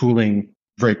development tooling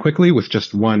very quickly with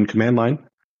just one command line.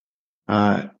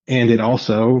 And it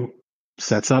also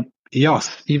sets up EOS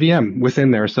EVM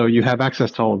within there. So you have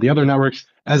access to all of the other networks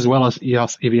as well as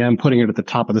EOS EVM, putting it at the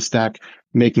top of the stack,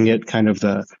 making it kind of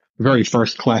the very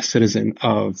first class citizen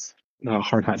of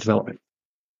hard hat development.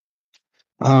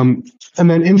 And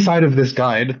then inside of this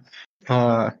guide,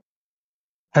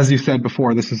 as you said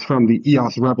before, this is from the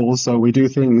EOS Rebels. So we do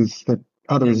things that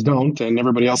others don't, and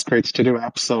everybody else creates to-do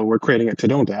apps. So we're creating a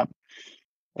to-don't app.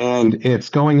 And it's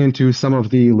going into some of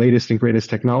the latest and greatest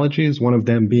technologies, one of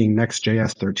them being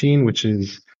Next.js 13, which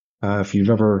is, if you've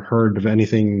ever heard of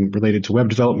anything related to web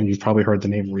development, you've probably heard the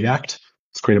name React.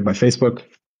 It's created by Facebook.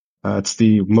 It's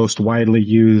the most widely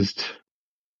used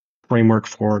framework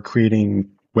for creating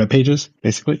web pages,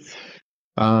 basically.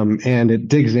 And it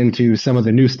digs into some of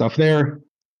the new stuff there,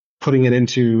 putting it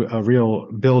into a real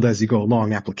build as you go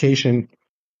along application,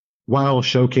 while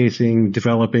showcasing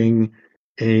developing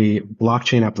a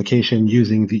blockchain application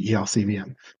using the EOS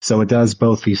EVM. So it does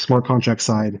both the smart contract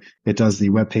side, it does the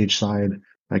web page side,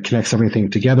 it connects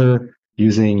everything together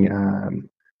using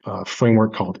a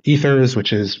framework called Ethers,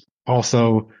 which is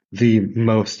also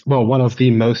one of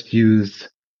the most used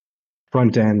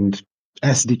front-end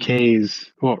SDKs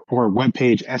or web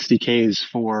page SDKs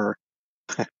for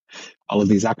all of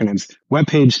these acronyms, web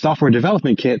page software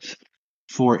development kits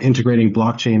for integrating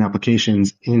blockchain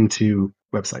applications into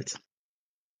websites.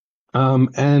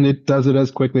 And it does it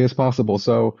as quickly as possible.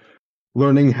 So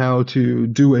learning how to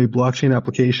do a blockchain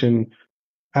application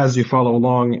as you follow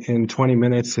along in 20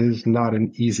 minutes is not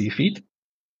an easy feat.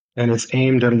 And it's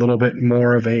aimed at a little bit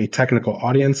more of a technical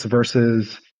audience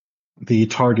versus the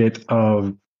target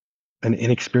of an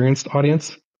inexperienced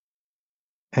audience.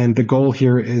 And the goal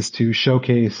here is to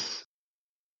showcase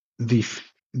the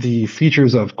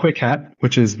features of Quick Hat,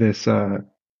 which is this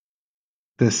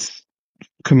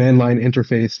command line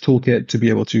interface toolkit to be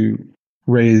able to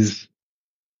raise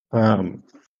the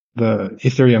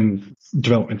Ethereum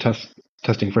development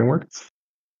testing framework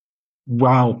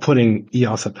while putting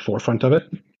EOS at the forefront of it,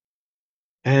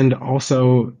 and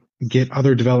also get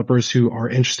other developers who are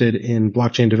interested in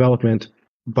blockchain development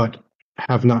but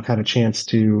have not had a chance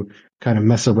to kind of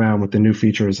mess around with the new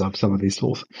features of some of these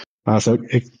tools. So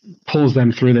it pulls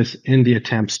them through this in the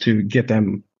attempts to get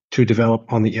them to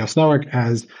develop on the EOS network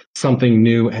as something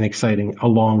new and exciting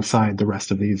alongside the rest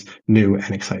of these new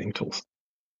and exciting tools.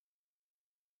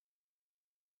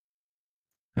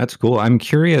 That's cool. I'm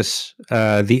curious,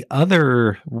 the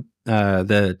other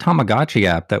the Tamagotchi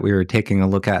app that we were taking a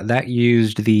look at, that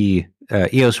used the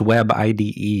EOS Web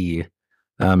IDE.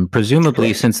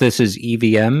 Presumably, since this is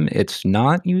EVM, it's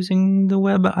not using the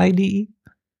Web IDE?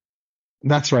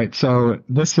 That's right. So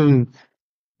this is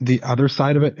the other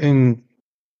side of it. In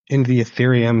the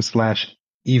Ethereum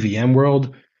 / EVM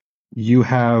world, you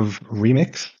have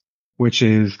Remix, which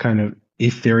is kind of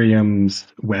Ethereum's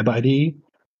Web IDE.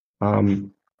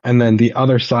 And then the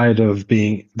other side of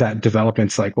being that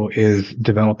development cycle is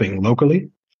developing locally.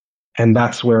 And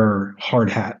that's where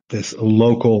Hard Hat, this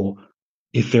local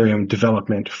Ethereum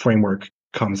development framework,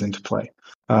 comes into play.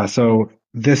 So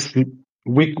this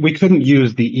we couldn't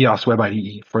use the EOS Web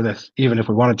IDE for this, even if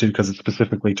we wanted to, because it's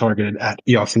specifically targeted at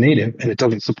EOS native and it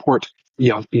doesn't support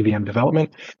EOS EVM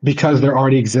development, because there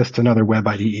already exists another Web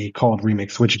IDE called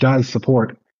Remix, which does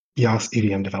support EOS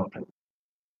EVM development.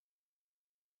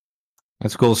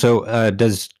 That's cool. So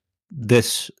does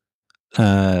this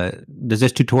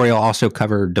tutorial also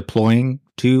cover deploying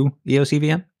to EOS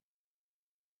EVM?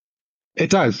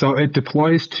 It does. So it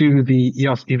deploys to the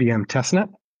EOS EVM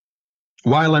testnet.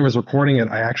 While I was recording it,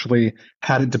 I actually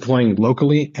had it deploying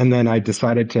locally, and then I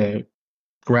decided to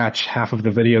scratch half of the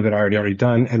video that I already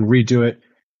done and redo it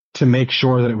to make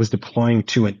sure that it was deploying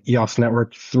to an EOS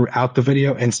network throughout the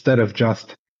video instead of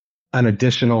just an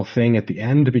additional thing at the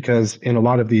end, because in a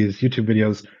lot of these YouTube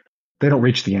videos, they don't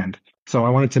reach the end. So I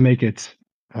wanted to make it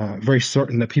very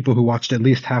certain that people who watched at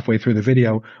least halfway through the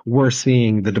video were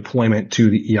seeing the deployment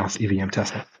to the EOS EVM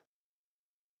testnet.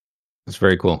 That's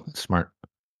very cool. That's smart.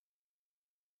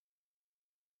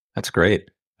 That's great.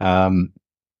 One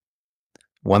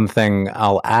thing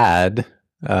I'll add,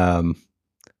 I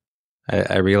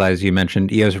realize you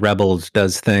mentioned EOS Rebels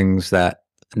does things that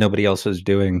nobody else is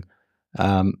doing.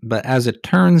 But as it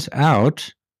turns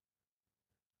out,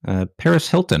 Paris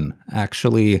Hilton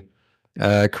actually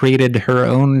created her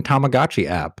own Tamagotchi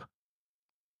app.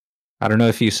 I don't know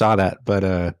if you saw that,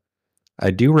 but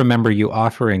I do remember you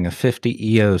offering a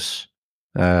 50 EOS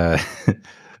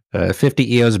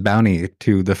 50 EOS bounty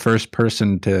to the first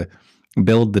person to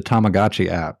build the Tamagotchi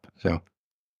app. So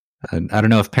I don't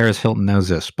know if Paris Hilton knows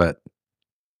this, but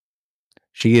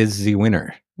she is the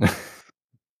winner.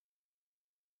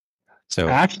 So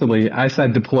actually, I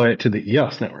said deploy it to the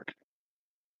EOS network,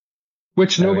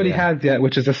 which nobody has yet,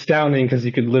 which is astounding because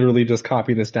you could literally just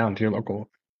copy this down to your local.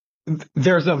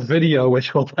 There's a video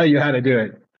which will tell you how to do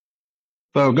it.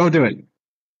 So go do it.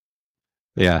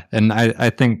 Yeah, and I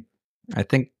think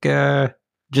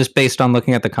just based on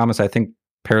looking at the comments, I think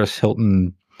Paris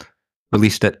Hilton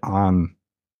released it on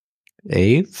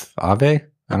Aave.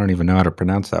 I don't even know how to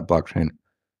pronounce that blockchain.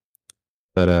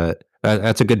 But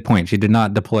that's a good point. She did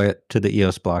not deploy it to the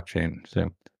EOS blockchain.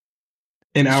 So,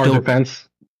 in our defense,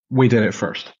 we did it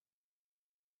first.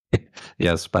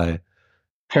 Yes, by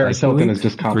Paris Hilton is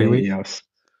just copying EOS.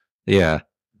 Yeah,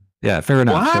 fair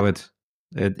enough. What? So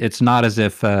it's not as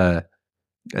if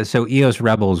so EOS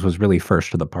Rebels was really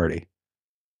first to the party.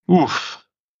 Oof.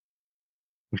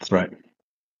 That's right.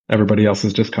 Everybody else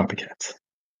is just copycats.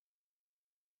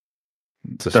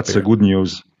 That's a good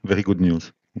news. Very good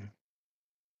news.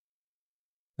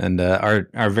 And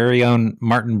our very own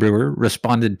Martin Brewer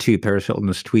responded to Paris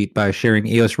Hilton's tweet by sharing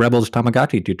EOS Rebels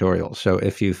Tamagotchi tutorial. So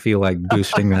if you feel like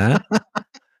boosting that,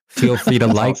 feel free to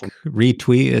like, awesome,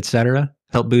 retweet, etc.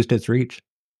 Help boost its reach.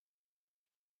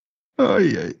 Oh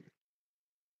yeah.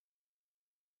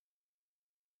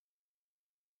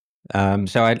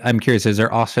 So I'm curious, is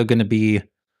there also going to be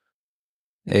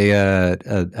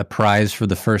a prize for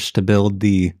the first to build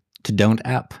the To Don't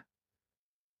app?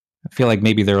 I feel like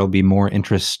maybe there will be more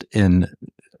interest in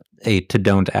a To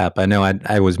Don't app. I know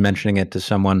I was mentioning it to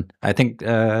someone. I think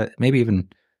maybe even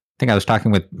I think I was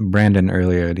talking with Brandon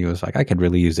earlier, and he was like, "I could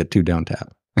really use a To Don't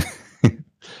app."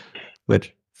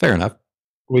 Which, fair enough.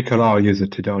 We could all use a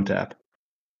To Don't app.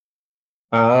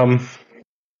 I'll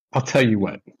tell you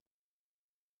what.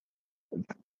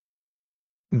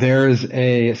 There's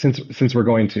since we're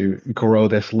going to grow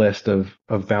this list of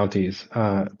bounties,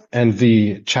 and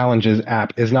the challenges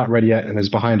app is not ready yet and is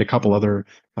behind a couple other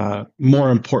more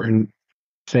important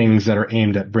things that are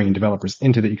aimed at bringing developers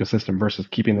into the ecosystem versus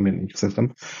keeping them in the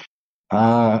ecosystem.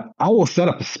 I will set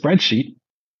up a spreadsheet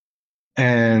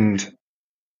and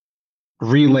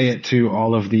relay it to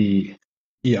all of the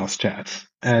EOS chats,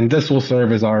 and this will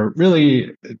serve as our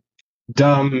really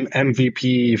dumb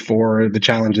MVP for the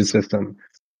challenges system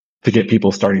to get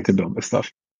people starting to build this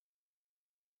stuff.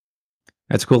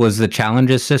 That's cool. Is the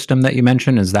challenges system that you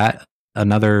mentioned, is that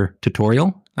another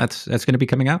tutorial that's going to be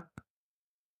coming out?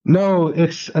 No,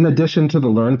 it's an addition to the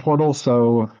Learn portal.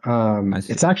 So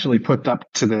it's actually put up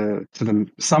to the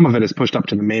some of it is pushed up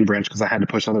to the main branch because I had to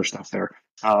push other stuff there.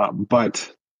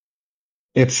 But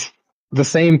it's the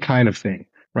same kind of thing,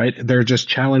 right? They're just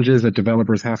challenges that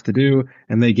developers have to do,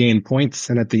 and they gain points.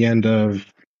 And at the end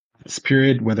of this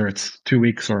period, whether it's 2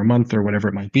 weeks or a month or whatever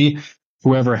it might be,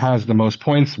 whoever has the most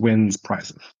points wins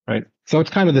prizes, right? So it's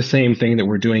kind of the same thing that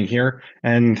we're doing here.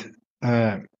 And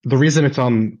the reason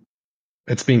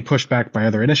it's being pushed back by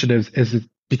other initiatives is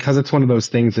because it's one of those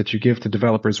things that you give to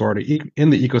developers who are already in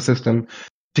the ecosystem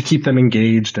to keep them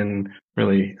engaged and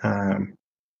really,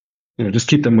 just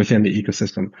keep them within the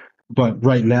ecosystem. But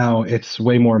right now, it's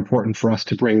way more important for us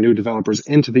to bring new developers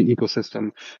into the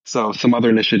ecosystem. So some other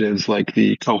initiatives like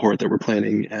the cohort that we're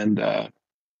planning and a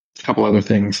couple other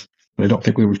things that I don't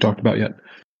think we've talked about yet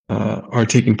are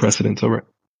taking precedence over it.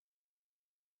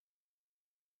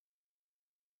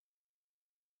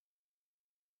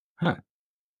 Huh.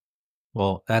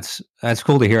 Well, that's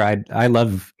cool to hear. I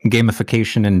love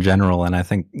gamification in general, and I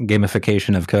think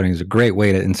gamification of coding is a great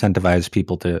way to incentivize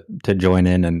people to join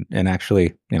in and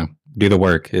actually, do the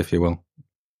work, if you will.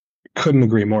 Couldn't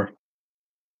agree more.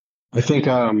 I think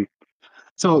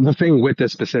so. The thing with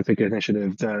this specific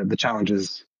initiative, the challenge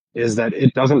is that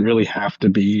it doesn't really have to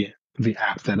be the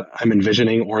app that I'm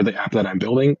envisioning or the app that I'm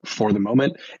building for the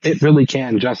moment. It really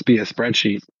can just be a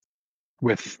spreadsheet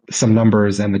with some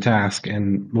numbers and the task,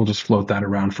 and we'll just float that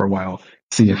around for a while,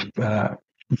 see if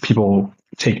people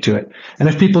take to it. And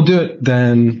if people do it,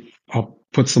 then I'll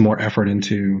put some more effort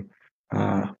into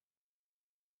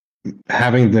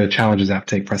having the challenges app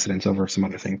take precedence over some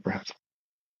other things, perhaps.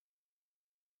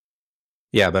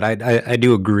 Yeah, but I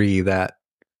do agree that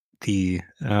the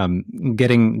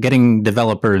getting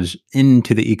developers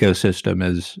into the ecosystem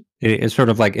is sort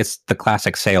of like it's the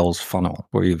classic sales funnel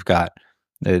where you've got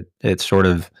it's sort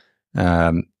of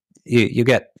you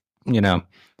get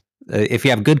if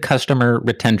you have good customer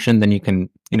retention, then you can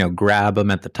grab them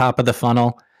at the top of the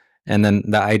funnel, and then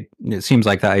it seems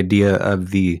like the idea of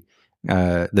the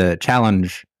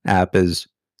challenge app is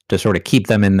to sort of keep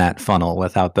them in that funnel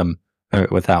without the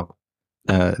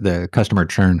customer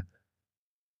churn.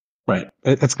 Right.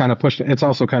 It's kind of pushing. It's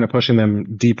also kind of pushing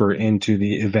them deeper into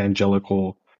the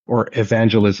evangelical or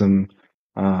evangelism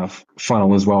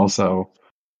funnel as well. So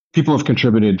people have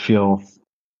contributed feel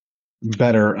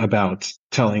better about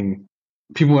telling.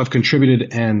 People have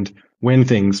contributed and win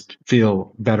things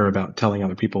feel better about telling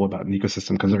other people about an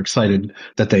ecosystem because they're excited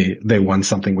that they won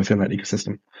something within that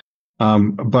ecosystem.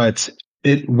 But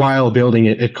while building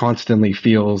it, it constantly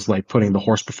feels like putting the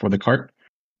horse before the cart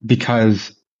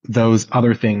because those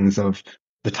other things of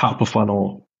the top of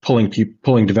funnel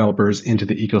pulling developers into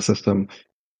the ecosystem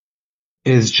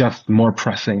is just more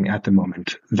pressing at the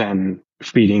moment than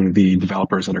feeding the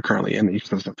developers that are currently in the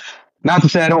ecosystem. Not to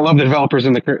say I don't love the developers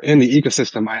in the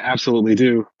ecosystem. I absolutely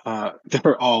do.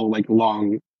 They're all like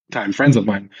long time friends of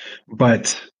mine,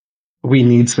 but we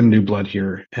need some new blood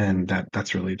here, and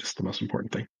that's really just the most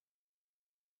important thing.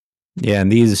 Yeah,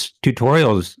 and these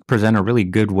tutorials present a really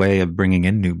good way of bringing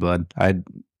in new blood.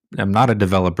 I'm not a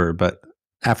developer, but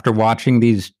after watching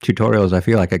these tutorials, I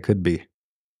feel like I could be.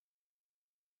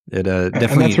 It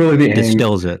definitely really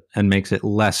distills it and makes it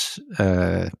less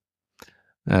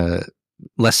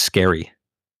scary.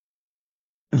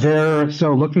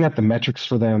 So looking at the metrics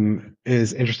for them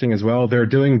is interesting as well. They're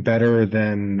doing better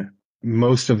than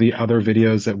most of the other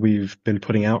videos that we've been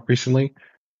putting out recently,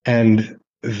 and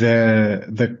they're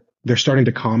starting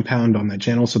to compound on that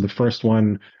channel. So the first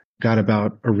one got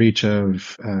about a reach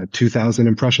of 2,000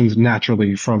 impressions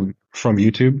naturally from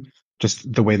YouTube,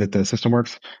 just the way that the system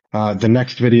works. The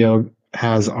next video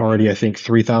has already, I think,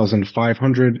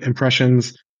 3,500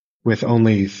 impressions with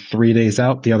only 3 days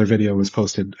out. The other video was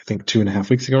posted, I think,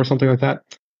 2.5 weeks ago or something like that.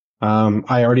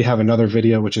 I already have another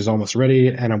video which is almost ready,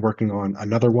 and I'm working on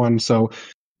another one. So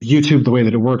YouTube, the way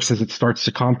that it works is it starts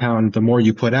to compound. The more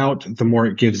you put out, the more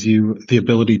it gives you the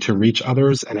ability to reach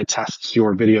others, and it tests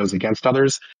your videos against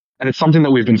others. And it's something that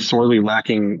we've been sorely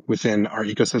lacking within our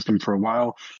ecosystem for a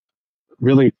while.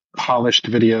 Really polished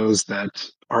videos that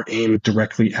are aimed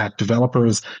directly at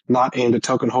developers, not aimed at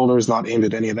token holders, not aimed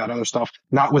at any of that other stuff,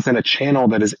 not within a channel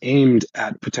that is aimed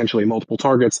at potentially multiple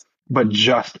targets, but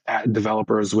just at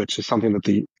developers, which is something that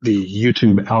the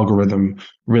YouTube algorithm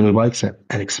really likes and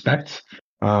expects.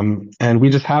 And we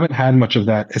just haven't had much of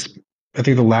that. I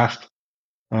think the last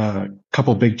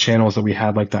couple big channels that we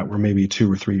had like that were maybe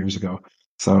 2 or 3 years ago.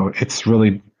 So it's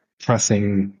really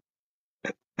pressing,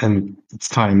 and it's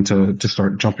time to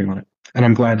start jumping on it. And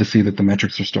I'm glad to see that the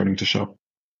metrics are starting to show.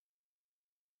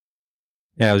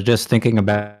 Yeah, I was just thinking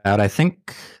about, I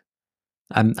think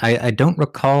I don't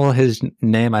recall his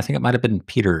name. I think it might have been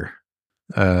Peter.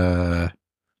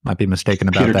 Might be mistaken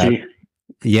about Peter that. Key.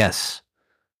 Yes.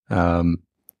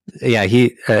 Yeah,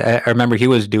 I remember he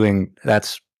was doing,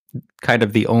 that's kind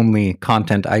of the only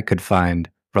content I could find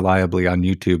reliably on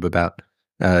YouTube about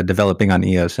developing on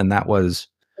EOS, and that was,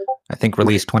 I think,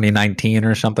 released 2019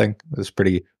 or something. It was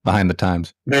pretty behind the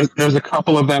times. There's a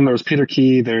couple of them. There's Peter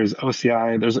Key. There's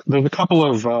OCI. There's a couple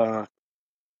of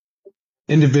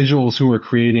individuals who are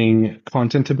creating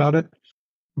content about it.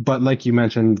 But like you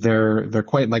mentioned, they're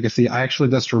quite legacy. I actually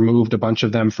just removed a bunch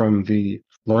of them from the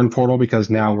Learn portal because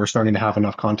now we're starting to have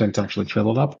enough content to actually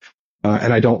fill it up.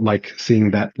 And I don't like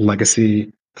seeing that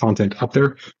legacy content up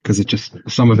there because it just,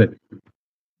 some of it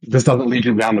just doesn't lead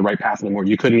you down the right path anymore.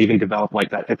 You couldn't even develop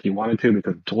like that if you wanted to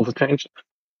because the tools have changed.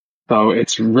 So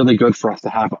it's really good for us to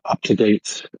have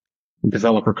up-to-date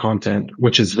developer content,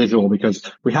 which is visual, because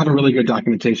we have a really good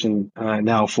documentation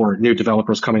now for new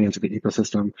developers coming into the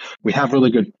ecosystem. We have really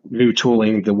good new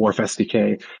tooling, the Wharf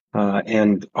SDK,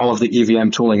 and all of the EVM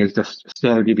tooling is just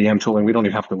standard EVM tooling. We don't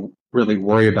even have to really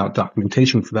worry about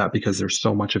documentation for that because there's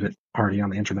so much of it already on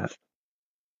the internet.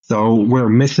 So we're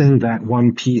missing that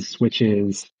one piece, which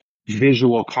is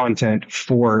visual content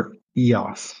for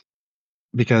EOS.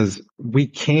 Because we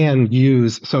can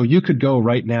use, so you could go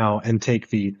right now and take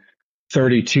the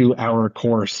 32-hour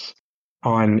course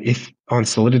on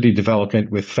Solidity development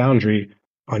with Foundry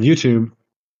on YouTube,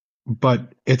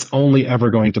 but it's only ever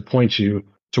going to point you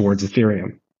towards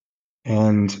Ethereum.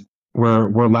 And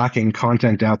we're lacking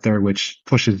content out there which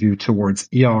pushes you towards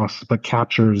EOS, but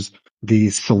captures the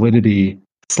Solidity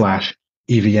 / EVM /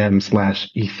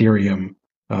 Ethereum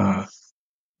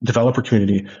developer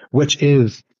community, which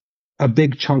is a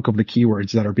big chunk of the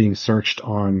keywords that are being searched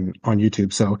on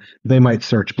YouTube. So they might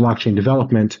search blockchain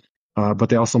development, but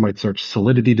they also might search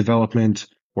Solidity development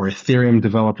or Ethereum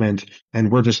development,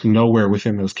 and we're just nowhere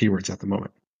within those keywords at the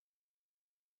moment.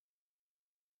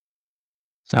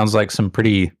 Sounds like some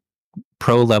pretty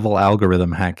pro-level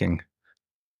algorithm hacking.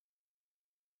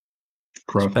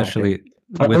 Growth Especially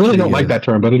hacking. I really don't like that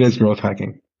term, but it is growth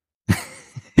hacking.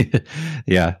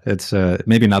 Yeah, it's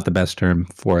maybe not the best term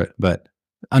for it, but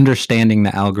understanding the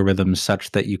algorithms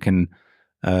such that you can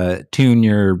tune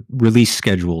your release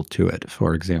schedule to it,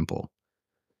 for example.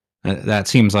 That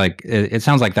seems like, it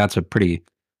sounds like that's a pretty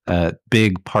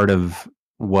big part of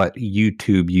what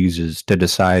YouTube uses to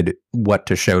decide what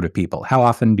to show to people. How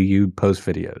often do you post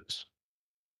videos?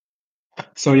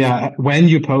 So yeah, when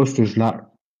you post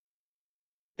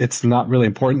it's not really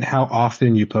important how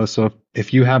often you post. So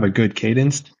if you have a good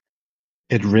cadence,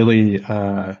 it really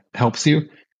helps you.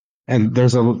 And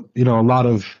there's a lot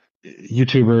of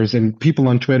YouTubers and people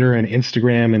on Twitter and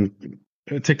Instagram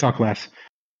and TikTok less,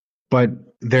 but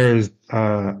there's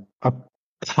a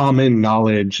common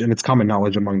knowledge, and it's common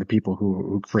knowledge among the people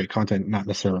who create content, not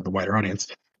necessarily the wider audience,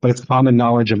 but it's common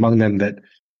knowledge among them that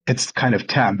it's kind of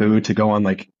taboo to go on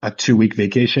like a 2-week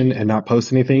vacation and not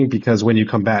post anything, because when you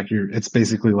come back, it's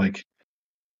basically like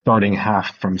starting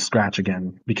half from scratch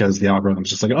again, because the algorithm's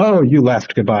just like, oh, you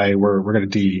left, goodbye, we're going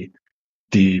to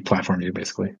de-platform you,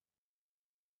 basically.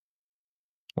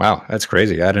 Wow, that's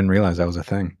crazy. I didn't realize that was a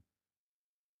thing.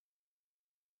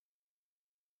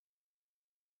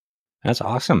 That's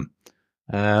awesome.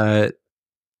 Well,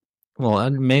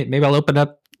 maybe I'll open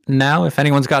up now if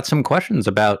anyone's got some questions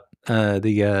about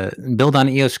the build on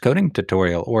EOS coding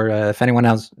tutorial, or if anyone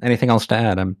has anything else to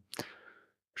add. I'm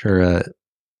sure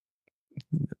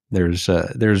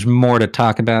there's more to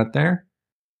talk about there.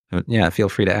 But yeah, feel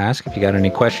free to ask if you got any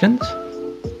questions.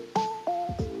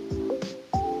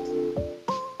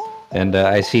 And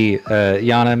I see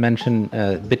Jana mentioned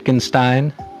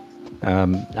Wittgenstein.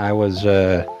 I was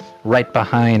right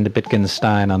behind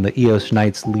Wittgenstein on the EOS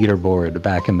Knights leaderboard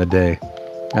back in the day.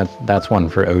 That's one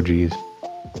for OGs.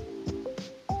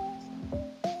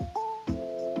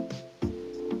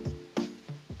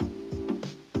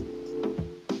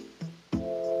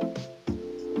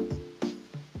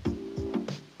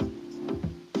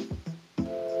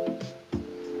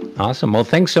 Awesome. Well,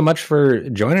 thanks so much for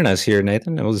joining us here,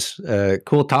 Nathan. It was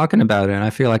cool talking about it, and I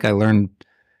feel like I learned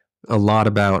a lot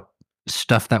about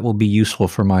stuff that will be useful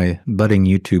for my budding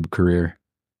YouTube career.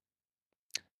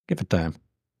 Give it time.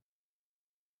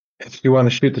 If you want to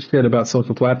shoot the shit about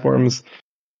social platforms,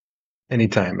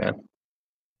 anytime,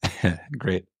 man.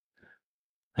 Great.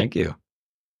 Thank you.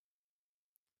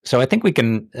 So I think we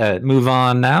can move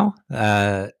on now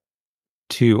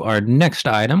to our next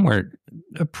item. We're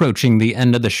approaching the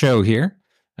end of the show here,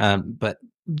 but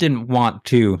didn't want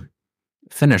to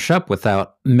finish up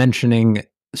without mentioning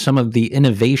some of the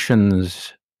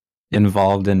innovations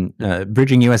involved in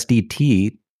bridging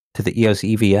USDT to the EOS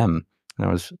EVM. There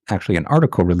was actually an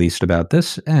article released about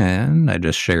this, and I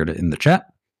just shared it in the chat.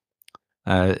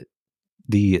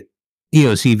 The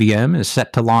EOS EVM is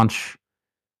set to launch,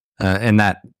 and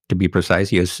that, to be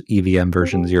precise, EOS EVM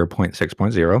version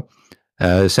 0.6.0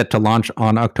 is set to launch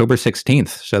on October 16th.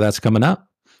 So that's coming up.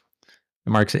 It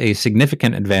marks a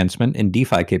significant advancement in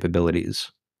DeFi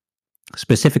capabilities,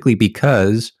 specifically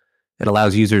because it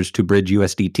allows users to bridge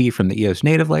USDT from the EOS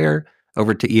native layer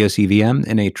over to EOS EVM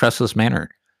in a trustless manner.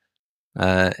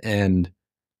 And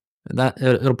that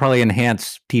it'll probably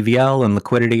enhance TVL and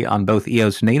liquidity on both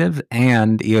EOS native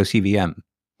and EOS EVM.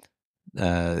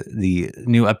 The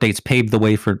new updates paved the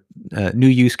way for new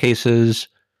use cases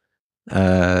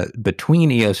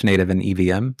between EOS native and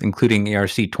EVM, including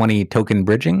ERC20 token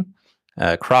bridging,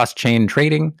 cross-chain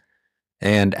trading,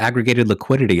 and aggregated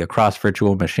liquidity across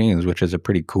virtual machines, which is a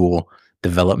pretty cool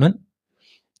development.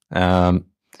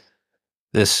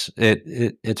 It's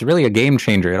really a game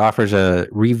changer. It offers a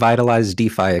revitalized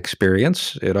DeFi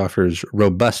experience. It offers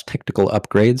robust technical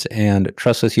upgrades and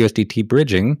trustless USDT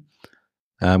bridging,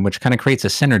 which kind of creates a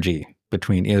synergy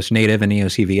between EOS native and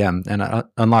EOS EVM, and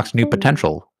unlocks new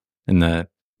potential in the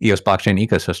EOS blockchain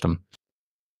ecosystem.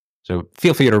 So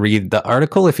feel free to read the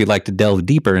article if you'd like to delve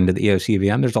deeper into the EOS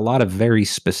EVM. There's a lot of very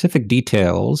specific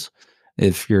details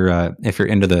if you're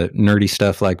into the nerdy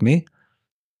stuff like me.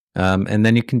 And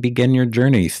then you can begin your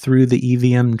journey through the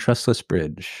EVM trustless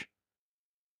bridge.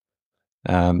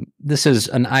 This is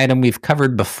an item we've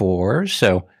covered before,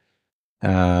 so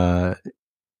I'd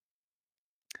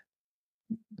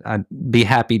be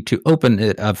happy to open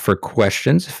it up for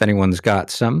questions if anyone's got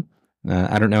some.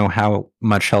 I don't know how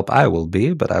much help I will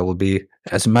be, but I will be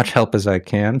as much help as I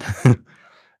can.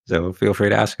 So feel free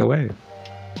to ask away.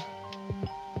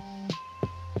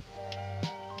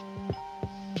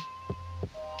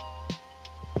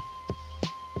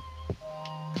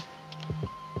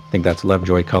 I think that's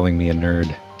Lovejoy calling me a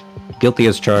nerd. Guilty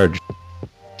as charged.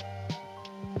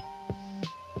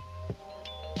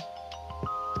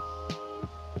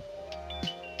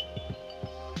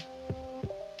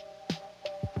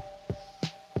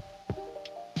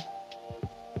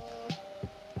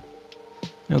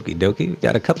 Okie dokie.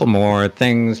 Got a couple more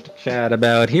things to chat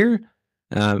about here.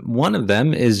 One of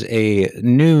them is a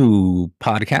new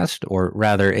podcast, or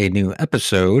rather a new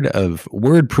episode of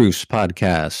WordProof's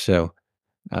podcast. So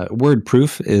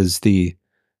WordProof is the,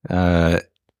 let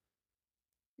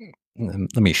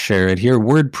me share it here.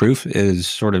 WordProof is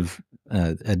sort of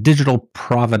a digital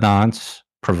provenance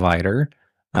provider.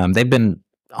 They've been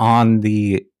on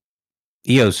the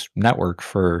EOS network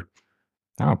for,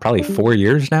 I don't know, probably 4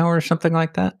 years now or something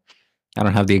like that. I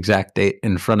don't have the exact date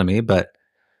in front of me, but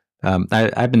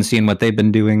I've been seeing what they've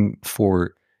been doing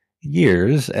for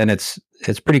years, and it's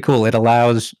pretty cool. It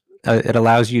allows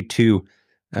you to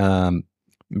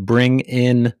bring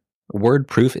in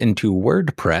WordProof into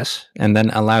WordPress, and then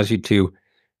allows you to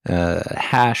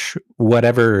hash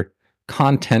whatever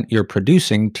content you're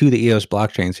producing to the EOS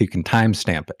blockchain, so you can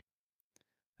timestamp it.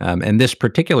 And this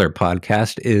particular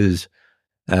podcast is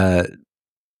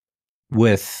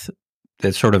with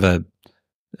it's sort of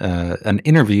an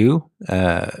interview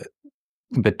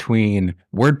between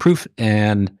WordProof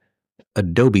and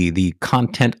Adobe, the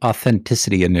Content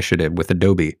Authenticity Initiative with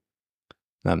Adobe.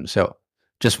 So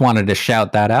just wanted to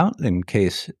shout that out in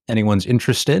case anyone's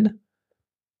interested.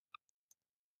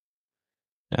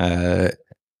 You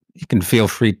can feel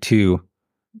free to,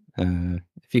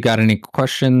 if you got any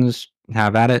questions,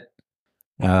 have at it.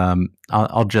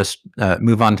 I'll just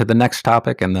move on to the next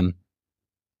topic, and then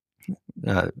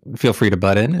feel free to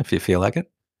butt in if you feel like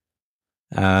it.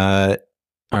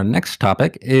 Our next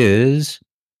topic is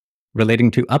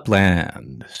relating to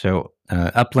Upland. So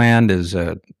Upland is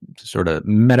a sort of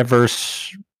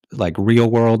metaverse, like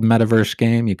real world metaverse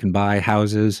game. You can buy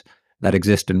houses that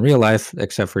exist in real life,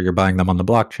 except for you're buying them on the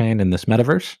blockchain in this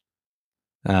metaverse.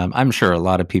 I'm sure a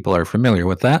lot of people are familiar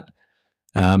with that.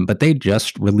 But they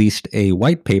just released a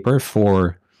white paper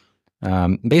for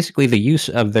basically the use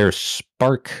of their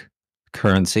Spark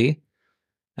currency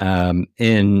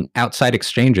in outside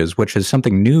exchanges, which is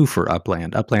something new for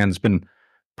Upland. Upland's been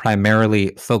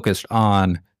primarily focused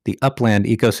on the Upland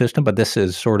ecosystem, but this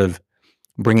is sort of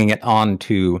bringing it on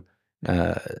to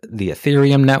the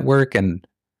Ethereum network and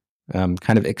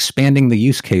kind of expanding the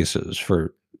use cases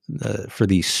for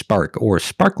the Spark, or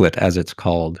Sparklet as it's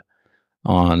called,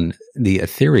 on the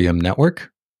Ethereum network.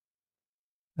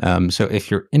 So if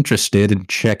you're interested in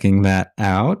checking that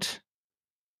out,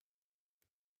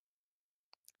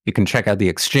 you can check out the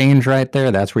exchange right there.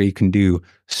 That's where you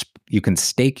can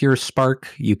stake your Spark.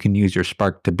 You can use your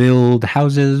Spark to build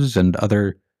houses and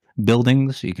other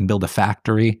buildings. You can build a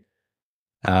factory.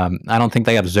 I don't think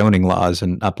they have zoning laws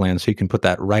in Upland, so you can put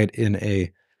that right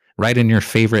in your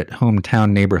favorite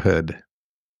hometown neighborhood.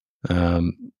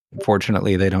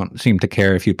 Fortunately, they don't seem to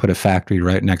care if you put a factory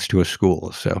right next to a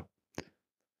school. So,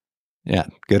 yeah,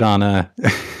 good on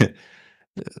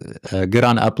good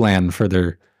on Upland for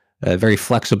their very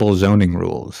flexible zoning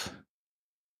rules.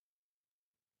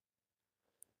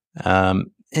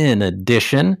 In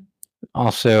addition,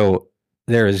 also,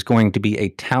 there is going to be a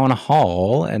town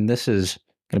hall, and this is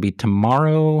going to be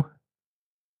tomorrow,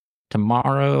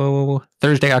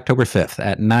 Thursday, October 5th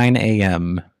at 9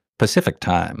 a.m. Pacific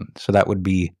time. So that would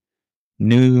be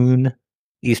noon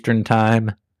Eastern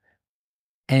time.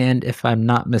 And if I'm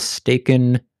not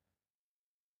mistaken,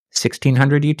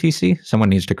 1600 UTC. Someone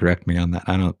needs to correct me on that.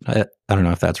 I don't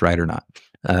know if that's right or not.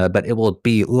 But it will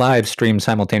be live streamed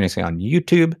simultaneously on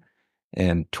YouTube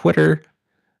and Twitter,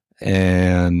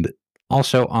 and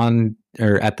also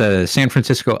at the San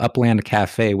Francisco Upland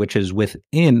Cafe, which is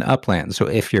within Upland. So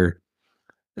if you're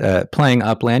playing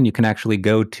Upland, you can actually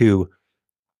go to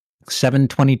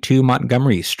 722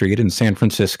 Montgomery Street in San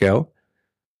Francisco,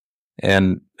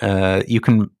 and you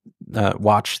can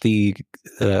watch the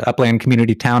Upland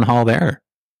Community Town Hall there.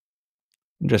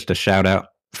 Just a shout out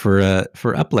for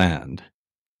Upland.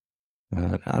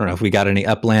 I don't know if we got any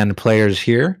Upland players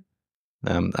here.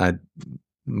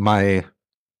 My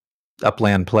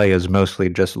Upland play is mostly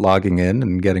just logging in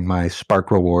and getting my Spark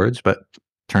rewards, but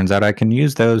turns out I can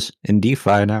use those in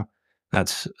DeFi now.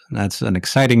 That's an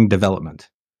exciting development.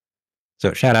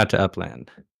 So shout out to Upland.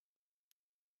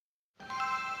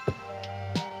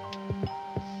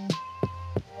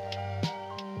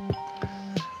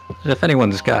 If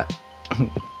anyone's got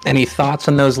any thoughts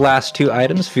on those last two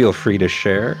items, feel free to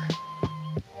share.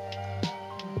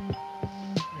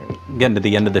 Getting to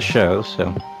the end of the show,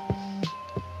 so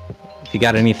if you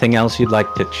got anything else you'd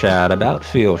like to chat about,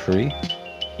 feel free.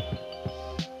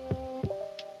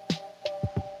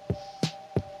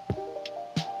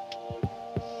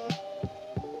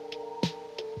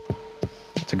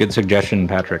 It's a good suggestion,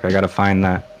 Patrick. I gotta find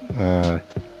that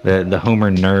the Homer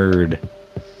nerd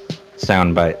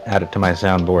soundbite, add it to my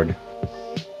soundboard.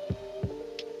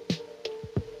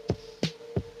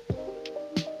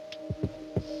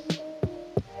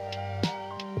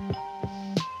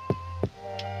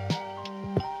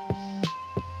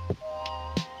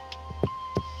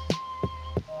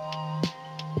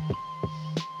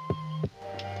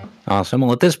 Awesome.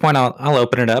 Well, at this point, I'll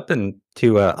open it up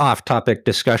to off-topic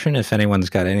discussion. If anyone's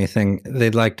got anything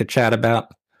they'd like to chat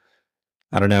about,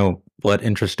 I don't know what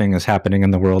interesting is happening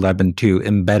in the world. I've been too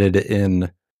embedded in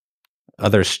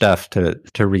other stuff to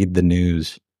read the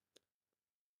news,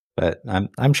 but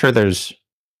I'm sure there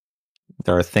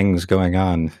are things going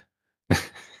on.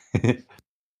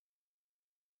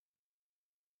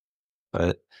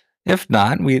 But if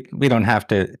not, we don't have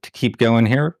to keep going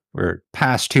here. We're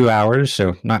past 2 hours,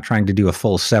 so not trying to do a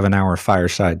full 7-hour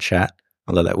fireside chat,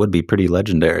 although that would be pretty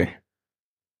legendary.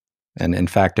 And in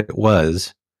fact, it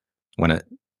was when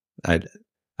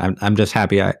I'm just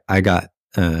happy I got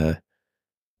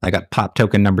pop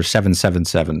token number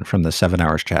 777 from the 7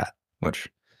 hours chat, which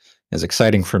is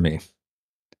exciting for me.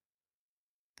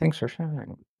 Thanks for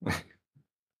sharing.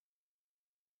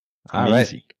 All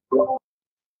right.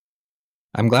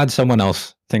 I'm glad someone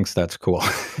else thinks that's cool.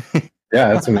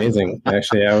 Yeah, that's amazing.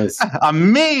 Actually, I was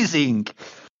amazing.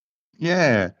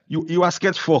 Yeah, you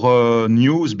asked for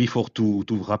news before to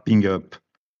wrapping up.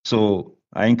 So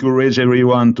I encourage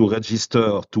everyone to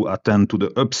register to attend to the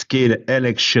Upscale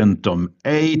election on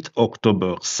 8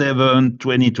 October 7,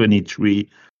 2023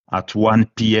 at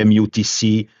 1 p.m.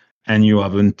 UTC, and you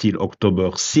have until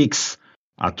October 6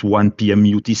 at 1 p.m.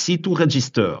 UTC to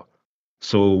register.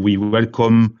 So we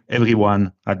welcome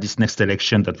everyone at this next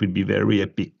election that will be very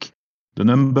epic. The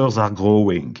numbers are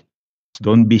growing.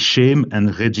 Don't be ashamed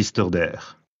and register there.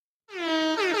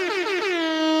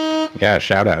 Yeah,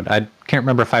 shout out. I can't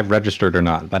remember if I've registered or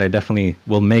not, but I definitely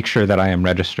will make sure that I am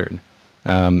registered.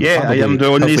 I am the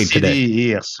only CD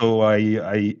here. So I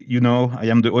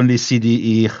am the only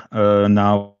CD here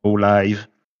now live,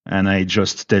 and I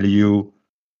just tell you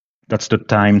that's the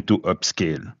time to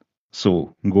upscale.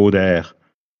 So go there,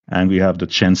 and we have the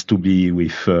chance to be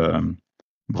with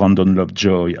Brandon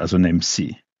Lovejoy as an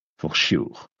MC for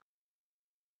sure.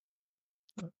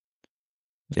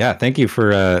 Yeah, thank you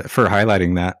for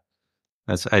highlighting that.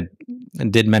 I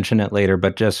did mention it later,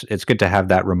 but it's good to have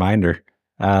that reminder.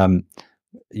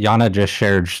 Yana just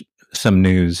shared some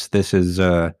news. This is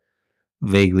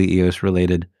vaguely EOS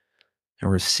related. There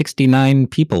were 69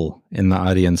 people in the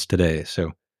audience today,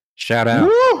 so shout out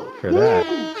for that.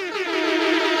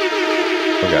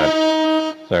 Oh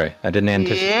god. Sorry, I didn't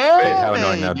anticipate how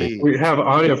annoying that would be. We have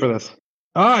audio for this.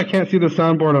 Oh, I can't see the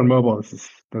soundboard on mobile.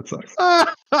 That sucks.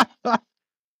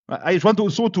 I want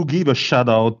also to give a shout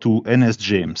out to NS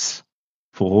James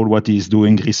for all what he's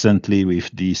doing recently with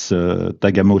this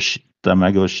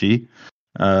Tamagotchi.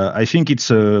 I think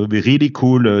it's a really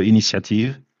cool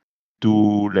initiative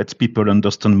to let people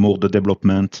understand more the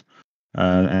development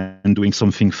and doing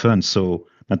something fun. So,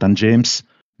 Nathan James,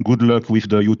 good luck with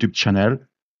the YouTube channel.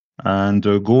 And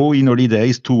go in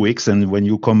holidays 2 weeks, and when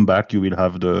you come back, you will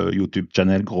have the YouTube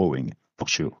channel growing for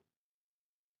sure.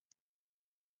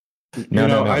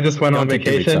 No. I just went on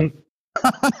vacation,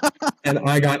 and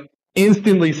I got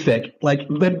instantly sick. Like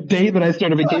the day that I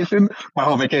started vacation, my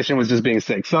whole vacation was just being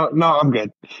sick. So no, I'm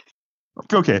good.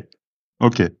 Okay,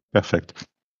 perfect.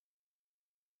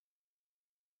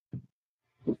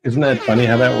 Isn't that funny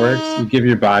how that works? You give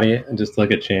your body just like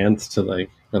a chance to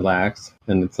like relax,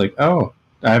 and it's like, oh,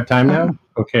 I have time now?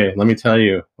 Okay, let me tell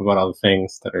you about all the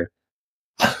things that are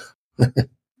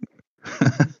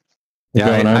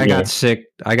Yeah, I got sick.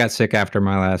 I got sick after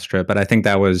my last trip, but I think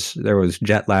there was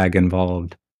jet lag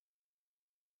involved.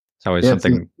 It's always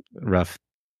something rough.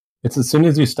 It's as soon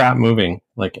as you stop moving,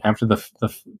 like after the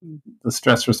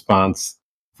stress response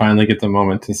finally gets a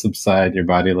moment to subside, your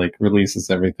body like releases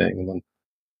everything, and then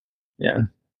yeah.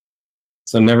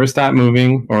 So never stop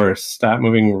moving, or stop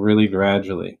moving really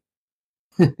gradually.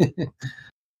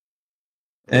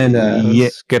 And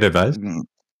that's good advice,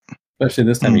 especially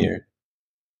this time of year.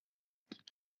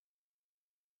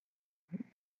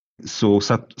 So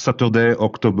Saturday,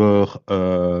 October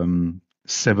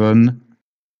 7,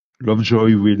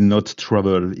 Lovejoy will not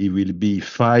travel. He will be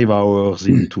 5 hours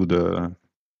into the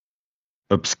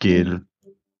upscale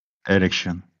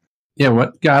election. Yeah,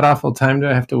 what god awful time do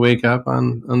I have to wake up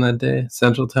on that day?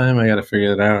 Central time? I got to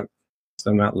figure it out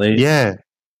so I'm not late. Yeah.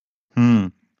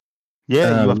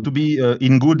 Yeah, you have to be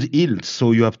in good health,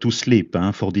 so you have to sleep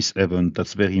for this event.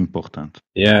 That's very important.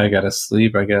 Yeah, I got to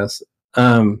sleep, I guess.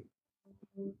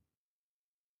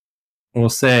 We'll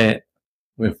say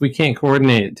if we can't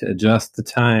coordinate to adjust the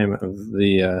time of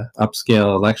the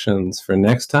upscale elections for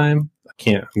next time, I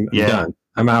can't. I'm done.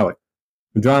 I'm out.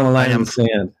 I'm drawing a line in the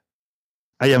sand.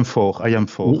 I am for.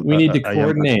 We need to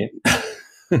coordinate.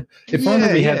 If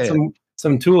only we had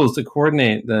some tools to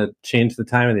coordinate change the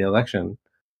time of the election.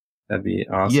 That'd be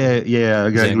awesome. Yeah, I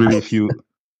agree with you.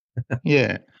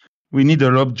 Yeah. We need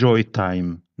a Lovejoy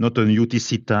time. Not a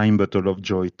UTC time, but a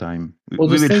Lovejoy time. Well,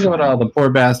 just think about all the poor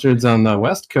bastards on the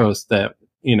West Coast that,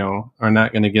 are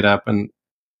not going to get up. And,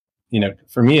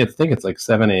 for me, I think it's like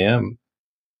 7 a.m.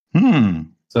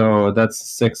 So that's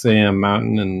 6 a.m.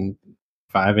 Mountain and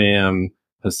 5 a.m.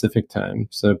 Pacific time.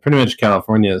 So pretty much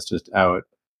California is just out.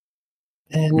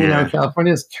 And,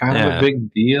 California is kind of a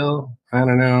big deal. I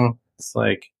don't know. It's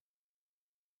like,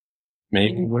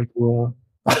 maybe we're cool.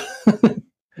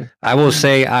 I will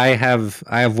say I have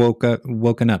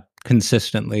woken up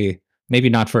consistently, maybe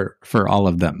not for all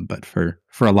of them, but for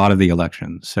a lot of the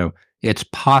elections. So it's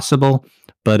possible,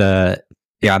 but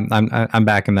yeah, I'm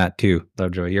back in that too,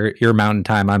 Lovejoy. You're Mountain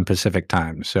Time, I'm Pacific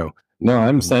Time. So no,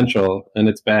 I'm Central, and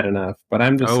it's bad enough. But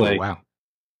I'm just wow.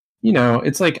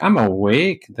 It's like I'm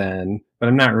awake then, but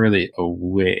I'm not really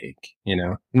awake.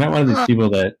 I'm not one of these people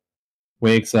that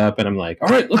wakes up and I'm like, all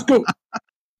right, let's go.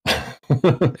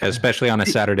 Especially on a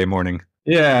Saturday morning.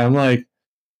 Yeah, I'm like,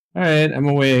 all right, I'm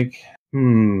awake.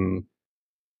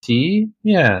 Tea?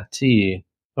 Yeah, tea.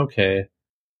 Okay.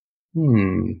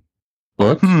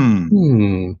 Books?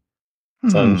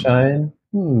 Sunshine?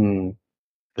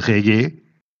 Reggae?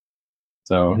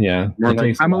 So, yeah.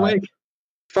 I'm awake.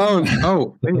 Phone.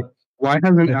 Oh, wait. Why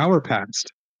has an hour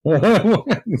passed?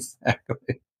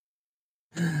 Exactly.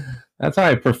 That's how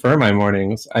I prefer my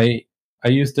mornings. I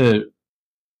used to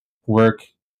work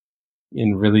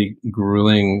in really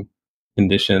grueling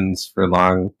conditions for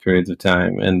long periods of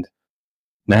time, and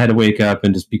I had to wake up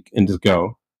and just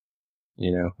go,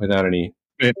 without any.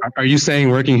 Are you saying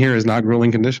working here is not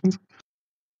grueling conditions?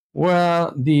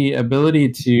 Well, the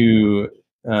ability to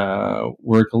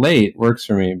work late works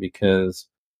for me because,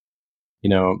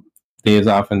 days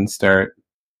often start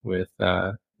with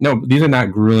no. These are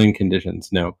not grueling conditions.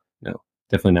 No,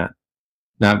 definitely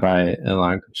not by a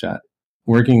long shot.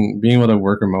 Being able to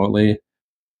work remotely,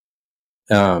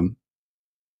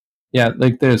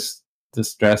 like there's the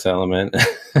stress element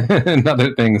and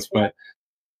other things, but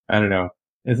I don't know.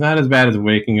 It's not as bad as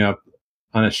waking up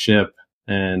on a ship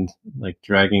and like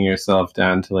dragging yourself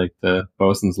down to like the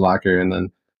bosun's locker and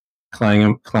then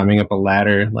climbing up a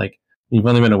ladder. Like you've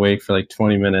only been awake for like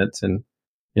 20 minutes and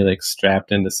you're like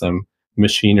strapped into some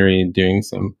machinery doing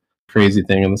some crazy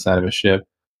thing on the side of a ship.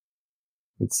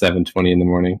 It's 7:20 in the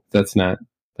morning. That's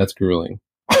grueling.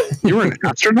 You were an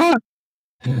astronaut?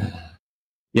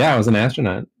 Yeah, I was an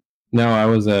astronaut. No, I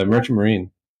was a merchant marine.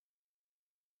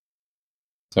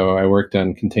 So I worked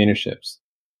on container ships.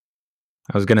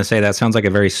 I was going to say that sounds like a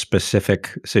very specific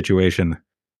situation.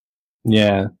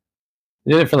 Yeah. I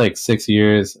did it for like 6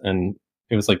 years, and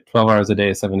it was like 12 hours a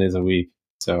day, 7 days a week.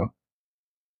 So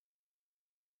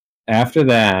after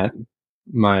that,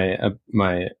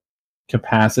 my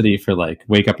capacity for like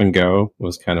wake up and go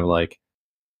was kind of like,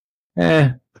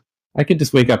 I could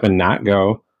just wake up and not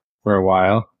go for a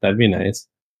while. That'd be nice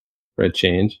for a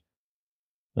change.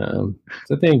 So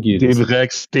thank you. Dave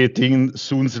Rex stating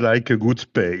sounds like a good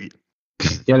pay.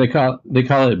 Yeah, they call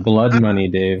it blood money,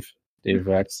 Dave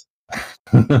Rex.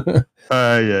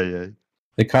 Yeah.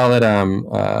 They call it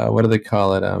what do they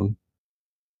call it?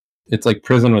 It's like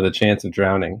prison with a chance of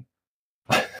drowning.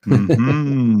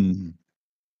 Mm-hmm.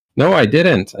 No, I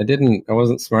didn't. I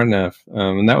wasn't smart enough.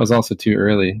 And that was also too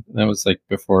early. That was like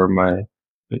before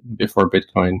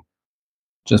Bitcoin.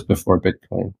 Just before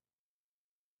Bitcoin.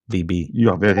 VB.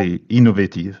 You are very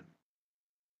innovative.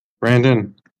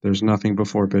 Brandon, there's nothing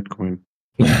before Bitcoin.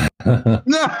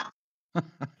 No.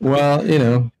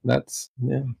 Well, that's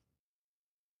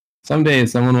Someday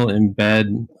someone will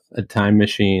embed a time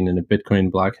machine in a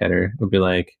Bitcoin block header. It'll be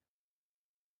like,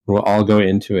 we'll all go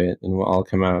into it and we'll all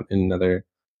come out in another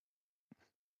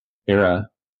era,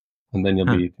 and then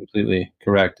you'll be completely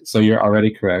correct. So you're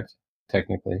already correct,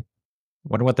 technically.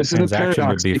 Wonder what the transaction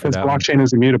would be for that. Because blockchain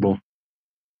is immutable.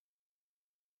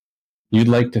 You'd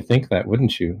like to think that,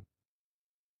 wouldn't you?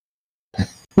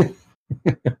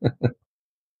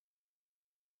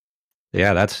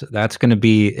 Yeah, that's going to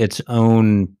be its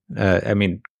own.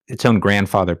 Its own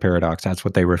grandfather paradox. That's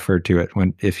what they refer to it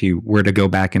if you were to go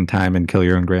back in time and kill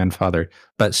your own grandfather.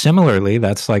 But similarly,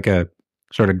 that's like a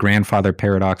sort of grandfather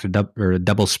paradox or a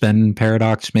double spin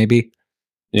paradox, maybe.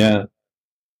 Yeah.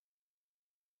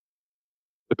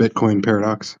 The Bitcoin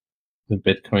paradox. The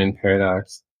Bitcoin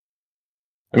paradox.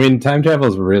 I mean, time travel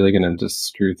is really going to just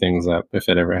screw things up if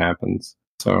it ever happens.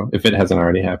 So, if it hasn't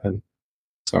already happened.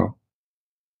 So,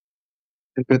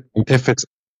 if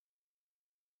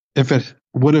it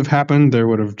would have happened, there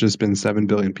would have just been 7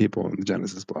 billion people in the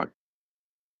Genesis block.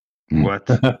 What?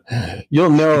 You'll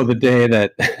know the day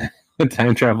that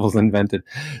time travel is invented.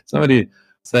 Somebody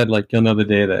said, like, you'll know the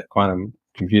day that quantum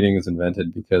computing is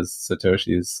invented because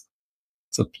Satoshi's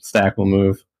stack will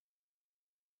move.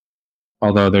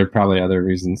 Although there are probably other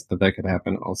reasons that could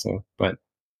happen also. But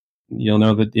you'll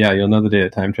know the day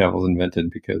that time travel is invented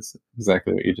because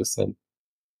exactly what you just said.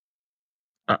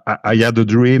 I had a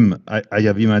dream. I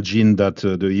have imagined that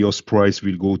the EOS price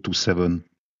will go to 7.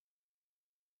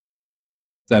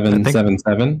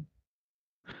 777?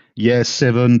 Yes,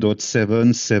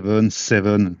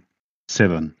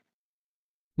 7.7777.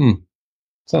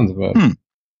 Sounds about.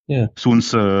 Yeah.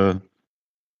 Sounds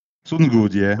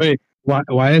good, yeah. Wait,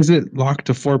 why is it locked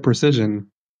to 4 precision?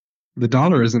 The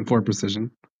dollar isn't 4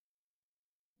 precision.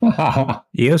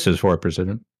 EOS is 4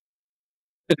 precision.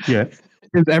 Yeah.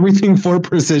 Is everything 4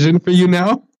 precision for you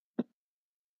now?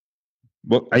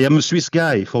 But I am a Swiss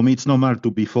guy. For me, it's normal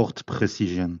to be 4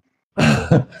 precision.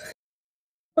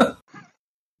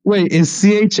 Wait, is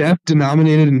CHF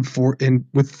denominated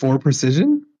with 4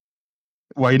 precision?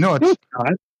 Why not?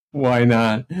 Why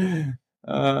not?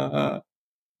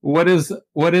 What is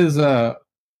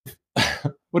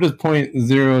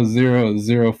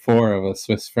 0.0004 of a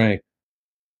Swiss franc?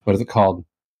 What is it called?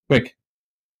 Quick.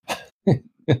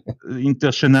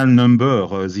 International number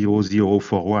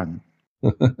 0041.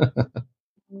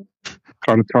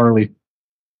 Charlie.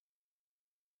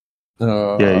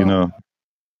 Yeah,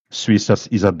 Swiss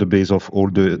is at the base of all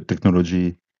the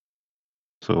technology.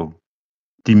 So,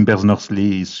 Tim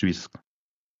Berners-Lee is Swiss.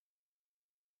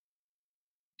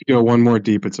 You go one more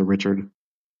deep, it's a Richard.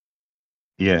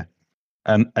 Yeah.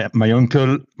 And my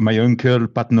uncle,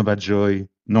 Pat Novajoy,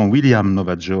 no, William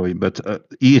Novajoy, but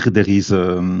here there is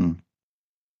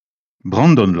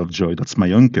Brandon Lovejoy. That's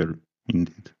my uncle,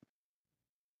 indeed.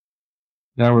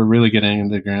 Now we're really getting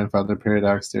into grandfather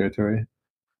paradox territory.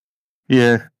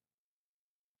 Yeah.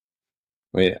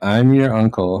 Wait, I'm your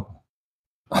uncle.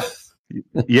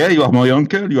 Yeah, you are my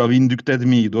uncle. You have inducted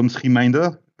me. Don't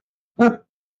reminder.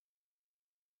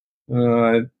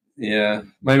 Yeah,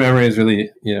 my memory is really,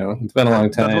 it's been a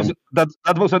long time.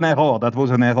 That was an error. That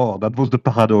was the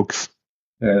paradox.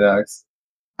 Paradox.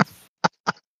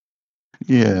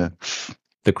 Yeah.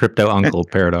 The crypto uncle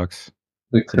paradox.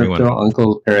 The crypto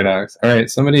uncle paradox. All right,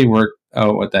 somebody work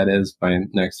out what that is by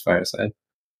next fireside.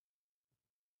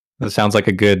 That sounds like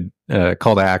a good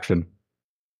call to action.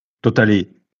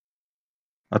 Totally.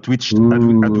 At which time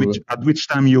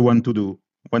you want to do?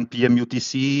 1 p.m.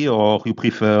 UTC, or you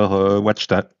prefer what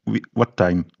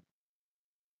time?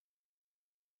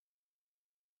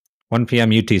 1 p.m.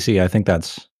 UTC. I think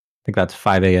that's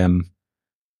 5 a.m.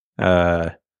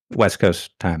 West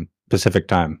Coast time, Pacific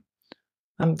time.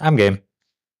 I'm game.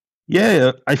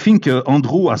 Yeah, I think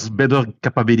Andrew has better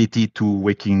capability to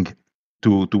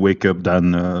wake up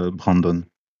than Brandon.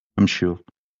 I'm sure.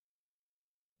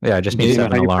 Yeah, I just need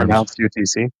 7 alarms. Pronounce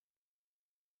UTC?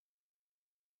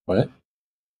 What?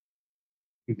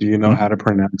 Do you know how to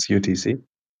pronounce UTC?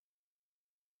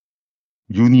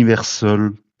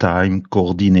 Universal Time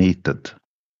Coordinated.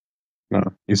 No,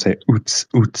 you say oots,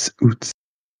 oots, oots.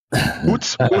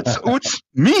 Oots, oots, oots.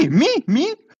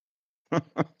 Me.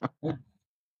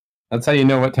 That's how you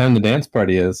know what time the dance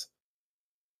party is.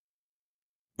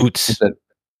 Oots.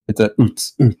 It's a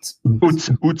oots, oots, oots,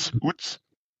 oots, oots.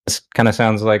 This kind of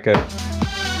sounds like a.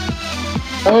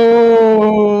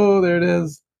 Oh, there it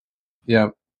is. Yeah,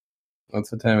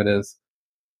 that's what time it is.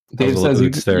 Dave says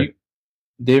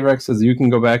Dave Rex says you can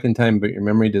go back in time, but your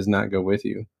memory does not go with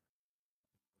you.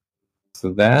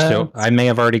 So I may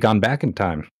have already gone back in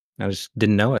time. I just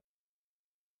didn't know it.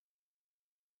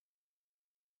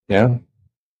 Yeah.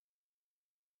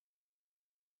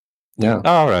 Yeah.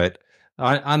 All right.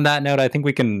 On that note, I think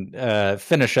we can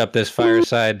finish up this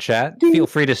fireside chat. Feel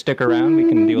free to stick around. We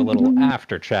can do a little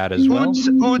after chat as well.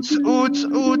 Oots.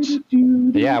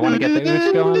 Yeah, I want to get the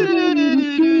oots going.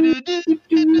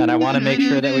 And I want to make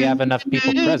sure that we have enough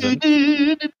people present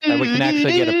that we can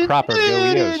actually get a proper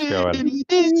Go EOS going.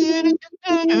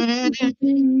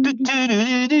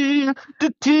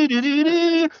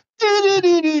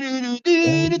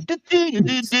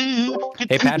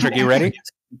 Hey, Patrick, you ready?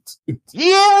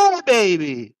 Yeah,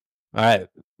 baby. All right.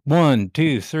 1,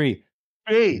 2, 3.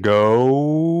 Hey.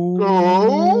 Go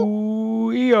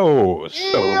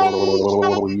EOS. God.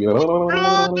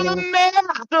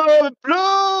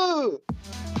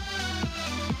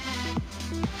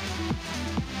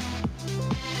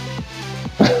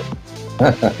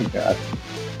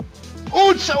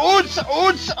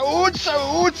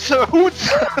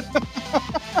 Oots.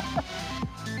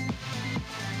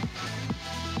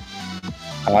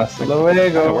 Hasta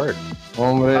luego.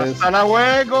 Hombres. Hasta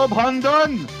luego,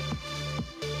 Brandon.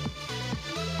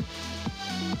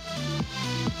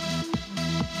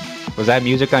 Was that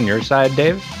music on your side,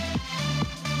 Dave?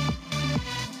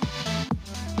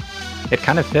 It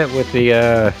kind of fit with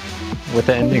the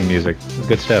ending music.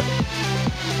 Good stuff.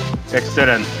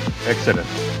 Excellent.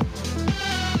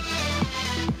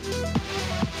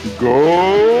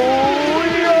 Go!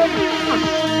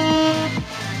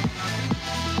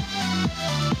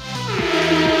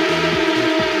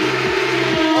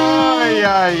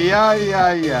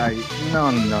 Ay.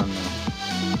 No.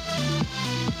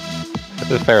 This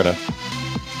is fair enough.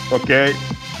 Okay.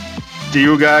 See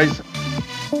you guys.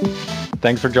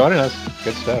 Thanks for joining us.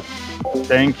 Good stuff.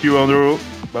 Thank you, Andrew.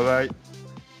 Bye-bye.